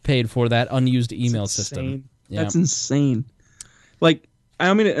paid for that unused email system. Yeah. That's insane. Like, I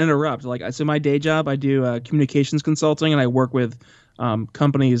don't mean to interrupt. Like, so my day job, I do communications consulting, and I work with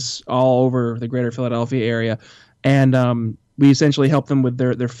companies all over the greater Philadelphia area, and we essentially help them with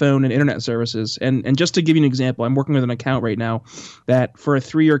their phone and internet services. And just to give you an example, I'm working with an account right now that for a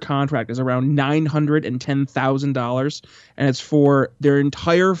 3-year contract is around $910,000, and it's for their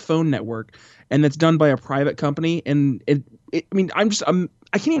entire phone network, and it's done by a private company. And I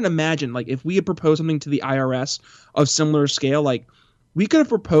can't even imagine, like, if we had proposed something to the IRS of similar scale, like we could have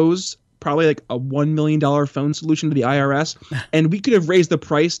proposed probably like a $1 million phone solution to the IRS, and we could have raised the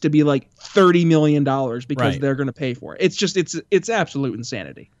price to be like $30 million because they're going to pay for it. It's just, it's absolute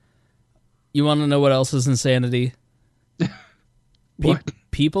insanity. You want to know what else is insanity? What?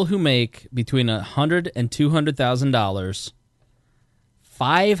 People who make between $100,000 and $200,000,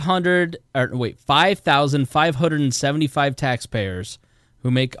 5,575 taxpayers who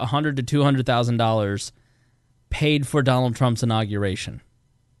make $100,000 to $200,000 paid for Donald Trump's inauguration.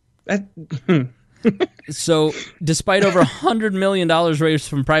 So, despite over $100 million raised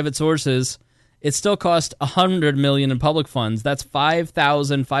from private sources, it still cost $100 million in public funds. That's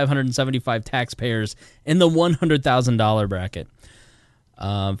 5,575 taxpayers in the $100,000 bracket.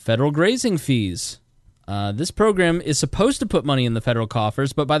 Federal grazing fees. This program is supposed to put money in the federal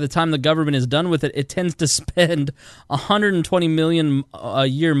coffers, but by the time the government is done with it, it tends to spend $120 million a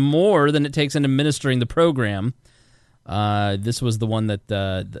year more than it takes in administering the program. This was the one that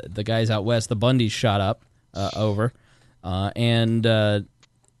the guys out west, the Bundys, shot up over. And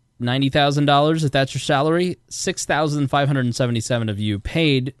 $90,000, if that's your salary, 6,577 of you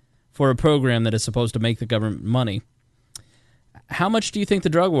paid for a program that is supposed to make the government money. How much do you think the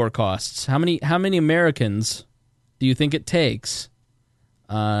drug war costs? How many Americans do you think it takes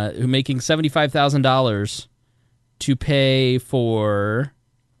who are making $75,000 to pay for,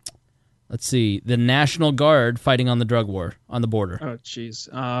 let's see, the National Guard fighting on the drug war on the border? Oh, jeez.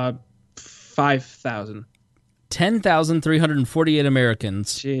 5,000. 10,348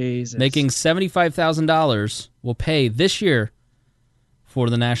 Americans Jesus. making $75,000 will pay this year for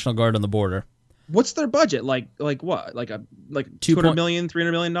the National Guard on the border. What's their budget? Like what? Like $200 million,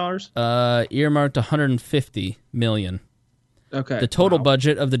 $300 million? Earmarked $150 million. Okay. The total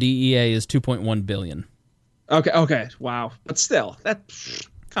budget of the DEA is $2.1 billion. Okay. Wow. But still,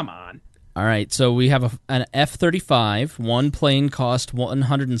 come on. All right. So we have an F-35. One plane cost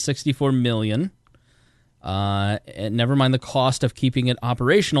 $164 million. And never mind the cost of keeping it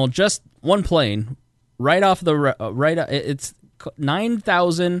operational. Just one plane, right off the it's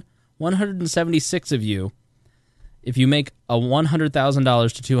 9,176 of you. If you make a $100,000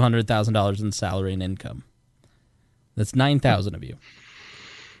 to $200,000 in salary and income, that's 9,000 of you.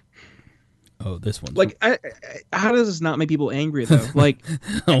 Oh, this one. Like, how does this not make people angry though? Like,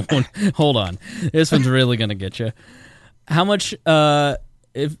 hold on, this one's really gonna get you. How much?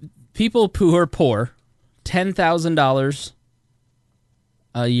 If people who are poor, $10,000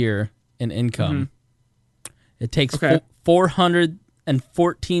 a year in income, it takes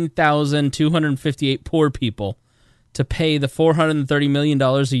 414,258 poor people to pay the $430 million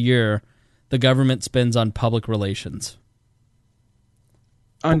a year the government spends on public relations.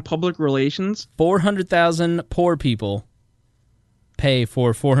 On public relations? 400,000 poor people pay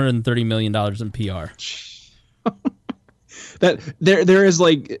for $430 million in PR. That there is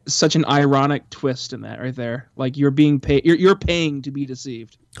like such an ironic twist in that right there. Like you're being paid, you're paying to be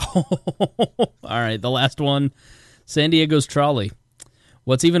deceived. All right, the last one, San Diego's trolley.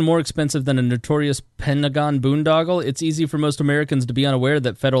 What's even more expensive than a notorious Pentagon boondoggle? It's easy for most Americans to be unaware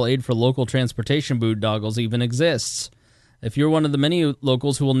that federal aid for local transportation boondoggles even exists. If you're one of the many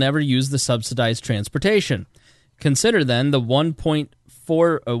locals who will never use the subsidized transportation, consider then the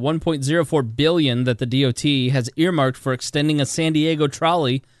 $1.04 billion that the DOT has earmarked for extending a San Diego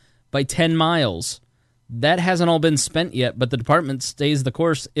trolley by 10 miles. That hasn't all been spent yet, but the department stays the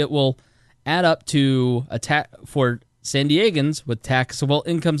course. It will add up to for San Diegans with taxable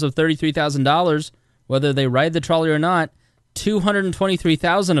incomes of $33,000, whether they ride the trolley or not.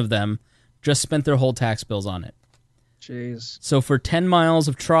 223,000 of them just spent their whole tax bills on it. Jeez. So for 10 miles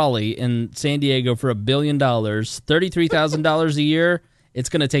of trolley in San Diego for $1 billion, $33,000 a year, it's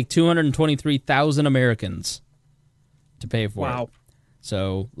going to take 223,000 Americans to pay for it. Wow.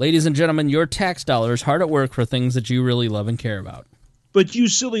 So, ladies and gentlemen, your tax dollars hard at work for things that you really love and care about. But you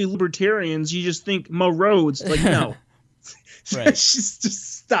silly libertarians, you just think more roads. Like, no. Right. just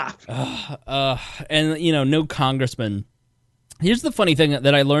stop. And, no congressman. Here's the funny thing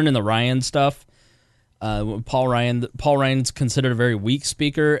that I learned in the Ryan stuff. Paul Ryan's considered a very weak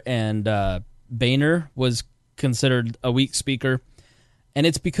speaker, and Boehner was considered a weak speaker, and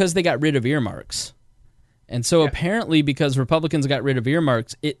it's because they got rid of earmarks. And so apparently because Republicans got rid of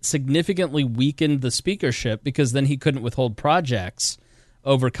earmarks, it significantly weakened the speakership, because then he couldn't withhold projects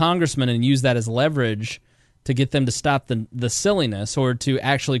over congressmen and use that as leverage to get them to stop the silliness or to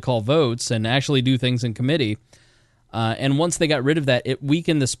actually call votes and actually do things in committee. And once they got rid of that, it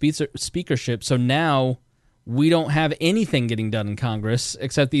weakened the speakership. So now we don't have anything getting done in Congress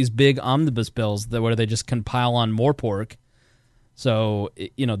except these big omnibus bills where they just can pile on more pork. So,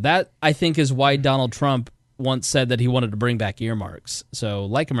 that I think is why Donald Trump once said that he wanted to bring back earmarks. So,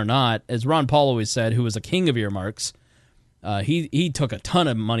 like him or not, as Ron Paul always said, who was a king of earmarks, he took a ton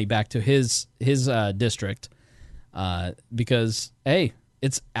of money back to his district because, hey,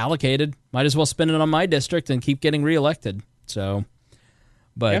 it's allocated. Might as well spend it on my district and keep getting reelected. So,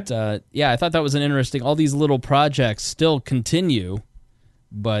 but I thought that was an interesting. All these little projects still continue,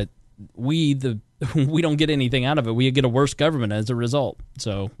 but we don't get anything out of it. We get a worse government as a result.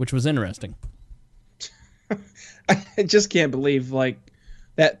 So, which was interesting. I just can't believe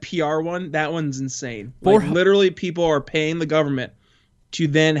that PR one. That one's insane. Literally, people are paying the government to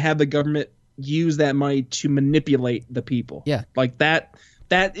then have the government use that money to manipulate the people. Yeah, That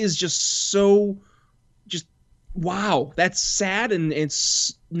is just so, wow. That's sad, and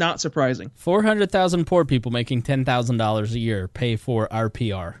it's not surprising. 400,000 poor people making $10,000 a year pay for our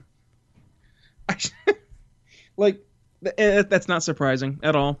PR. That's not surprising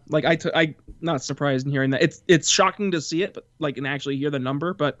at all. I not surprised in hearing that. It's shocking to see it, but and actually hear the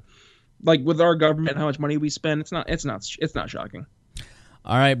number. But with our government, how much money we spend, it's not shocking.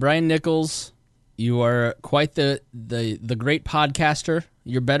 All right, Brian Nichols, you are quite the great podcaster.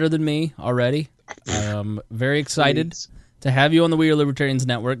 You're better than me already. Very excited to have you on the We Are Libertarians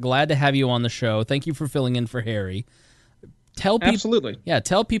Network. Glad to have you on the show. Thank you for filling in for Harry. Tell people, absolutely. Yeah,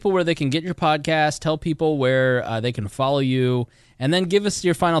 tell people where they can get your podcast. Tell people where they can follow you, and then give us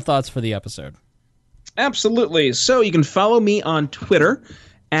your final thoughts for the episode. Absolutely. So you can follow me on Twitter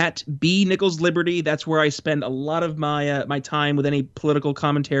at @BNicholsLiberty. That's where I spend a lot of my time with any political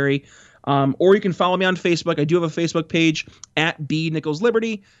commentary. Or you can follow me on Facebook. I do have a Facebook page at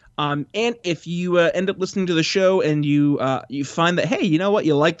 @BNicholsLiberty. And if you end up listening to the show and you find that, hey, you know what,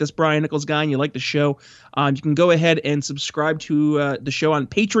 you like this Brian Nichols guy and you like the show, you can go ahead and subscribe to the show on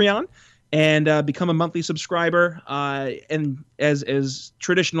Patreon and become a monthly subscriber. And as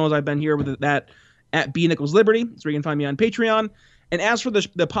traditional as I've been here with that, at B Nichols Liberty, so you can find me on Patreon. And as for the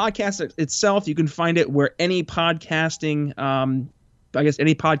podcast itself, you can find it where any podcasting,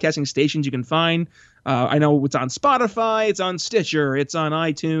 any podcasting stations you can find. I know it's on Spotify, it's on Stitcher, it's on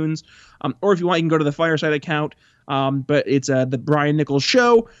iTunes, or if you want, you can go to the Fireside account. But it's the Brian Nichols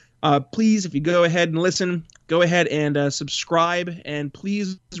Show. Please, if you go ahead and listen, go ahead and subscribe, and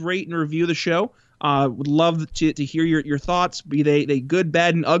please rate and review the show. Would love to hear your thoughts, be they good,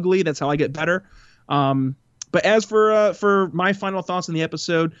 bad, and ugly. That's how I get better. But as for my final thoughts on the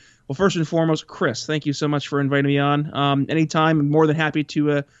episode, well, first and foremost, Chris, thank you so much for inviting me on. Anytime, I'm more than happy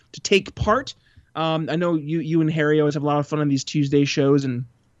to take part. I know you and Harry always have a lot of fun on these Tuesday shows, and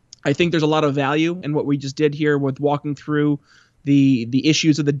I think there's a lot of value in what we just did here with walking through the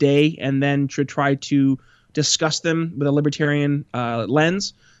issues of the day and then to try to discuss them with a libertarian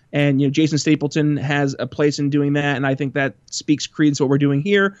lens. And Jason Stapleton has a place in doing that, and I think that speaks credence to what we're doing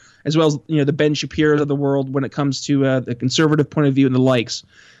here, as well as the Ben Shapiro's of the world when it comes to the conservative point of view and the likes.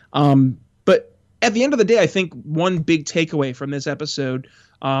 But at the end of the day, I think one big takeaway from this episode,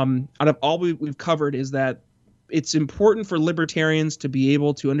 out of all we've covered, is that it's important for libertarians to be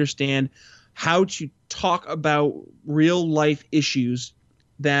able to understand how to talk about real life issues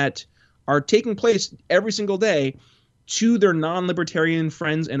that are taking place every single day to their non-libertarian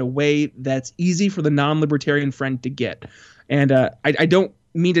friends in a way that's easy for the non-libertarian friend to get. And I don't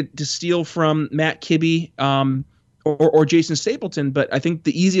mean to steal from Matt Kibbe or Jason Stapleton, but I think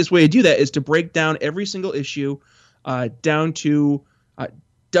the easiest way to do that is to break down every single issue down to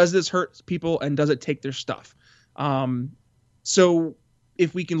does this hurt people and does it take their stuff? So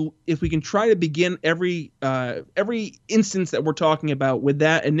if we can try to begin every instance that we're talking about with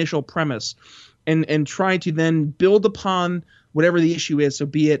that initial premise, and try to then build upon whatever the issue is. So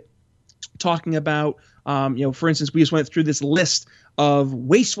be it talking about, for instance, we just went through this list of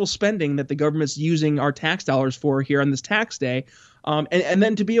wasteful spending that the government's using our tax dollars for here on this tax day. And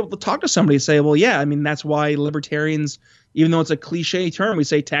then to be able to talk to somebody and say, well, yeah, I mean, that's why libertarians, even though it's a cliche term, we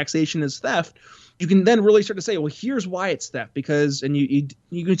say taxation is theft. You can then really start to say, well, here's why it's theft, because, and you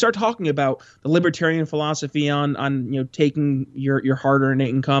can start talking about the libertarian philosophy on taking your hard-earned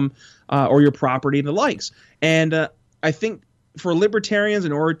income or your property and the likes. And I think for libertarians,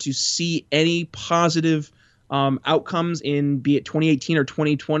 in order to see any positive outcomes in be it 2018 or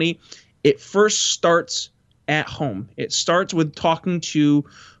 2020, it first starts at home. It starts with talking to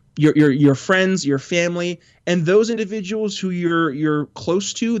your friends, your family, and those individuals who you're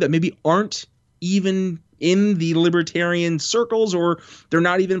close to that maybe aren't even in the libertarian circles, or they're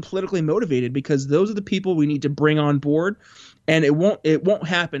not even politically motivated, because those are the people we need to bring on board. And it won't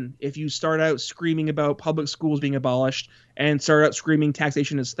happen if you start out screaming about public schools being abolished and start out screaming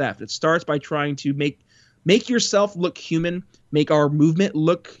taxation is theft. It starts by trying to make yourself look human, make our movement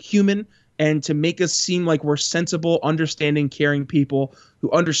look human, and to make us seem like we're sensible, understanding, caring people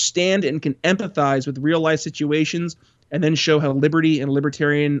who understand and can empathize with real life situations, and then show how liberty and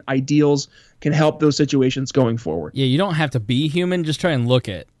libertarian ideals can help those situations going forward. Yeah, you don't have to be human, just try and look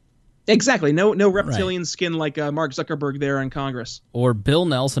it. Exactly. No reptilian skin like Mark Zuckerberg there in Congress. Or Bill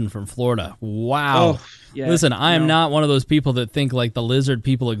Nelson from Florida. Wow. Oh, yeah. Listen, I am not one of those people that think like the lizard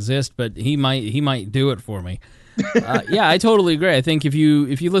people exist, but he might do it for me. Yeah, I totally agree. I think if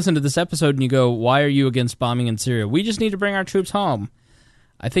you listen to this episode and you go, why are you against bombing in Syria? We just need to bring our troops home.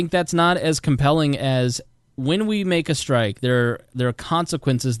 I think that's not as compelling as when we make a strike, there are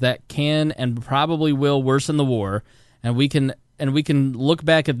consequences that can and probably will worsen the war, and we can look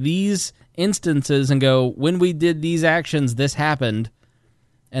back at these instances and go, when we did these actions, this happened,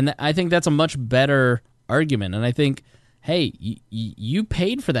 and I think that's a much better argument. And I think, hey, you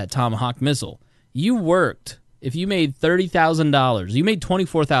paid for that Tomahawk missile. You worked. If you made $30,000, you made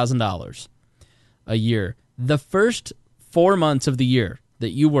 $24,000 a year. The first 4 months of the year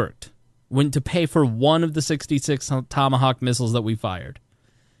that you worked went to pay for one of the 66 Tomahawk missiles that we fired.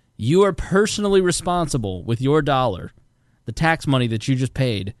 You are personally responsible with your dollar, the tax money that you just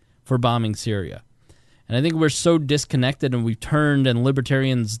paid, for bombing Syria. And I think we're so disconnected, and we've turned, and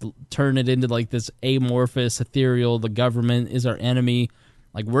libertarians turn it into like this amorphous, ethereal, the government is our enemy.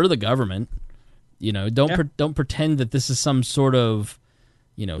 Like, we're the government. Don't pretend that this is some sort of,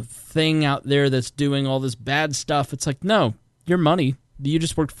 thing out there that's doing all this bad stuff. It's like, no, your money. You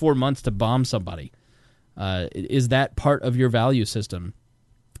just worked 4 months to bomb somebody. Is that part of your value system?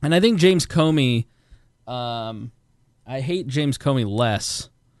 And I think James Comey, I hate James Comey less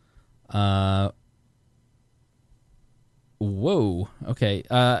Whoa. Okay.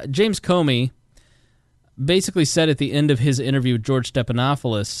 James Comey basically said at the end of his interview with George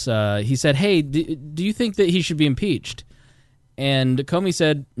Stephanopoulos, he said, hey, do you think that he should be impeached? And Comey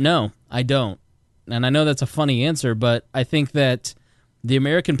said, no, I don't. And I know that's a funny answer, but I think that the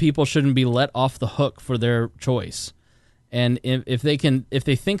American people shouldn't be let off the hook for their choice. And if they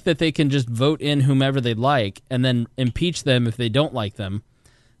think that they can just vote in whomever they like and then impeach them if they don't like them,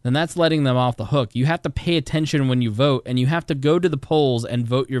 then that's letting them off the hook. You have to pay attention when you vote, and you have to go to the polls and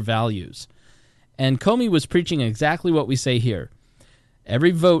vote your values. And Comey was preaching exactly what we say here.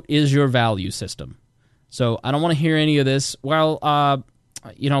 Every vote is your value system. So I don't want to hear any of this. Well,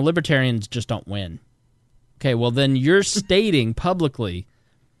 libertarians just don't win. Okay, well then you're stating publicly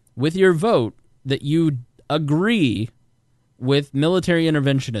with your vote that you agree with military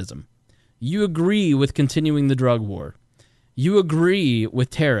interventionism. You agree with continuing the drug war. You agree with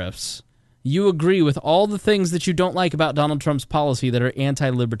tariffs. You agree with all the things that you don't like about Donald Trump's policy that are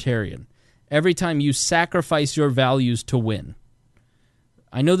anti-libertarian. Every time you sacrifice your values to win.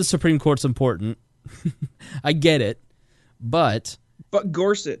 I know the Supreme Court's important. I get it. But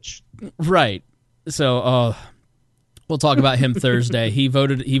Gorsuch. Right. So we'll talk about him Thursday. He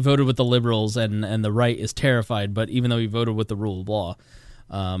voted with the liberals, and the right is terrified, but even though he voted with the rule of law.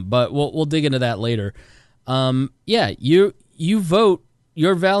 But we'll dig into that later. You vote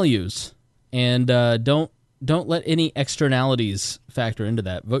your values, and don't let any externalities factor into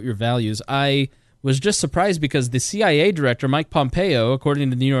that. Vote your values. I was just surprised because the CIA director, Mike Pompeo, according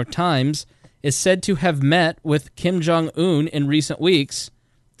to the New York Times, is said to have met with Kim Jong-un in recent weeks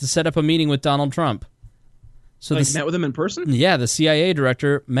to set up a meeting with Donald Trump. So met with him in person? Yeah, the CIA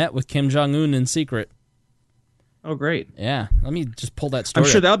director met with Kim Jong-un in secret. Oh, great. Yeah, let me just pull that story I'm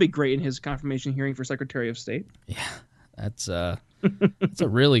sure up. that'll be great in his confirmation hearing for Secretary of State. Yeah, that's a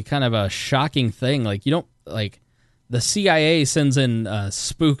really kind of a shocking thing. Like, you don't, like, the CIA sends in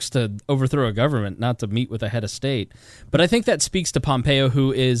spooks to overthrow a government, not to meet with a head of state. But I think that speaks to Pompeo,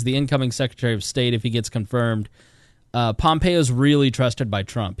 who is the incoming Secretary of State if he gets confirmed. Pompeo's really trusted by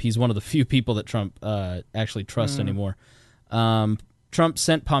Trump. He's one of the few people that Trump actually trusts anymore. Trump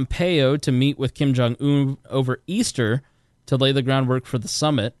sent Pompeo to meet with Kim Jong-un over Easter to lay the groundwork for the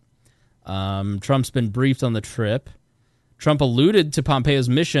summit. Trump's been briefed on the trip. Trump alluded to Pompeo's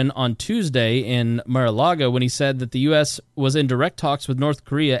mission on Tuesday in Mar-a-Lago when he said that the U.S. was in direct talks with North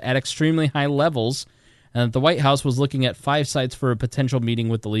Korea at extremely high levels, and that the White House was looking at 5 sites for a potential meeting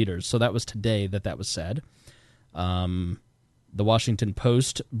with the leaders. So that was today that was said. The Washington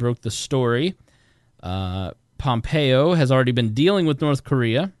Post broke the story. Pompeo has already been dealing with North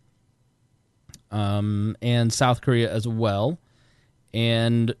Korea and South Korea as well.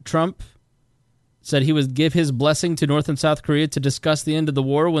 And Trump said he would give his blessing to North and South Korea to discuss the end of the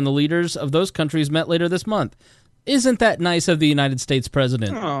war when the leaders of those countries met later this month. Isn't that nice of the United States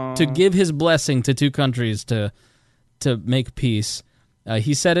president to give his blessing to two countries to make peace?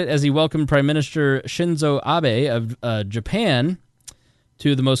 He said it as he welcomed Prime Minister Shinzo Abe of Japan,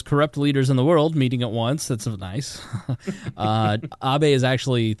 two of the most corrupt leaders in the world, meeting at once. That's nice. Abe is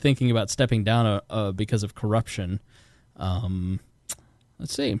actually thinking about stepping down because of corruption.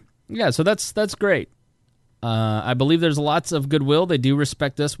 Let's see. Yeah, so that's great. I believe there's lots of goodwill. They do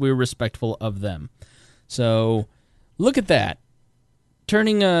respect us. We're respectful of them. So look at that.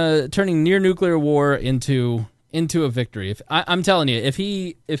 Turning near nuclear war into a victory. I'm telling you, if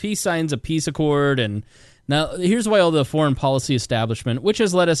he signs a peace accord, and now here's why all the foreign policy establishment, which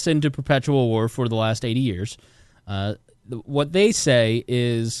has led us into perpetual war for the last 80 years, what they say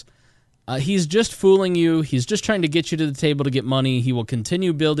is he's just fooling you. He's just trying to get you to the table to get money. He will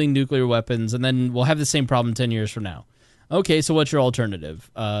continue building nuclear weapons, and then we'll have the same problem 10 years from now. Okay, so what's your alternative?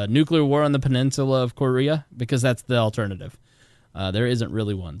 Nuclear war on the peninsula of Korea? Because that's the alternative. There isn't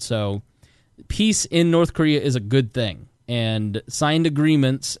really one. So peace in North Korea is a good thing, and signed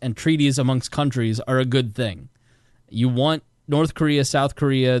agreements and treaties amongst countries are a good thing. You want North Korea, South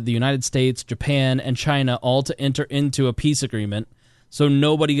Korea, the United States, Japan, and China all to enter into a peace agreement so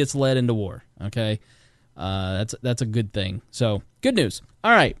nobody gets led into war, okay? That's a good thing. So, good news.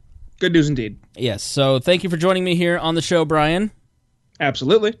 All right. Good news indeed. Yes, so thank you for joining me here on the show, Brian.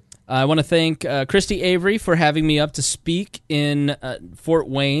 Absolutely. I want to thank Christy Avery for having me up to speak in Fort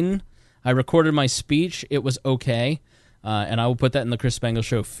Wayne. I recorded my speech. It was okay, and I will put that in the Chris Spangle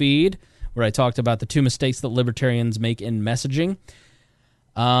Show feed, where I talked about the 2 mistakes that libertarians make in messaging.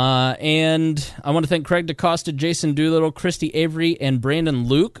 And I want to thank Craig DeCosta, Jason Doolittle, Christy Avery, and Brandon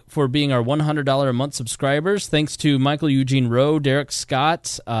Luke for being our $100 a month subscribers. Thanks to Michael Eugene Rowe, Derek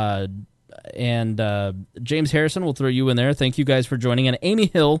Scott, and James Harrison. We'll throw you in there. Thank you guys for joining. And Amy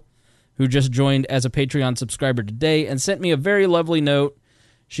Hill who just joined as a Patreon subscriber today and sent me a very lovely note.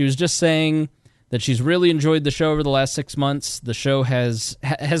 She was just saying that she's really enjoyed the show over the last 6 months. The show has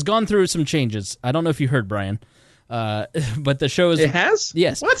gone through some changes. I don't know if you heard, Brian, but the show is... It has?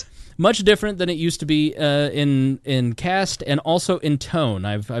 Yes. What? Much different than it used to be in cast and also in tone.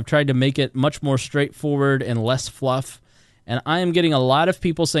 I've tried to make it much more straightforward and less fluff, and I am getting a lot of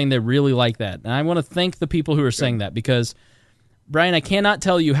people saying they really like that. And I want to thank the people who are saying that because, Brian, I cannot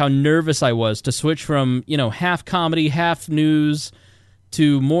tell you how nervous I was to switch from, half comedy, half news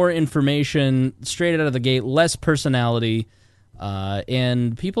to more information straight out of the gate, less personality,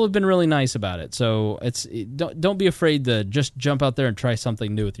 and people have been really nice about it. So don't be afraid to just jump out there and try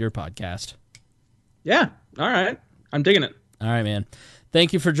something new with your podcast. Yeah, all right. I'm digging it. All right, man.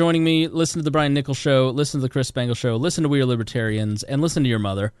 Thank you for joining me. Listen to the Brian Nichols Show, listen to the Chris Spangle Show, listen to We Are Libertarians, and listen to your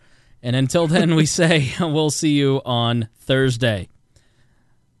mother. And until then, we say we'll see you on Thursday.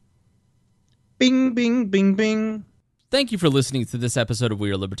 Bing, bing, bing, bing. Thank you for listening to this episode of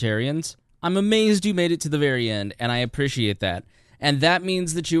We Are Libertarians. I'm amazed you made it to the very end, and I appreciate that. And that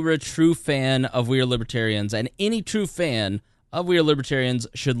means that you were a true fan of We Are Libertarians, and any true fan of We Are Libertarians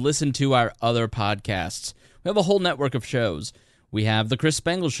should listen to our other podcasts. We have a whole network of shows. We have The Chris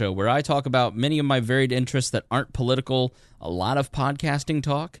Spangle Show, where I talk about many of my varied interests that aren't political, a lot of podcasting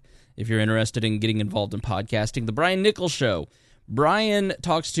talk. If you're interested in getting involved in podcasting, The Brian Nichols Show. Brian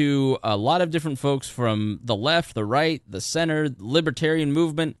talks to a lot of different folks from the left, the right, the center, the libertarian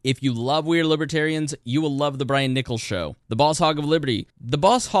movement. If you love We Are Libertarians, you will love The Brian Nichols Show. The Boss Hog of Liberty. The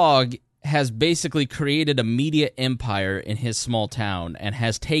Boss Hog has basically created a media empire in his small town and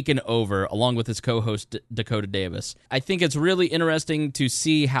has taken over, along with his co-host Dakota Davis. I think it's really interesting to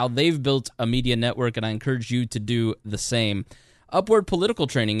see how they've built a media network, and I encourage you to do the same. Upward Political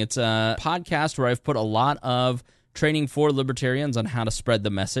Training. It's a podcast where I've put a lot of training for libertarians on how to spread the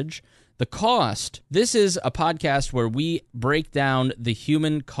message. The Cost. This is a podcast where we break down the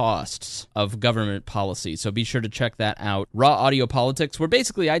human costs of government policy, so be sure to check that out. Raw Audio Politics, where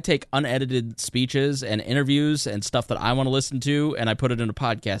basically I take unedited speeches and interviews and stuff that I want to listen to, and I put it in a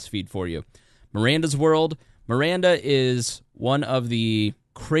podcast feed for you. Miranda's World. Miranda is one of the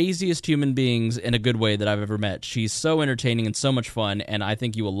craziest human beings in a good way that I've ever met. She's so entertaining and so much fun, and I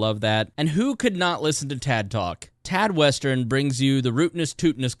think you will love that. And who could not listen to Tad Talk? Tad Western brings you the rootinest,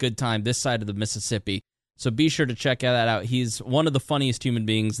 tootinest good time this side of the Mississippi. So be sure to check that out. He's one of the funniest human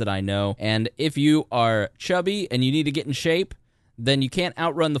beings that I know. And if you are chubby and you need to get in shape, then you can't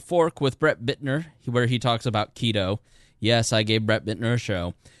outrun the fork with Brett Bittner, where he talks about keto. Yes, I gave Brett Bittner a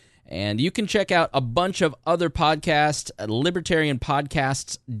show. And you can check out a bunch of other podcasts at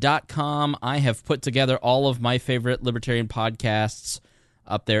libertarianpodcasts.com. I have put together all of my favorite libertarian podcasts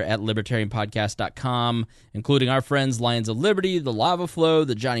up there at libertarianpodcast.com, including our friends Lions of Liberty, The Lava Flow,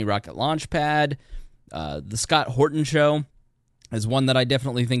 the Johnny Rocket Launchpad, the Scott Horton Show is one that I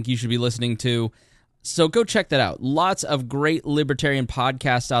definitely think you should be listening to. So go check that out. Lots of great libertarian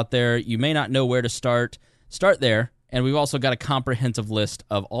podcasts out there. You may not know where to start. Start there. And we've also got a comprehensive list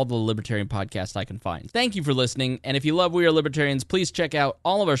of all the libertarian podcasts I can find. Thank you for listening, and if you love We Are Libertarians, please check out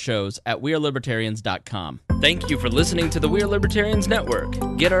all of our shows at WeareLibertarians.com. Thank you for listening to the We Are Libertarians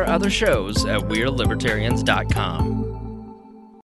Network. Get our other shows at WeareLibertarians.com.